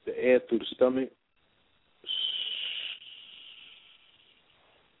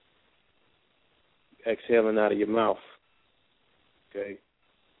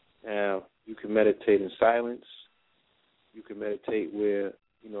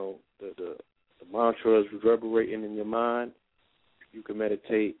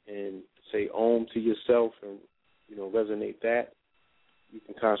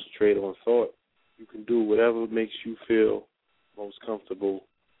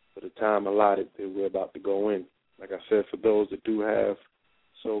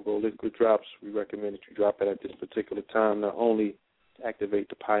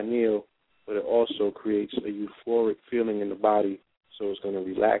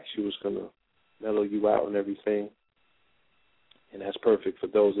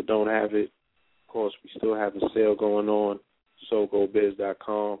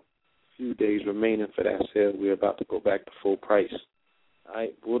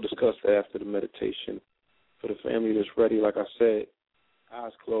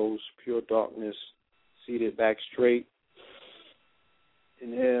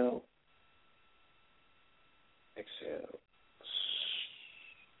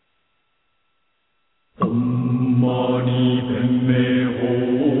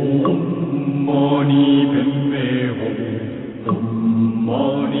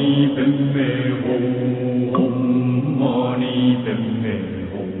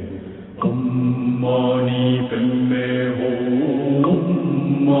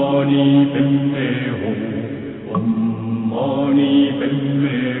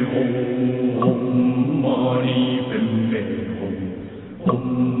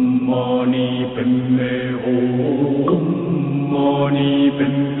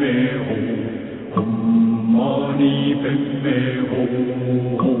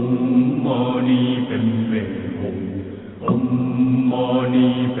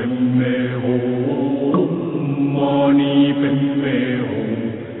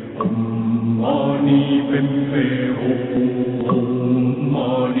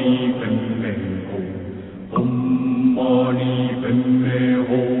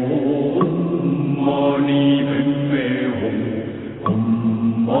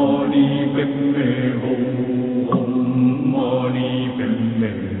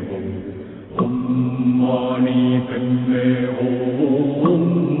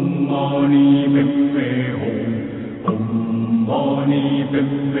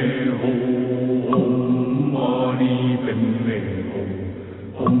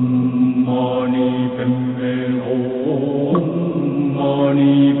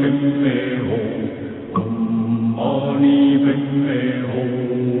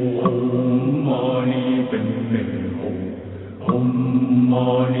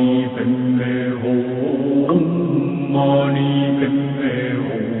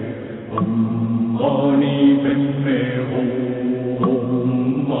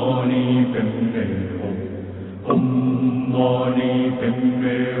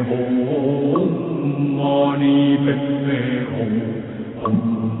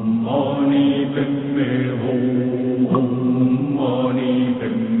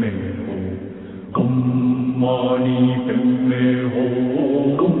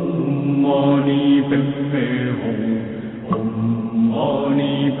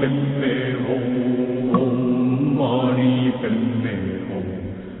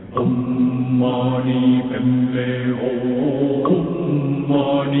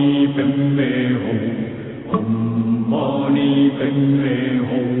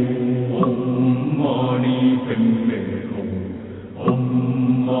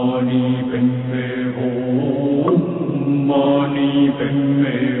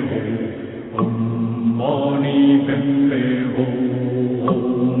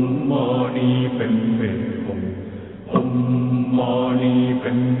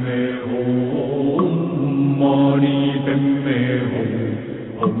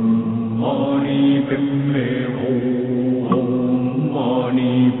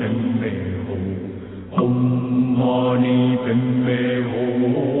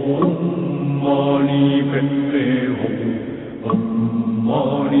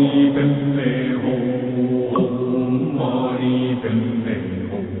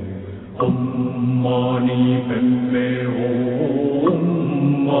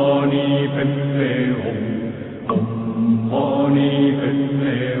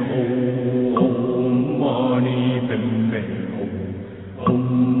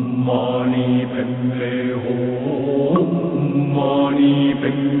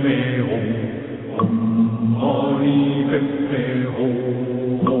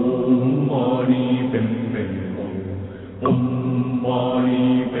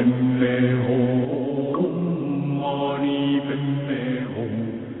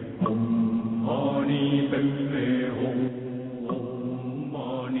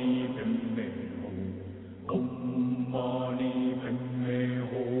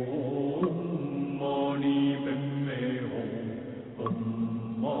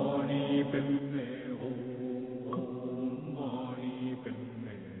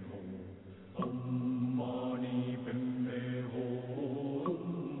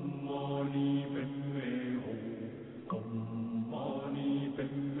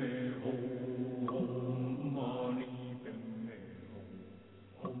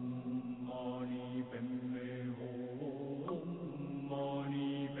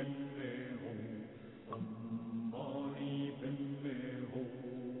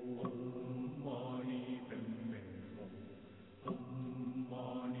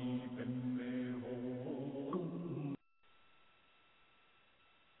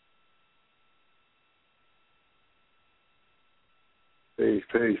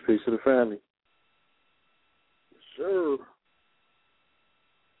Peace to the family. Sure.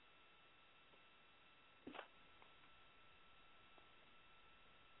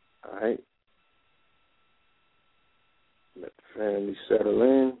 All right. Let the family settle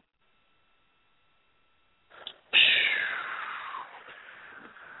in.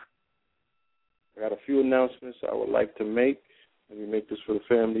 I got a few announcements I would like to make. Let me make this for the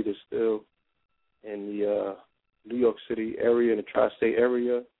family that's still in the New York City area, in the tri-state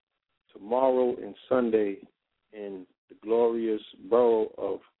area. Tomorrow and Sunday in the glorious borough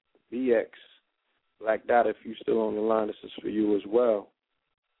of BX. Black Dot, if you're still on the line, this is for you as well.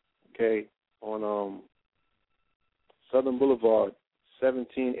 Okay, on Southern Boulevard,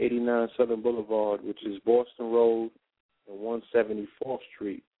 1789 Southern Boulevard, which is Boston Road and 174th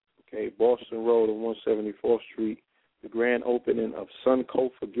Street. Okay, Boston Road and 174th Street, the grand opening of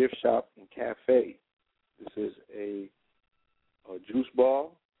Suncofa Gift Shop and Cafe. This is a juice bar,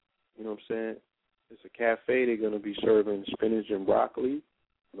 you know what I'm saying? It's a cafe. They're going to be serving spinach and broccoli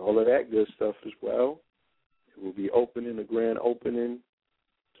and all of that good stuff as well. It will be opening, the grand opening,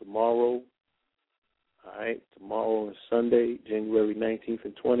 tomorrow. All right, tomorrow and Sunday, January 19th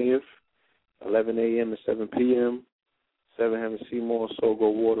and 20th, 11 a.m. to 7 p.m. 7 Heaven Seymour,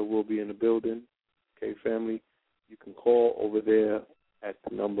 Sogo Water will be in the building. Okay, family, you can call over there at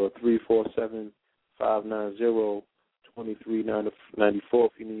the number 347-590-2394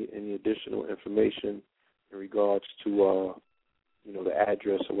 if you need any additional information in regards to, the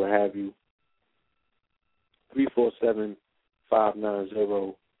address or what have you.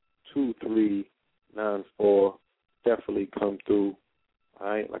 347-590-2394. Definitely come through. All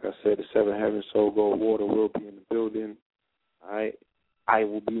right, like I said, the 7 Heaven Soul Gold Water will be in the building. All right, I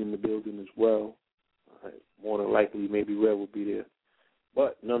will be in the building as well. All right, more than likely, maybe Red will be there.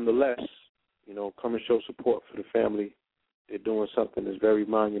 But nonetheless, come and show support for the family. They're doing something that's very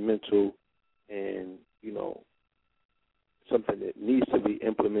monumental and, something that needs to be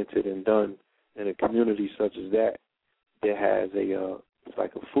implemented and done in a community such as that. There has it's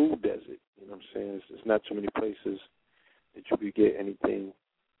like a food desert, you know what I'm saying? It's not too many places that you could get anything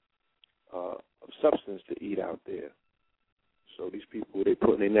of substance to eat out there. So these people, they're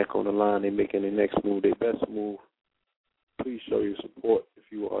putting their neck on the line, they're making their next move, their best move. Please show your support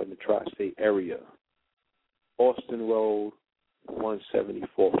if you are in the tri-state area. Austin Road,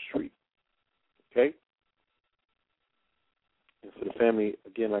 174th Street. Okay? And for the family,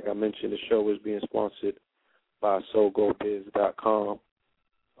 again, like I mentioned, the show is being sponsored by SoulGoBiz.com.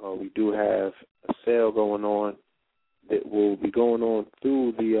 We do have a sale going on that will be going on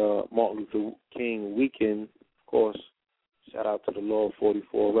through the Martin Luther King weekend. Of course, shout out to the Law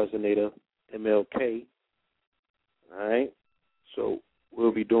 44 Resonator, MLK. All right? So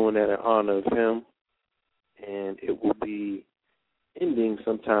we'll be doing that in honor of him, and it will be ending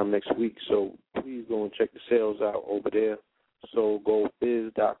sometime next week. So please go and check the sales out over there.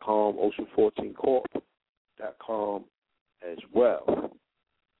 SoulGoldBiz.com, Ocean14Corp.com as well. All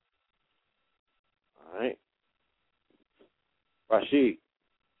right. Rashid.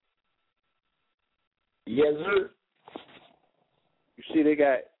 Yes, sir. You see, they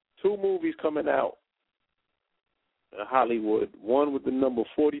got 2 movies coming out in Hollywood. One with the number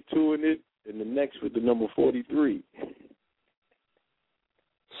 42 in it, and the next with the number 43.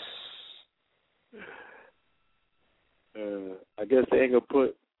 I guess they ain't got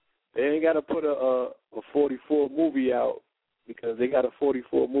to put a 44 movie out because they got a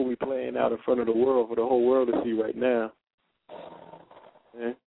 44 movie playing out in front of the world for the whole world to see right now.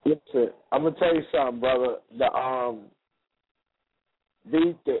 Yeah. Listen, I'm gonna tell you something, brother. There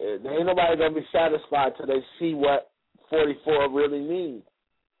ain't nobody gonna be satisfied till they see what 44 really means.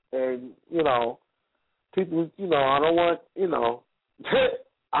 And, you know, people, you know, I don't want, you know,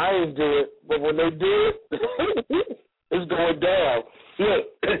 I ain't do it, but when they do it, it's going down. Look,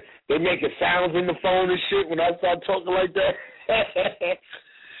 they making sounds in the phone and shit when I start talking like that.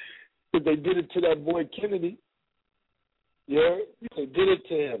 But they did it to that boy Kennedy. Yeah, they did it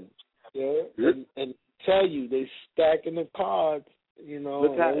to him. Yeah, and tell you they stacking the cards. You know,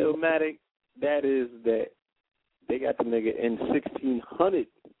 look how illmatic that is. That they got the nigga in 1600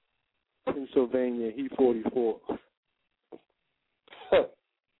 Pennsylvania. He 44.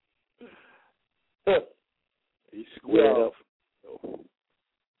 He squared up.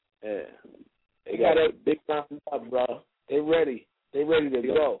 Yeah, they got that big time up, bro. They ready. They ready to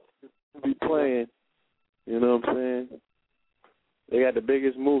go. Be playing. You know what I'm saying? They got the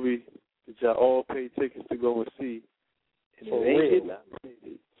biggest movie that y'all all pay tickets to go and see. And For real.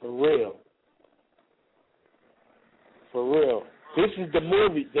 For real. For real. This is the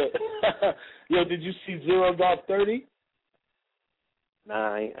movie that. Yo, did you see Zero Dark 30?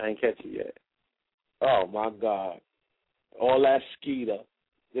 Nah, I ain't catch it yet. Oh my God! All that skeeter.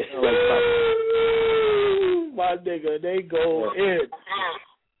 My nigga, they go in.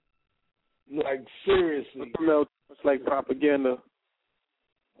 Like, seriously. You know, it's like propaganda.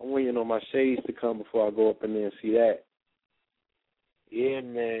 I'm waiting on my shades to come before I go up in there and see that. Yeah,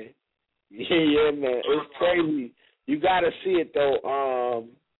 man. Yeah, man. It's crazy. You got to see it, though,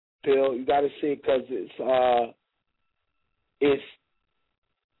 Bill. You got to see it because it's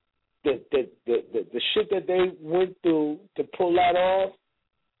the shit that they went through to pull that off.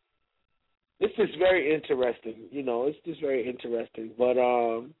 It's just very interesting. You know, it's just very interesting. But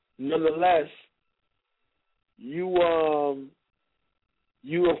nonetheless, you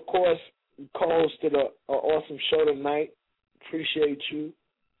of course co-hosted an awesome show tonight. Appreciate you.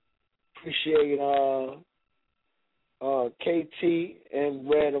 Appreciate KT and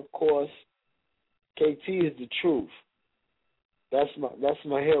Red, of course. KT is the truth. That's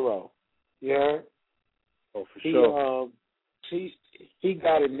my hero. You heard? Oh, for sure. He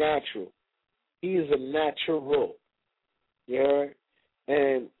got it natural. He is a natural. You heard?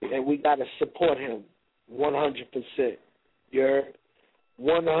 And we got to support him 100%. You heard?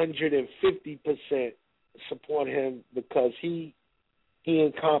 150% support him because he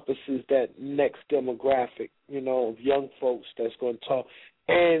encompasses that next demographic, you know, of young folks that's going to talk.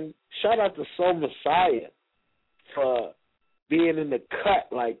 And shout out to Soul Messiah for being in the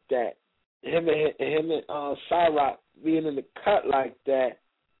cut like that. Him and Cyrock being in the cut like that,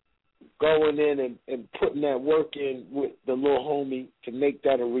 going in and putting that work in with the little homie to make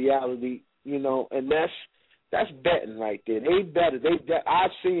that a reality, you know, and that's betting right there. They better.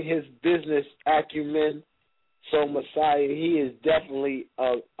 I've seen his business acumen. So Messiah, he is definitely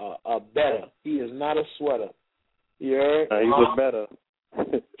a better. He is not a sweater. You heard? He's a better.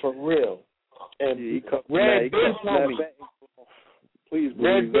 For real. And Red Ben told me. Please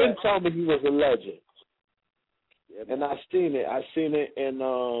Red Ben told me he was a legend. Yeah, and I seen it, and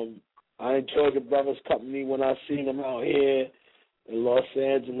I enjoyed the brother's company when I seen him out here in Los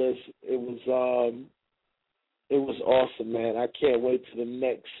Angeles. It was awesome, man. I can't wait to the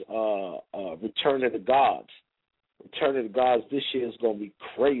next Return of the Gods. Return of the Gods this year is gonna be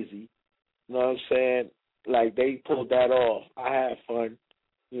crazy. You know what I'm saying? Like, they pulled that off. I had fun.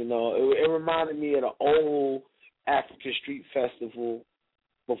 You know, it reminded me of the old African Street Festival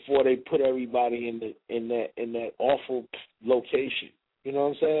before they put everybody in that awful location. You know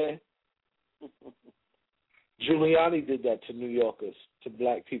what I'm saying? Giuliani did that to New Yorkers, to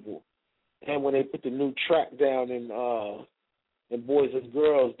black people. And when they put the new track down in Boys and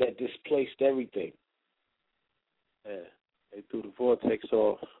Girls, that displaced everything. Yeah, they threw the vortex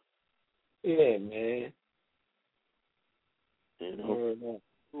off. Yeah, man. You know,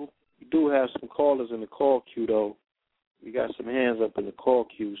 we do have some callers in the call queue, though. We got some hands up in the call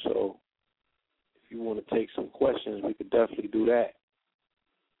queue, so if you want to take some questions, we could definitely do that.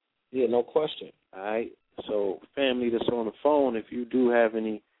 Yeah, no question. All right. So, family that's on the phone, if you do have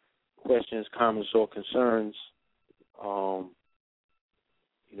any questions, comments, or concerns,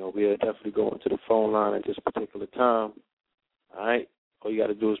 you know, we'll definitely go into the phone line at this particular time. All right? All you got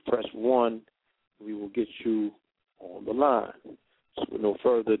to do is press 1. We will get you on the line. So with no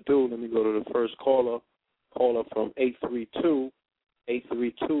further ado, let me go to the first caller. Caller from 832-508.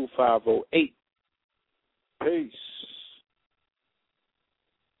 Peace.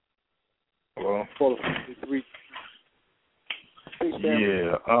 Hello. Caller from 832.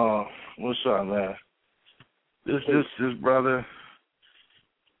 Yeah. What's up, man? This brother.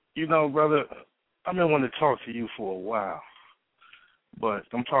 You know, brother, I've been wanting to talk to you for a while, but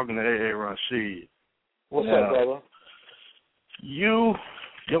I'm talking to AA Rashid. What's up, brother? You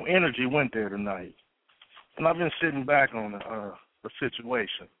your energy went there tonight. And I've been sitting back on the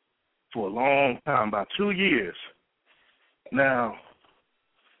situation for a long time, about 2 years. Now,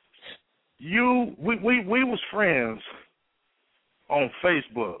 we was friends on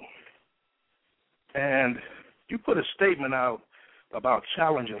Facebook, and you put a statement out about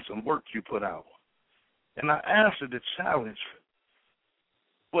challenging some work you put out. And I answered the challenge.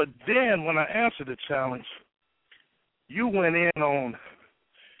 But then when I answered the challenge, you went in on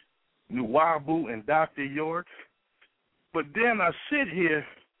Nuwabu and Dr. York. But then I sit here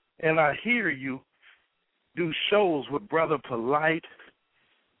and I hear you do shows with Brother Polite.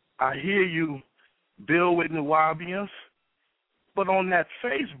 I hear you build with Nuwabians. But on that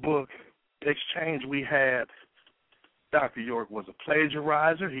Facebook exchange we had, Dr. York was a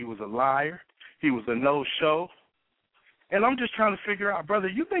plagiarizer. He was a liar. He was a no-show. And I'm just trying to figure out, brother,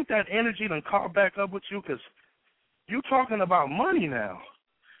 you think that energy done caught back up with you? Because you talking about money now.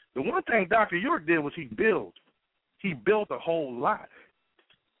 The one thing Dr. York did was he built. He built a whole lot.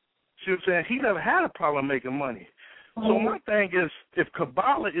 See what I'm saying? He never had a problem making money. So my thing is, if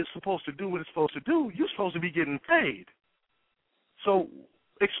Kabbalah is supposed to do what it's supposed to do, you're supposed to be getting paid. So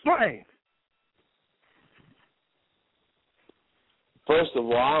explain. First of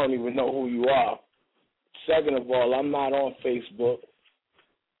all, I don't even know who you are. Second of all, I'm not on Facebook.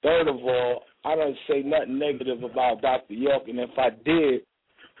 Third of all, I don't say nothing negative about Dr. York, and if I did,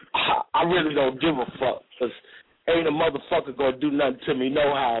 I really don't give a fuck, because ain't a motherfucker going to do nothing to me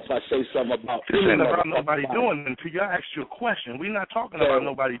no how if I say something about this ain't about nobody doing nothing to you. I asked you a question. We're not talking about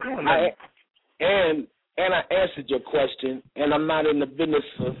nobody doing nothing. And I answered your question, and I'm not in the business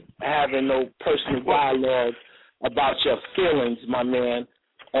of having no personal dialogue about your feelings, my man.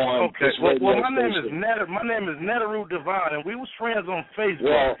 Okay. Well, my name is Netaru Divine, and we was friends on Facebook.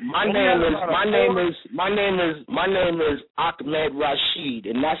 Well, my name is Ahmed Rashid,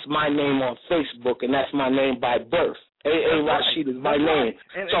 and that's my name on Facebook, and that's my name by birth. AA Rashid is my name.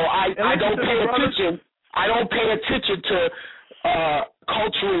 So I don't pay attention. I don't pay attention to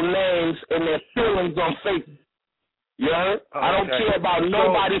cultural names and their feelings on Facebook. You heard? I don't care about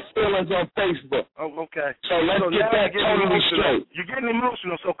nobody's feelings on Facebook. Oh, okay. So let's get that totally straight. You're getting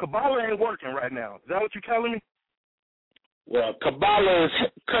emotional, so Kabbalah ain't working right now. Is that what you're telling me? Well, Kabbalah is...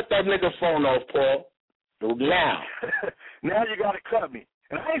 Cut that nigga phone off, Paul. Now. Now you got to cut me.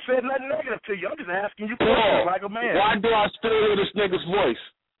 And I ain't said nothing negative to you. I'm just asking you questions like a man. Why do I still hear this nigga's voice?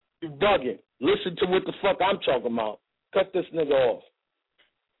 You bugging. Listen to what the fuck I'm talking about. Cut this nigga off.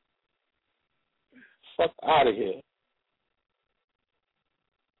 Fuck out of here.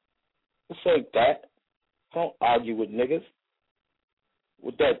 This ain't that. Don't argue with niggas.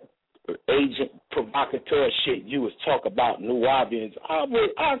 With that agent provocateur shit you was talking about, Nuwabians. I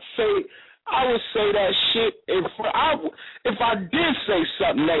would say that shit if I did say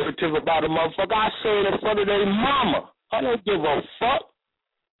something negative about a motherfucker, I'd say it in front of their mama. I don't give a fuck.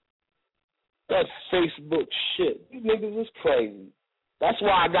 That Facebook shit. You niggas is crazy. That's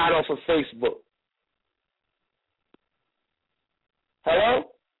why I got off of Facebook.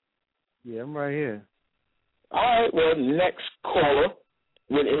 Hello? Yeah, I'm right here. All right, well, next caller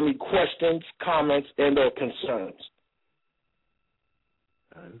with any questions, comments, and or concerns.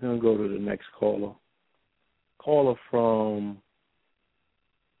 I'm going to go to the next caller. Caller from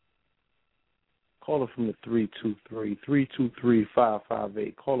the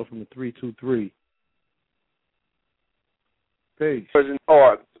 323-558. Caller from the 323. Peace.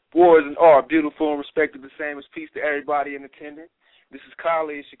 Wars and art, beautiful and respected, the same as peace to everybody in attendance. This is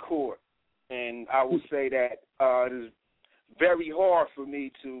Khalid Shakur, and I will say that it is very hard for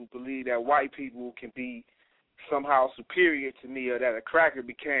me to believe that white people can be somehow superior to me, or that a cracker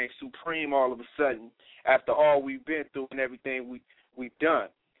became supreme all of a sudden after all we've been through and everything we've done.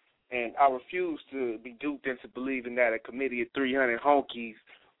 And I refuse to be duped into believing that a committee of 300 honkies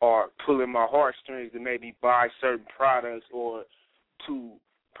are pulling my heartstrings to maybe buy certain products or to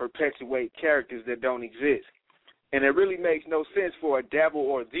perpetuate characters that don't exist. And it really makes no sense for a devil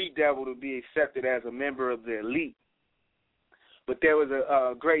or the devil to be accepted as a member of the elite. But there was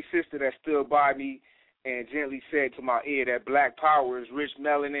a great sister that stood by me and gently said to my ear that black power is rich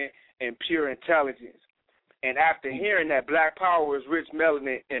melanin and pure intelligence. And after hearing that black power is rich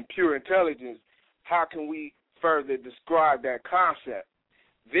melanin and pure intelligence, how can we further describe that concept?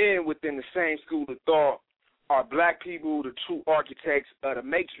 Then within the same school of thought, are black people the true architects of the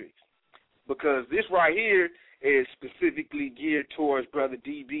matrix? Because this right here is specifically geared towards Brother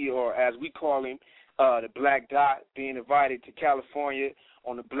DB, or as we call him, the Black Dot, being invited to California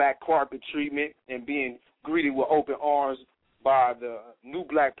on the black carpet treatment and being greeted with open arms by the new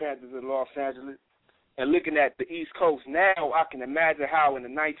Black Panthers of Los Angeles. and looking at the East Coast now, I can imagine how in the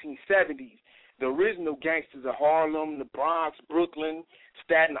 1970s, the original gangsters of Harlem, the Bronx, Brooklyn,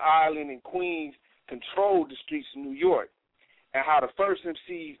 Staten Island, and Queens controlled the streets of New York, and how the first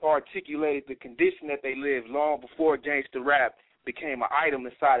MCs articulated the condition that they lived long before gangster rap became an item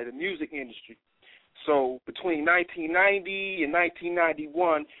inside of the music industry. So between 1990 and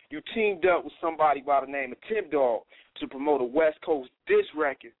 1991, you teamed up with somebody by the name of Tim Dog to promote a West Coast diss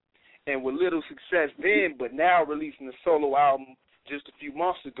record, and with little success then, but now releasing a solo album just a few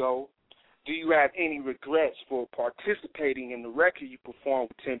months ago. Do you have any regrets for participating in the record you performed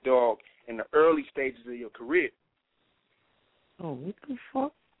with Tim Dog in the early stages of your career? Oh, what the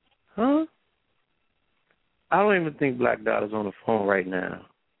fuck? Huh? I don't even think Black Dot is on the phone right now,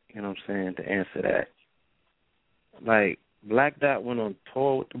 you know what I'm saying, to answer that. Like, Black Dot went on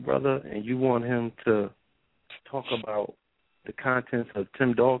tour with the brother, and you want him to talk about the contents of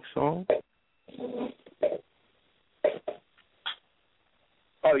Tim Dog's song?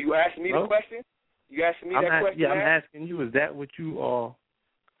 Oh, you asking me the question? You asking me that question? Yeah, I'm asking you, is that what you're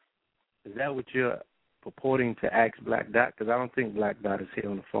purporting to ask Black Dot? Because I don't think Black Dot is here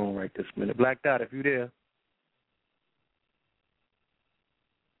on the phone right this minute. Black Dot, if you're there.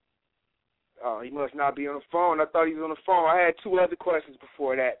 Oh, he must not be on the phone. I thought he was on the phone. I had two other questions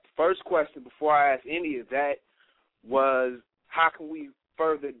before that. First question, before I asked any of that, was how can we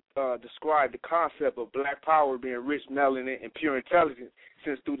further describe the concept of black power being rich melanin and pure intelligence,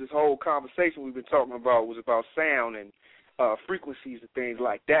 since through this whole conversation we've been talking about was about sound and frequencies and things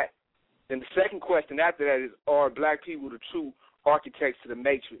like that. Then the second question after that is, are black people the true architects to the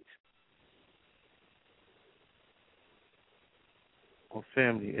matrix? Well,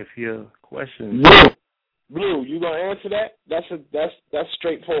 family, if your question... Blue, you gonna answer that? That's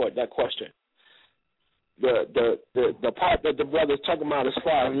straightforward, that question. The part that the brother's talking about as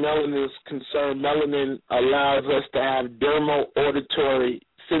far as melanin is concerned, melanin allows us to have dermal auditory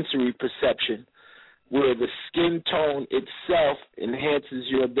sensory perception, where the skin tone itself enhances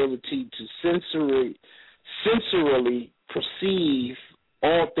your ability to sensorily perceive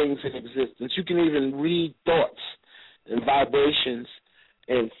all things in existence. You can even read thoughts and vibrations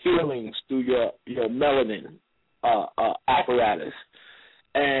and feelings through your melanin apparatus.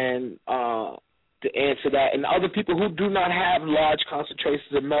 And to answer that, and other people who do not have large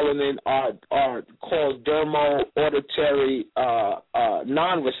concentrations of melanin are called dermal auditory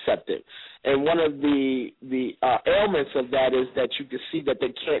non-receptive. And one of the ailments of that is that you can see that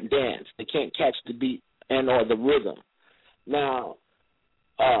they can't dance, they can't catch the beat and or the rhythm. Now,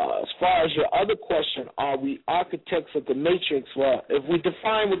 as far as your other question, are we architects of the matrix? Well, if we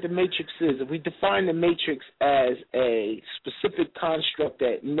define what the matrix is, if we define the matrix as a specific construct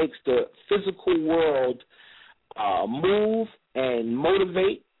that makes the physical world move and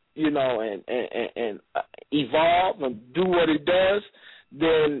motivate, and evolve and do what it does,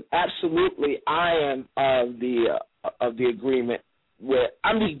 then absolutely I am of the agreement. Where,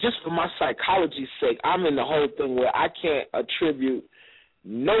 I mean, just for my psychology's sake, I'm in the whole thing where I can't attribute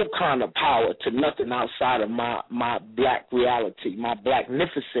no kind of power to nothing outside of my black reality, my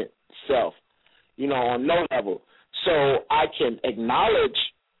blacknificent self, on no level. So I can acknowledge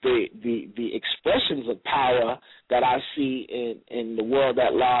the expressions of power that I see in the world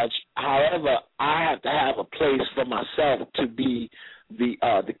at large. However, I have to have a place for myself to be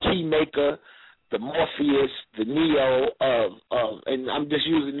the key maker, the Morpheus, the Neo of and I'm just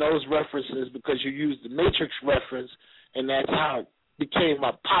using those references because you used the Matrix reference, and that's how it became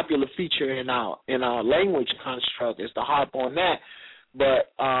a popular feature in our language construct, is to harp on that.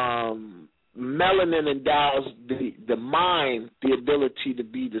 But melanin endows the mind the ability to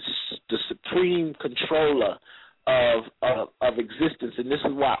be the supreme controller of existence, and this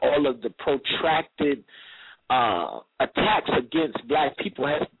is why all of the protracted attacks against black people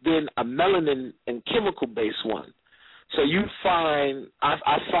has been a melanin and chemical-based one. So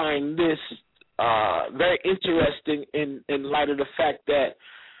I find this very interesting in light of the fact that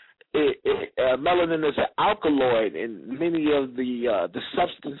melanin is an alkaloid, and many of the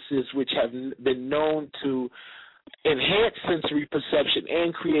substances which have been known to enhance sensory perception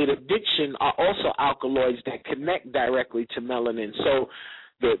and create addiction are also alkaloids that connect directly to melanin. So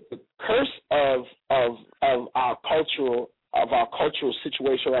the curse of our cultural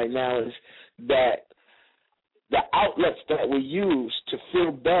situation right now is that the outlets that we use to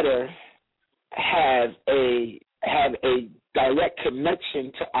feel better have a direct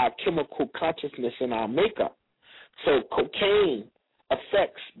connection to our chemical consciousness and our makeup. So cocaine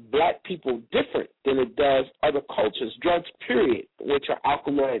affects black people different than it does other cultures. Drugs, period, which are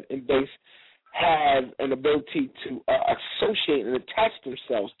alkaloid and based, have an ability to associate and attach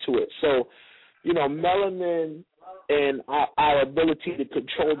themselves to it. So melanin and our ability to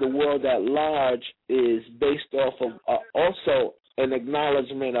control the world at large is based off of also an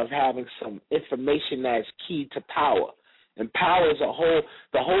acknowledgement of having some information that's key to power. And power is the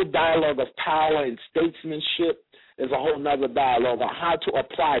whole dialogue of power and statesmanship is a whole nother dialogue on how to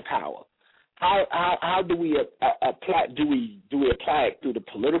apply power. How do we apply? Do we apply it through the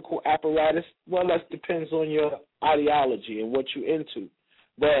political apparatus? Well, that depends on your ideology and what you're into.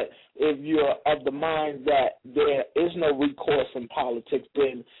 But if you're of the mind that there is no recourse in politics,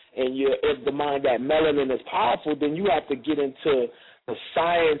 then and you're of the mind that melanin is powerful, then you have to get into the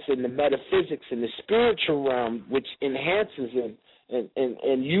science and the metaphysics and the spiritual realm, which enhances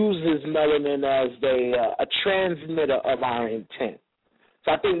and uses melanin as a transmitter of our intent.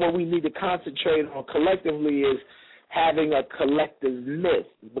 So I think what we need to concentrate on collectively is having a collective myth,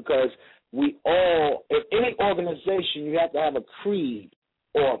 because we all, in any organization, you have to have a creed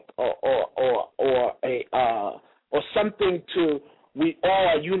or something to. We all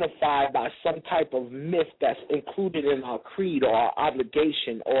are unified by some type of myth that's included in our creed or our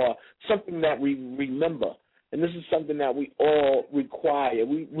obligation or something that we remember. And this is something that we all require.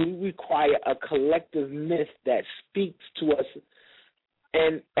 We require a collective myth that speaks to us,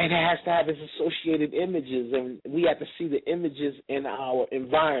 and it has to have its associated images, and we have to see the images in our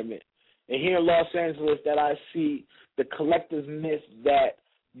environment. And here in Los Angeles, that I see the collective myth that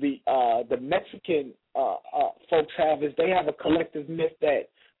the Mexican folks have is they have a collective myth that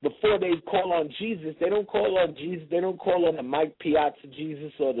before they call on Jesus, they don't call on Jesus. They don't call on the Mike Piazza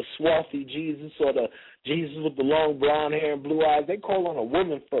Jesus or the swarthy Jesus or the Jesus with the long blonde hair and blue eyes. They call on a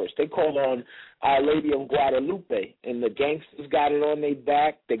woman first. They call on Our Lady of Guadalupe, and the gangsters got it on their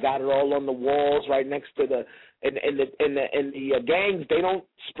back. They got it all on the walls right next to the and the gangs. They don't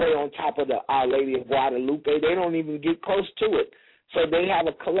spray on top of the Our Lady of Guadalupe. They don't even get close to it. So they have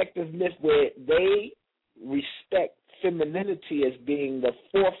a collective myth where they respect femininity as being the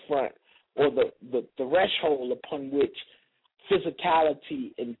forefront or the threshold upon which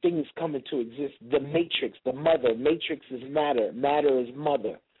physicality and things come into existence. The matrix, the mother. Matrix is matter. Matter is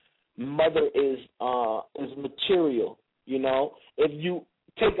mother. Mother is material. If you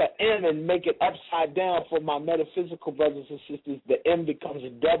take an M and make it upside down for my metaphysical brothers and sisters, the M becomes a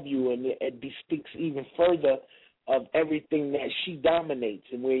W, and it bespeaks even further of everything that she dominates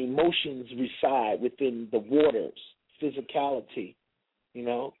and where emotions reside within the waters, physicality,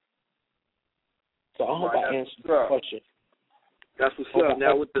 So I hope I answered the question. That's what's up.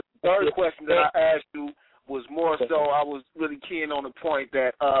 Now, with the third question that I asked you was more so I was really keen on the point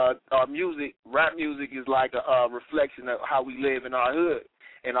that music, rap music, is like a reflection of how we live in our hood,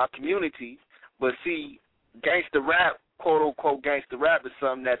 in our community. But see, gangster rap, quote-unquote gangster rap, is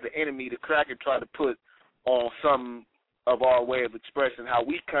something that the enemy, the cracker, tried to put on some of our way of expressing how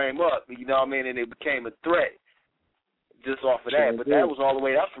we came up, and it became a threat just off of that. But that was all the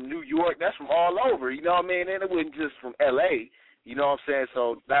way up from New York. That's from all over, and it wasn't just from L.A.,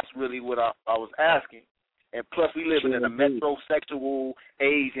 So that's really what I was asking. And plus, we live in a metrosexual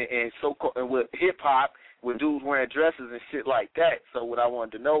age and with hip-hop, with dudes wearing dresses and shit like that. So what I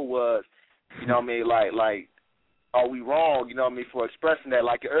wanted to know was, like, are we wrong, for expressing that?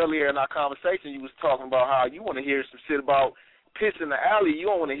 Like earlier in our conversation, you was talking about how you want to hear some shit about piss in the alley. You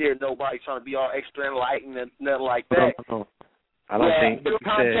don't want to hear nobody trying to be all extra enlightened and nothing like that. No. I don't think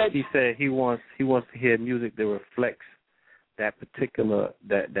he said he wants to hear music that reflects that particular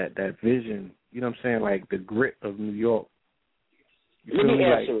that vision. You know what I'm saying? Like the grit of New York. Let me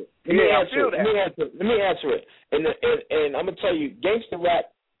answer it. Let me answer it. And I'm gonna tell you, gangster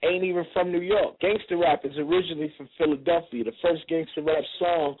rap ain't even from New York. Gangster rap is originally from Philadelphia. The first gangster rap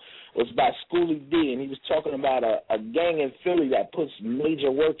song was by Schoolie D, and he was talking about a gang in Philly that puts major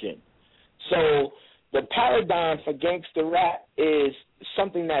work in. So the paradigm for gangster rap is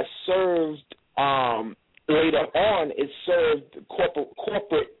something that served later on. It served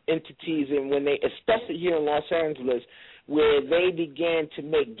corporate entities, and when they, especially here in Los Angeles, where they began to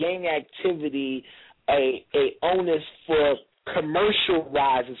make gang activity a onus for commercial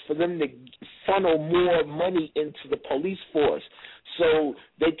rises, for them to funnel more money into the police force so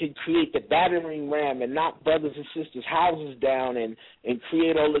they could create the battering ram and knock brothers and sisters' houses down and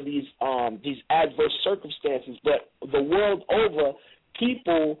create all of these adverse circumstances. But the world over,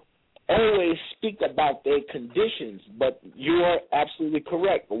 people always speak about their conditions, but you're absolutely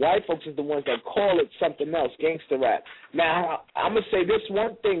correct. The white folks are the ones that call it something else, gangster rap. Now, I'm going to say this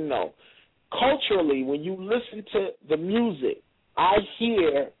one thing, though. Culturally, when you listen to the music, I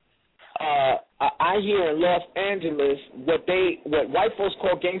hear in Los Angeles what white folks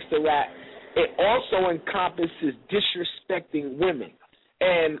call gangster rap. It also encompasses disrespecting women,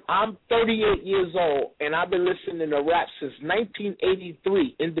 And I'm 38 years old, and I've been listening to rap since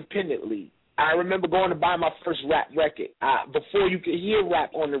 1983 independently. I remember going to buy my first rap record before you could hear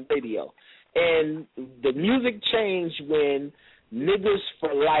rap on the radio. And the music changed when Niggas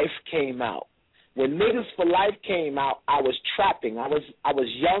for Life came out. When Niggas for Life came out, I was trapping. I was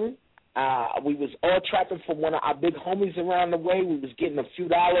young. We was all trapping from one of our big homies around the way. We was getting a few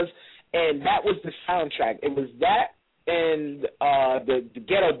dollars, and that was the soundtrack. It was that and the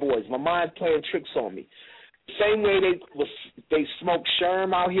Ghetto Boys. My mind playing tricks on me. Same way they smoked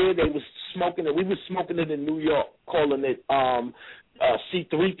Sherm out here. They was smoking it. We was smoking it in New York, calling it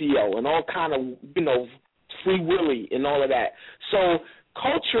C3PO and all kind of Free Willy and all of that. So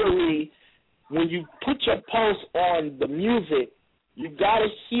culturally, when you put your pulse on the music, you got to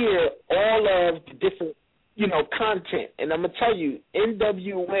hear all of the different, content. And I'm going to tell you,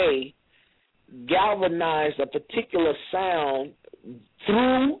 NWA galvanized a particular sound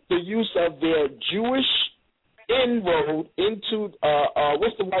through the use of their Jewish inroad into,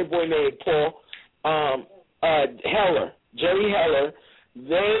 what's the white boy name, Paul? Heller, Jerry Heller.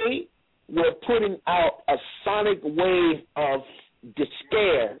 They were putting out a sonic wave of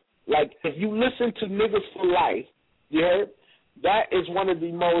despair. Like, if you listen to Niggas for Life, you heard? That is one of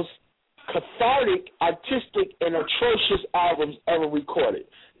the most cathartic, artistic, and atrocious albums ever recorded.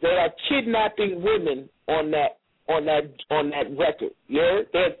 They are kidnapping women on that record. You heard?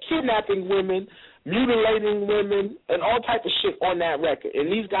 They're kidnapping women, mutilating women, and all type of shit on that record.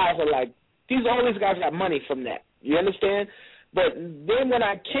 And these guys are like, all these guys got money from that. You understand? But then when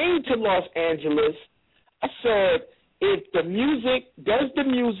I came to Los Angeles, I said, if the music,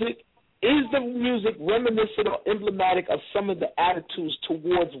 is the music reminiscent or emblematic of some of the attitudes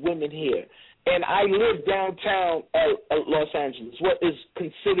towards women here? And I live downtown Los Angeles, what is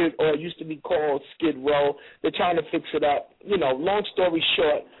considered or used to be called Skid Row. They're trying to fix it up. Long story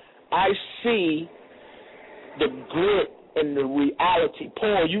short, I see the grit and the reality.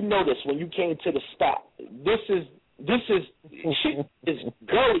 Paul, you know this when you came to the spot. This is shit is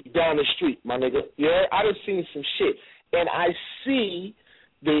gully down the street, my nigga. Yeah, I done seen some shit. And I see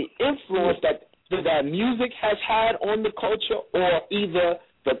the influence that music has had on the culture, or either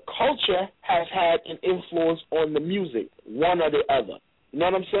the culture has had an influence on the music, one or the other. You know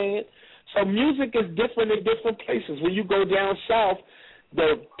what I'm saying? So music is different in different places. When you go down south,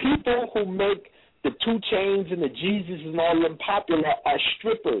 the people who make the 2 Chainz and the Jeezys and all them popular are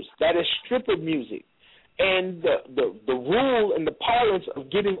strippers. That is stripper music. And the rule and the parlance of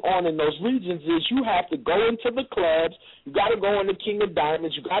getting on in those regions is you have to go into the clubs, you got to go into King of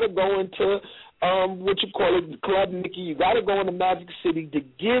Diamonds, you got to go into, Club Nicky, you got to go into Magic City to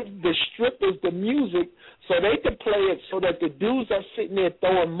give the strippers the music so they can play it, so that the dudes that are sitting there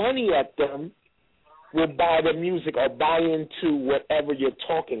throwing money at them will buy the music or buy into whatever you're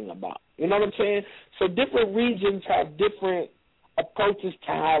talking about. You know what I'm saying? So different regions have different approaches to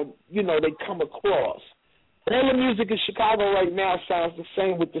how, they come across. All the music in Chicago right now sounds the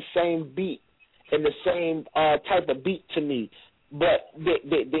same with the same beat and the same type of beat to me. But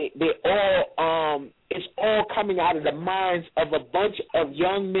they all it's all coming out of the minds of a bunch of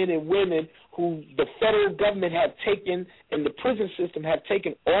young men and women who the federal government have taken and the prison system have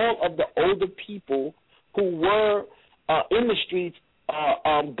taken all of the older people who were in the streets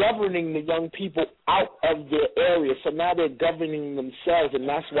governing the young people out of their area. So now they're governing themselves, and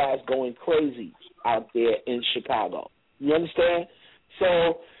that's why it's going crazy out there in Chicago. You understand?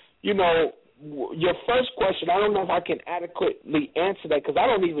 So, your first question, I don't know if I can adequately answer that because I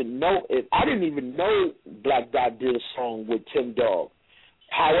don't even know it. I didn't even know Black Dot did a song with Tim Dog.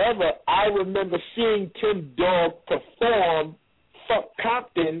 However, I remember seeing Tim Dog perform Fuck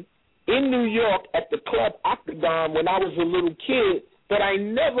Compton in New York at the Club Octagon when I was a little kid, but I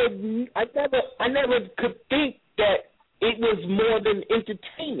never could think that it was more than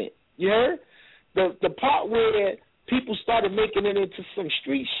entertainment. You heard? The part where people started making it into some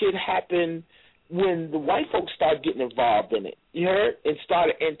street shit happened when the white folks started getting involved in it. You heard? And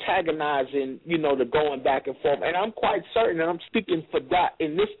started antagonizing, the going back and forth. And I'm quite certain, and I'm speaking for Dot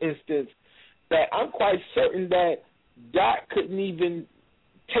in this instance, that I'm quite certain that Dot couldn't even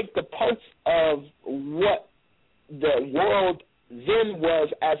take the pulse of what the world then was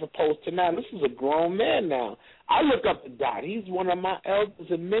as opposed to now. This is a grown man now. I look up to Dot. He's one of my elders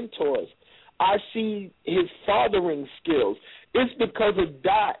and mentors. I see his fathering skills. It's because of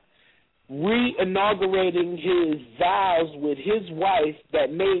Dot re-inaugurating his vows with his wife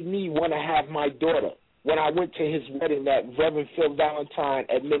that made me want to have my daughter when I went to his wedding that Reverend Phil Valentine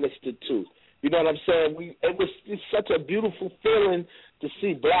administered to. You know what I'm saying? It's such a beautiful feeling to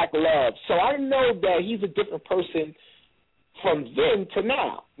see black love. So I know that he's a different person from then to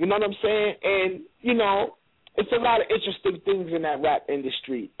now. You know what I'm saying? And, you know, it's a lot of interesting things in that rap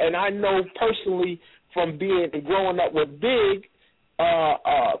industry. And I know personally from being and growing up with Big,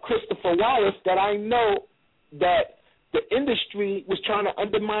 Christopher Wallace, that I know that the industry was trying to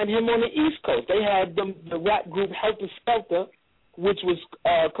undermine him on the East Coast. They had the rap group Helter Skelter, which was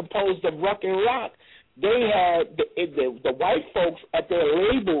composed of Ruck and Rock. They had the white folks at their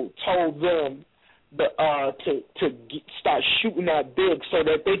label told them to start shooting at Big so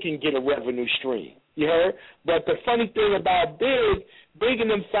that they can get a revenue stream. You heard? But the funny thing about Big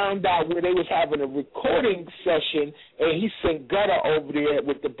and them found out where they was having a recording session, and he sent Gutter over there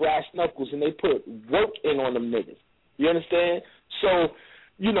with the brass knuckles, and they put work in on them niggas. You understand? So,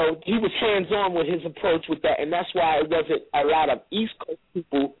 you know, he was hands-on with his approach with that, and that's why it wasn't a lot of East Coast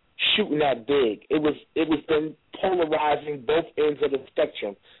people shooting at Big. It was them polarizing both ends of the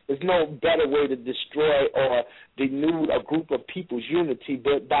spectrum. There's no better way to destroy or denude a group of people's unity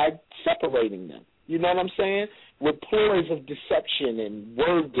but by separating them. You know what I'm saying? With ploys of deception and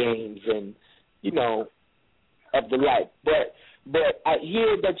word games and, you know, of the like. But I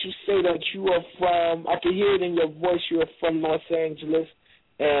hear that you say that you are from, I can hear it in your voice, you are from Los Angeles.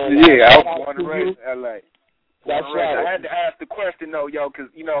 And yeah, I was born and raised in L.A. That's right. I had to ask the question, though, yo, because,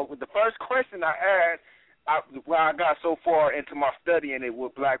 you know, with the first question I asked, I got so far into my studying it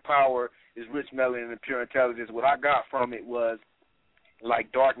with Black Power is Rich Melanin and Pure Intelligence, what I got from it was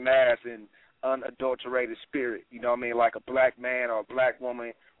like dark mass and unadulterated spirit, you know what I mean, like a black man or a black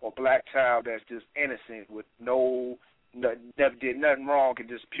woman or black child that's just innocent with never did nothing wrong and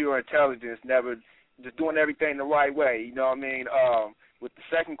just pure intelligence, never just doing everything the right way, you know what I mean. With the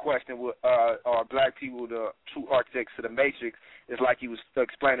second question, are black people the true architects of the matrix? It's like he was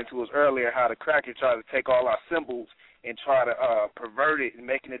explaining to us earlier how the cracker tried to take all our symbols and try to pervert it and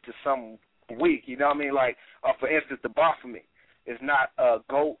making it to something weak, you know what I mean. Like for instance, the Baphomet. It's not a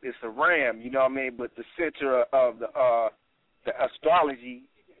goat, it's a ram, you know what I mean? But the center of the astrology,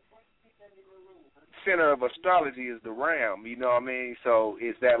 center of astrology is the ram, you know what I mean? So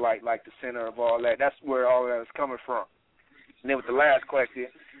is that like the center of all that? That's where all that is coming from. And then with the last question,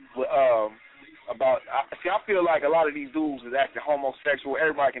 I feel like a lot of these dudes is acting homosexual.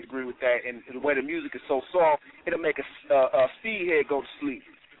 Everybody can agree with that. And the way the music is so soft, it'll make a speedhead go to sleep.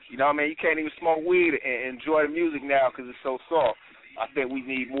 You know what I mean? You can't even smoke weed and enjoy the music now because it's so soft. I think we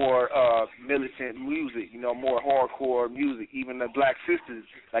need more militant music, you know, more hardcore music. Even the black sisters,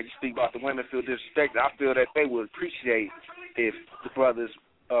 like you speak about the women feel disrespected, I feel that they would appreciate if the brothers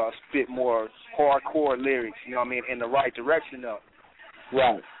spit more hardcore lyrics, you know what I mean, in the right direction though.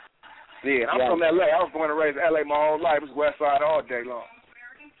 Right. Yeah, I'm from L.A. I was born and raised in L.A. my whole life. It was West Side all day long.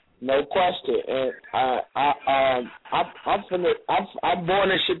 No question. And I'm born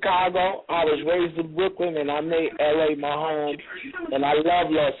in Chicago. I was raised in Brooklyn, and I made L.A. my home. And I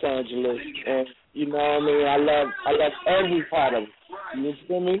love Los Angeles. And you know what I mean. I love every part of it. You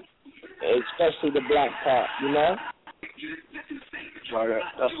feel me? Especially the black part. You know.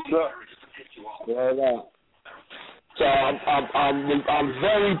 That's what's up. Yeah. So I'm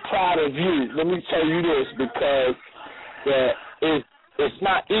very proud of you. Let me tell you this because it's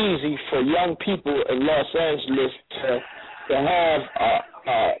not easy for young people in Los Angeles to have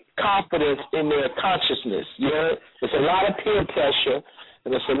confidence in their consciousness. You know, there's a lot of peer pressure,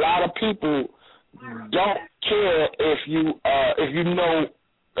 and there's a lot of people don't care if you know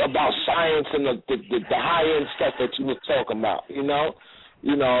about science and the high end stuff that you were talking about. You know,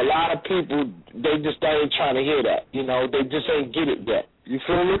 a lot of people they just ain't trying to hear that. You know, they just ain't get it yet. You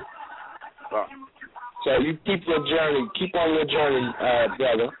feel me? So you keep your journey. Keep on your journey,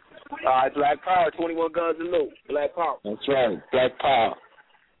 brother. All right, Black Power, 21 Guns and Loot. Black Power. That's right, Black Power.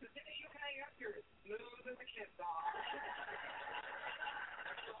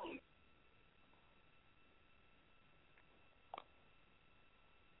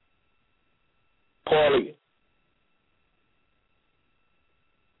 Paulie.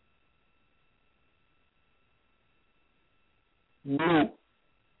 Blue.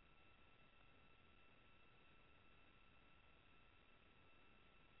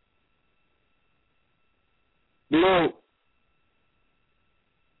 Blue.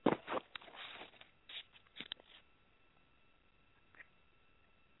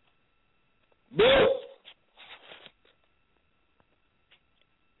 Blue.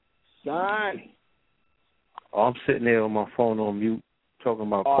 Son. Oh, I'm sitting there on my phone on mute talking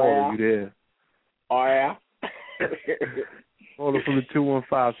about Paul. You there? Oh, yeah? Caller from the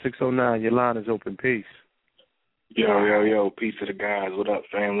 215-609. Your line is open. Peace. Yo. Peace to the guys. What up,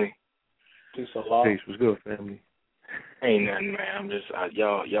 family? Peace a lot. Peace. What's good, family? Ain't nothing, man. I'm just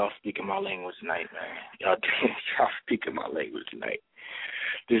y'all speaking my language tonight, man. Y'all speaking my language tonight.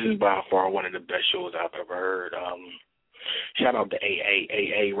 This is by far one of the best shows I've ever heard. Shout out to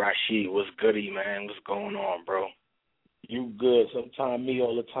AA Rashid. What's goody, man? What's going on, bro? You good? Sometime me,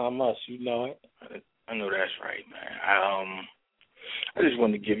 all the time us. You know it. I know that's right, man. I just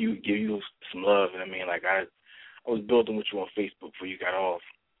wanted to give you some love. And I mean, like I was building with you on Facebook before you got off.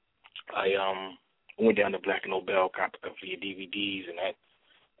 I went down to Black Nobel, copped a couple of your DVDs, and that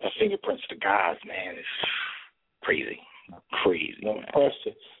Fingerprints to Gods, man, is crazy. Crazy, no man.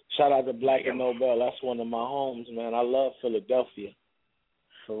 Question. Shout out to Black and Nobel. That's one of my homes, man. I love Philadelphia.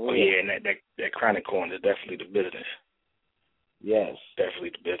 Oh yeah, and that Chronic Corner is definitely the business. Yes,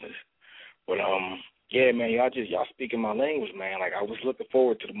 definitely the business. But yeah, man, y'all speaking my language, man. Like I was looking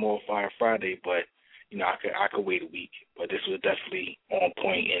forward to the More Fire Friday, but you know I could wait a week. But this was definitely on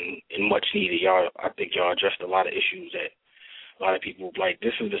point and much needed. I think y'all addressed a lot of issues that a lot of people like.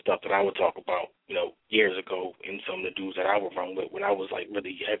 This is the stuff that I would talk about, you know, years ago in some of the dudes that I would run with when I was like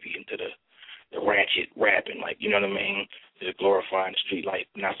really heavy into the ratchet rapping, like, you know what I mean? Just glorifying the street life,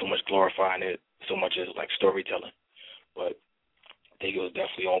 not so much glorifying it so much as like storytelling. But I think it was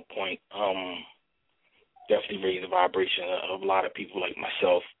definitely on point. Definitely raised the vibration of a lot of people like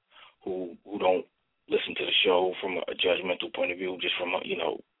myself who don't listen to the show from a judgmental point of view, just from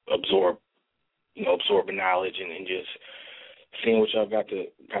absorbing knowledge and just seeing what y'all got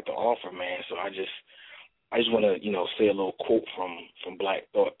to offer, man. So I just want to, you know, say a little quote from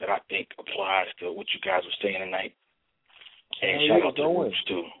Black Dot that I think applies to what you guys were saying tonight. And shout out to the Roots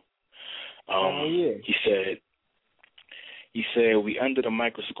too. He said, we under the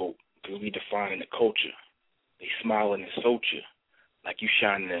microscope because we defining the culture. They smiling and soldier like you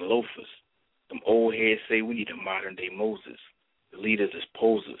shining in loafers. Them old heads say we need a modern day Moses. The leaders is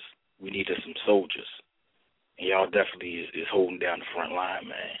posers. We need us some soldiers. And y'all definitely is holding down the front line,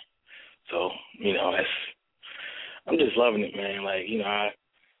 man. So, you know, I'm just loving it, man. Like, you know,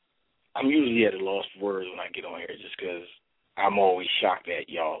 I'm usually at a loss for words when I get on here just because I'm always shocked that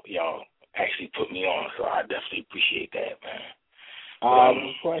y'all actually put me on. So I definitely appreciate that, man.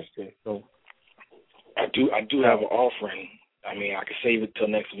 Question. So I do have an offering. I mean, I can save it till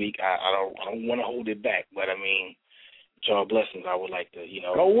next week. I don't want to hold it back, but I mean, with y'all blessings, I would like to, you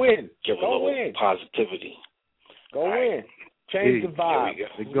know, give a little positivity. Go in. Change the vibe.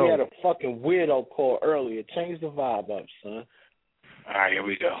 We had a fucking weirdo call earlier. Change the vibe up, son. All right, here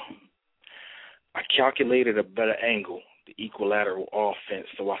we go. I calculated a better angle, the equilateral offense,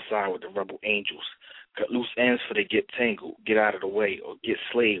 so I side with the rebel angels. Cut loose ends for they get tangled. Get out of the way or get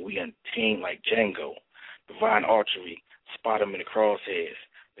slayed. We untamed like Django. Divine archery. Spot them in the crosshairs.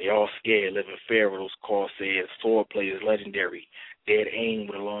 They all scared, living fair with those corsairs. Sword players legendary. Dead aim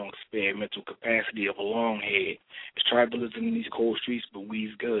with a long spear. Mental capacity of a long head. It's tribalism in these cold streets, but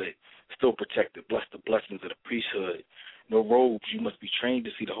we's good. Still protected. Bless the blessings of the priesthood. No robes. You must be trained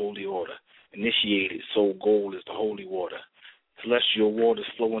to see the holy order. Initiated. Soul gold is the holy water. Celestial waters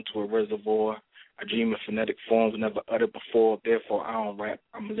flow into a reservoir. I dream in phonetic forms never uttered before. Therefore, I don't rap.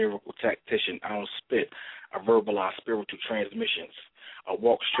 I'm a lyrical tactician. I don't spit. I verbalize spiritual transmissions. I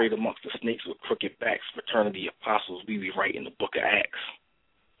walk straight amongst the snakes with crooked backs. Fraternity apostles, we rewrite in the book of Acts.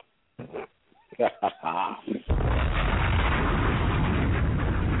 That's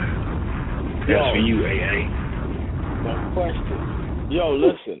for you, AA. No question. Yo,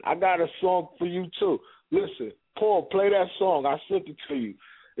 listen, I got a song for you, too. Listen, Paul, play that song. I sent it to you.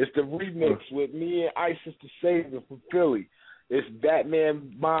 It's the remix with me and Isis the Savior from Philly. It's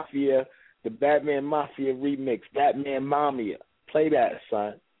Batman Mafia, the Batman Mafia remix, Batman Mafia. Play that,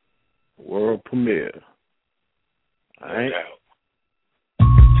 son. World premiere. All right.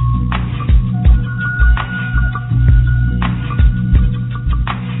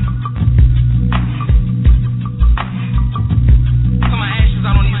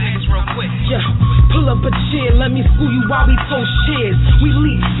 Pull up a chair, let me school you while we toast shares. We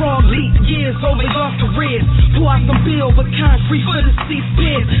leapfrog, leap years, always off the careers. Pull out some bill with concrete for the seat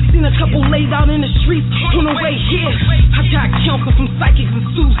spares. Seen a couple laid out in the streets on the way here. I got counsel from psychics and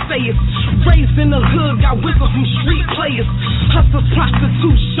soothsayers. Raised in the hood, got wisdom from street players. Hustlers,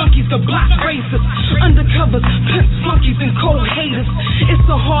 prostitutes, junkies, the block racers. Undercovers, pimps, flunkies, and cold haters. It's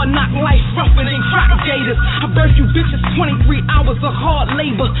a hard knock life, rougher than crack gators. I birthed you bitches 23 hours of hard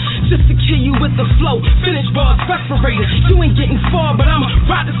labor just to kill you with the flow. Finish bars, respirator. You ain't getting far, but I'ma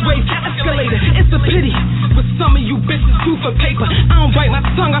ride this wave escalator. It's a pity what some of you bitches do for paper. I don't bite my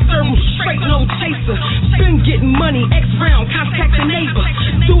tongue, I serve them straight, no chaser. Been getting money, X round, contact a neighbor.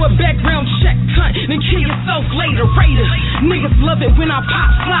 Do a background check. check cunt, then kill yourself later. Raiders, niggas love it when I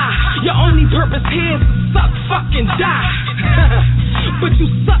pop fly. Your only purpose here is to suck, fucking die. But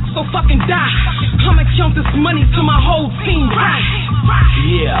you suck, so fucking die. I'ma count this money till my whole team right.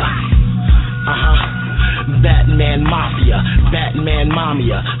 Yeah. Batman Mafia, Batman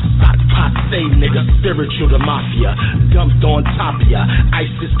Mamia, sock pot say nigga, spiritual the mafia, dumped on top of ya,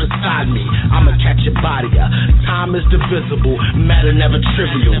 ISIS beside me, I'ma catch your body ya. Time is divisible, matter never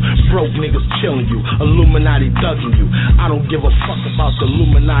trivial, broke niggas killing you, Illuminati thugging you, I don't give a fuck about the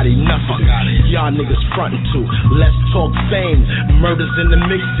Illuminati, nothing, y'all niggas frontin' too, let's talk fame, murders in the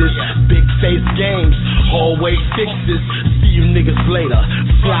mixes, big face games, hallway fixes, see you niggas later,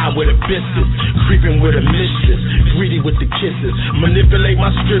 fly with a biscuit, creeping with a mistress, greedy with the kisses, manipulate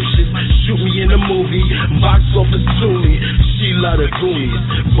my scriptures, shoot me in a movie, box office Thule, she love the Goonies,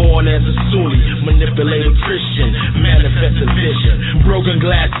 born as a Sunni, manipulated Christian, manifest a vision, broken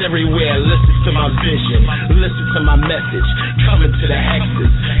glass everywhere, listen to my vision, listen to my message, coming to the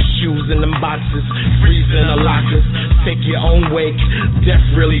hexes, shoes in them boxes, freezer in the lockers, take your own wake, death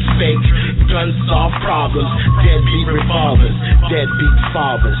really fake, guns solve problems, deadbeat revolvers, deadbeat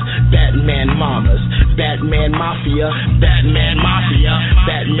fathers, Batman mamas, Batman Mafia, Batman Mafia,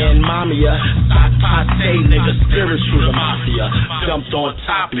 Batman Mamia, sock pate nigga, spiritual the mafia, jumped on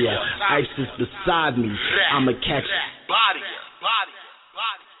top of ya, ISIS beside me, I'ma catch body.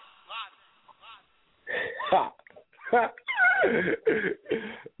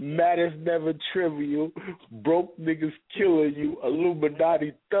 Matters never trivial, broke niggas killing you,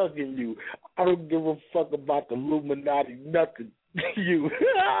 Illuminati thugging you. I don't give a fuck about the Illuminati, nothing. You.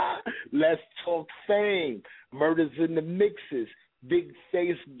 Let's talk fame, murders in the mixes, big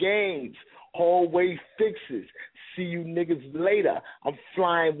face games, hallway fixes. See you niggas later. I'm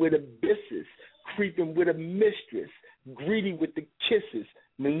flying with abysses, creeping with a mistress, greedy with the kisses,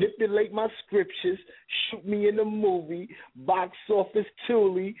 manipulate my scriptures, shoot me in a movie, box office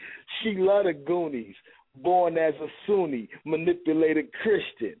Thule, she love the Goonies, born as a Sunni, manipulated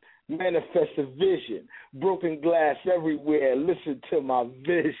Christian, manifest a vision, broken glass everywhere, listen to my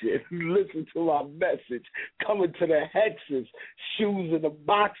vision, listen to my message, coming to the hexes, shoes in the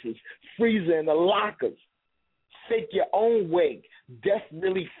boxes, freezer in the lockers, fake your own wake, death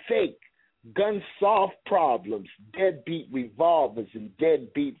really fake, guns solve problems, deadbeat revolvers and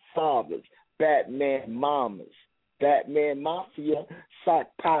deadbeat fathers, Batman mamas, Batman Mafia, sock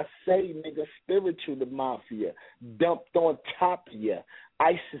passe nigga, spiritual the mafia, dumped on top of ya,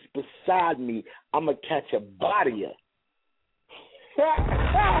 ISIS beside me, I'ma catch a body ya.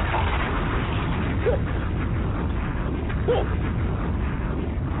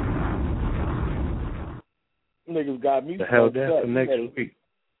 Niggas got me. The hell that's next week.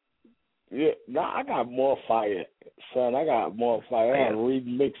 Yeah, nah, I got more fire, son. I got more fire. I got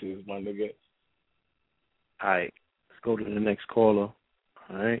remixes, my nigga. All right, let's go to the next caller.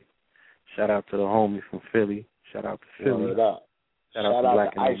 All right. Shout out to the homie from Philly. Shout out to Philly. Shout out to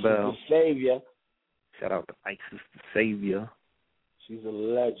Black and Bell. Savior. Shout out to ISIS the Savior. She's a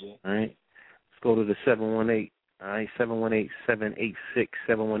legend. All right. Let's go to the 718. All right,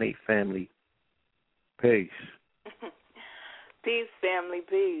 718-786-718 family. Peace. Peace, family.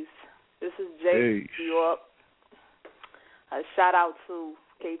 Peace. This is Jay New York. Shout out to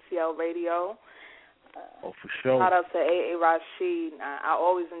KTL Radio. For sure. Shout out to AA Rashid. I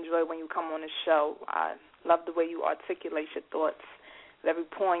always enjoy when you come on the show. I love the way you articulate your thoughts. Very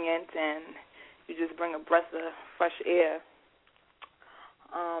poignant, and you just bring a breath of fresh air.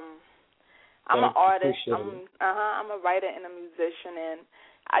 I'm an artist. I'm a writer and a musician, and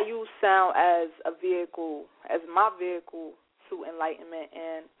I use sound as a vehicle, as my vehicle to enlightenment.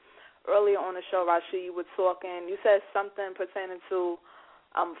 And earlier on the show, Rashid, you were talking. You said something pertaining to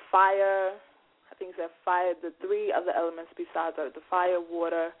fire. I think you said fire. The three other elements besides the fire,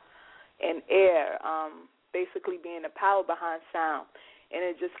 water, and air. Basically being the power behind sound. And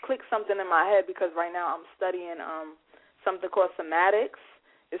it just clicked something in my head because right now I'm studying something called somatics.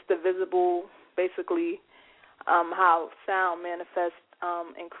 It's the visible, basically, how sound manifests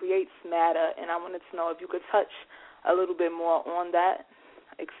and creates matter. And I wanted to know if you could touch a little bit more on that,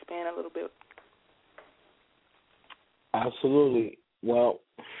 expand a little bit. Absolutely. Well,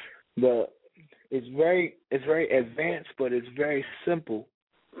 it's very advanced, but it's very simple.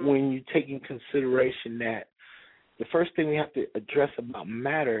 When you take in consideration that the first thing we have to address about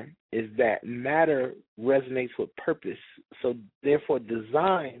matter is that matter resonates with purpose. So therefore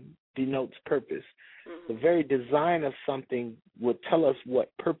design denotes purpose. The very design of something will tell us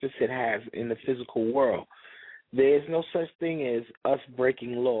what purpose it has in the physical world. There is no such thing as us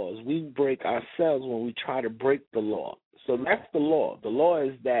breaking laws. We break ourselves when we try to break the law. So that's the law. The law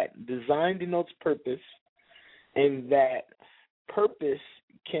is that design denotes purpose, and that purpose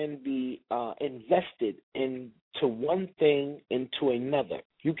can be invested into one thing into another.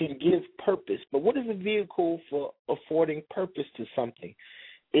 You can give purpose, but what is a vehicle for affording purpose to something?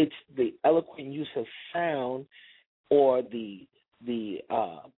 It's the eloquent use of sound, or the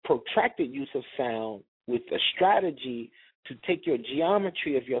protracted use of sound with a strategy to take your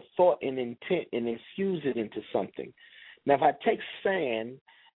geometry of your thought and intent and infuse it into something. Now, if I take sand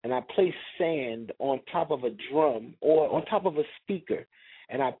and I place sand on top of a drum or on top of a speaker,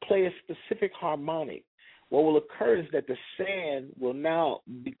 and I play a specific harmonic, what will occur is that the sand will now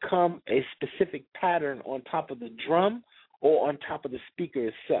become a specific pattern on top of the drum or on top of the speaker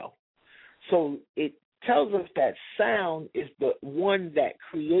itself. So it tells us that sound is the one that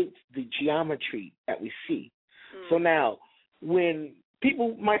creates the geometry that we see. So now, when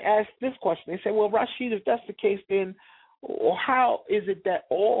people might ask this question, they say, well, Rashid, if that's the case, then how is it that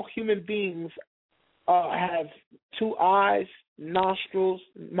all human beings have two eyes, nostrils,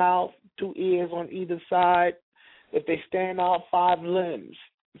 mouth, two ears on either side, if they stand out 5 limbs,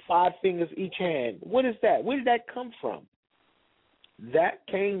 5 fingers each hand? What is that? Where did that come from? That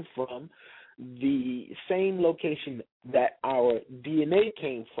came from the same location that our DNA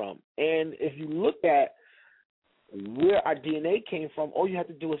came from. And if you look at where our DNA came from, all you have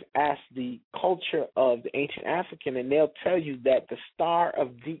to do is ask the culture of the ancient African, and they'll tell you that the star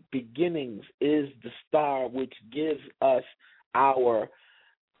of deep beginnings is the star which gives us our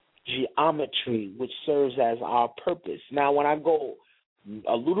geometry, which serves as our purpose. Now, when I go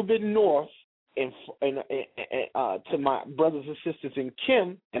a little bit north and to my brothers and sisters in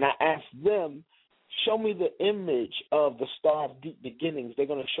Kim, and I ask them, show me the image of the star of deep beginnings, they're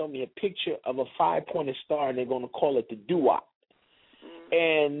going to show me a picture of a 5-pointed star, and they're going to call it the doo-wop.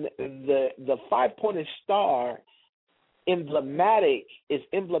 And the 5-pointed star is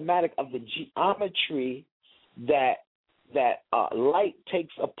emblematic of the geometry that light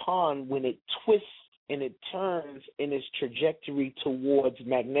takes upon when it twists and it turns in its trajectory towards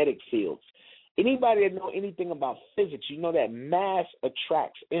magnetic fields. Anybody that know anything about physics, you know that mass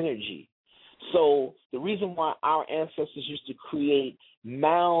attracts energy. So the reason why our ancestors used to create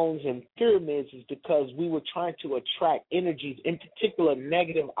mounds and pyramids is because we were trying to attract energies, in particular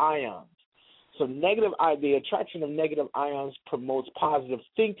negative ions. So the attraction of negative ions promotes positive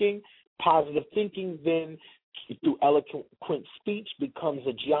thinking. Positive thinking then, through eloquent speech, becomes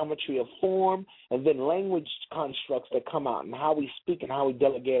a geometry of form, and then language constructs that come out, and how we speak and how we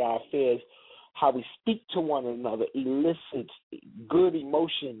delegate our affairs, how we speak to one another, elicits good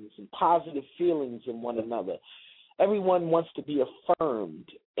emotions and positive feelings in one another. Everyone wants to be affirmed,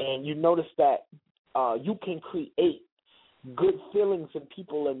 and you notice that you can create good feelings in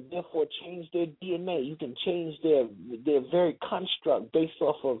people and therefore change their DNA. You can change their very construct based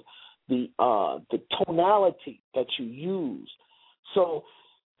off of the tonality that you use. So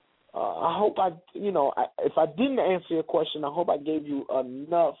I hope if I didn't answer your question, I hope I gave you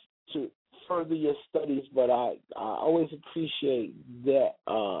enough to further your studies. But I always appreciate that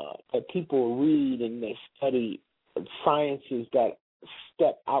that people read and they study sciences that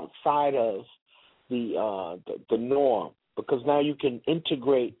step outside of the norm, because now you can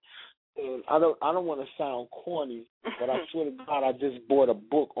integrate. And I don't want to sound corny, but I swear to God, I just bought a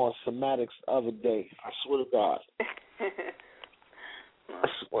book on somatics the other day. I swear to God.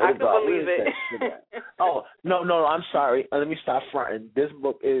 I can believe it. Oh, no, I'm sorry. Let me stop fronting. This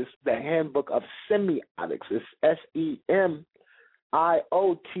book is the Handbook of Semiotics. It's Semiotics.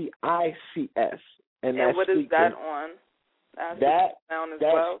 And what is that on? That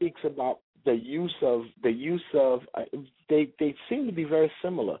speaks about the use of they seem to be very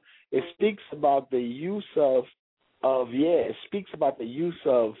similar. It speaks about the use of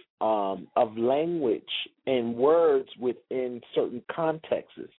language and words within certain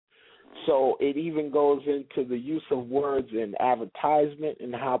contexts. So it even goes into the use of words in advertisement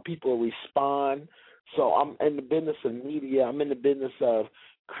and how people respond. So I'm in the business of media. I'm in the business of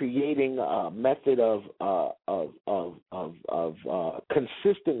creating a method of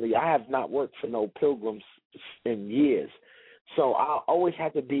consistently. I have not worked for no pilgrims in years, so I always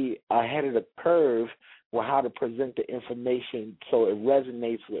have to be ahead of the curve with how to present the information so it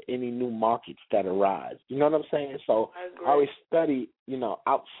resonates with any new markets that arise. You know what I'm saying? So I always study,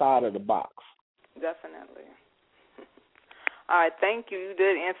 outside of the box. Definitely. All right, thank you. You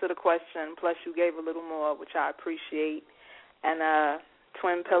did answer the question, plus you gave a little more, which I appreciate. And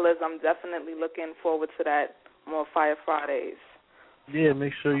Twin Pillars, I'm definitely looking forward to that, more Fire Fridays. Yeah,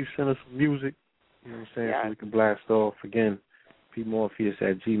 make sure you send us some music, you know what I'm saying, so we can blast off. Again,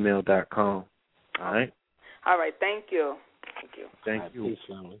 pmorpheus@gmail.com. All right? All right, thank you. Thank you.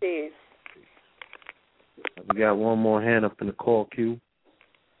 Peace. We got one more hand up in the call queue.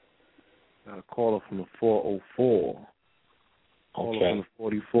 Got a caller from the 404. Caller from the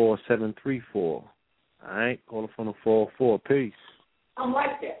 44734. All right, caller from the 404. Peace. I'm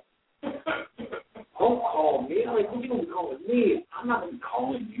like that. Don't call me. I'm like, what you gonna be calling me? I'm not gonna be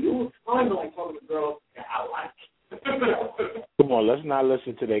calling you. I don't even like talking to girls that I like. Come on, let's not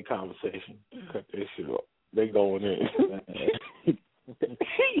listen to their conversation. Cut that shit off. They going in.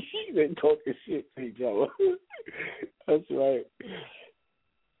 They talking shit to each other. That's right.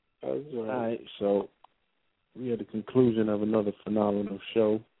 That's right. All right, so we at the conclusion of another phenomenal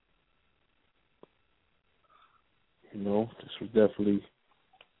show. You know, this was definitely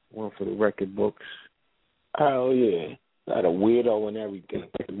one for the record books. Hell yeah. Got a weirdo and everything.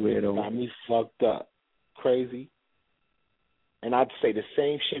 Weirdo. Got me fucked up. Crazy. And I'd say the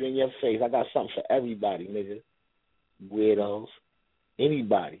same shit in your face. I got something for everybody, nigga. Weirdos.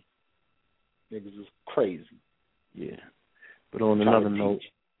 Anybody. Niggas is crazy. Yeah. But on another note.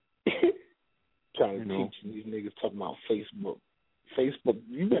 Trying to teach these niggas talking about Facebook. Facebook,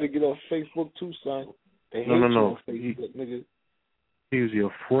 you better get off Facebook too, son. They hate you on Facebook, nigga. He was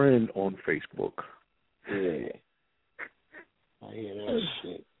your friend on Facebook. Yeah. I hear that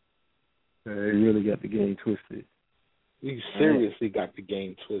shit. He really got the game twisted. He seriously got the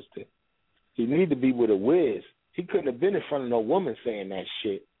game twisted. He need to be with a whiz. He couldn't have been in front of no woman saying that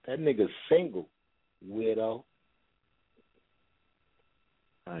shit. That nigga's single. Weirdo.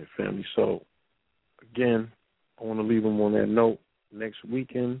 All right, family. So, again, I want to leave them on that note. Next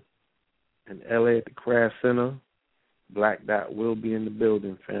weekend in L.A. at the Craft Center, Black Dot will be in the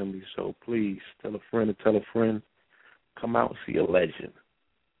building, family. So, please, tell a friend to tell a friend. Come out and see a legend.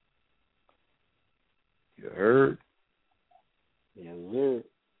 You heard? Yes, sir.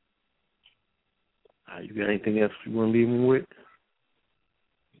 You got anything else you want to leave them with?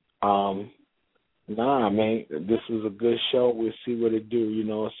 Nah, man. This was a good show. We'll see what it do. You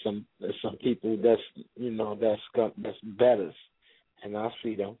know, there's some people that's betters, and I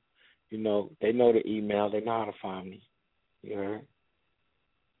see them. You know, they know the email. They know how to find me. You heard?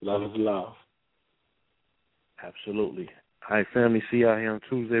 Love is love. Absolutely. All right, family. See y'all here on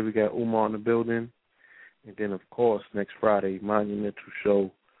Tuesday. We got Umar in the building. And then, of course, next Friday, monumental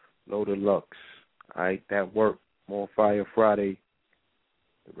show, Low Deluxe. All right, that work. More Fire Friday.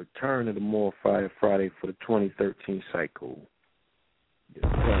 The return of the More Fire Friday for the 2013 cycle. Yes,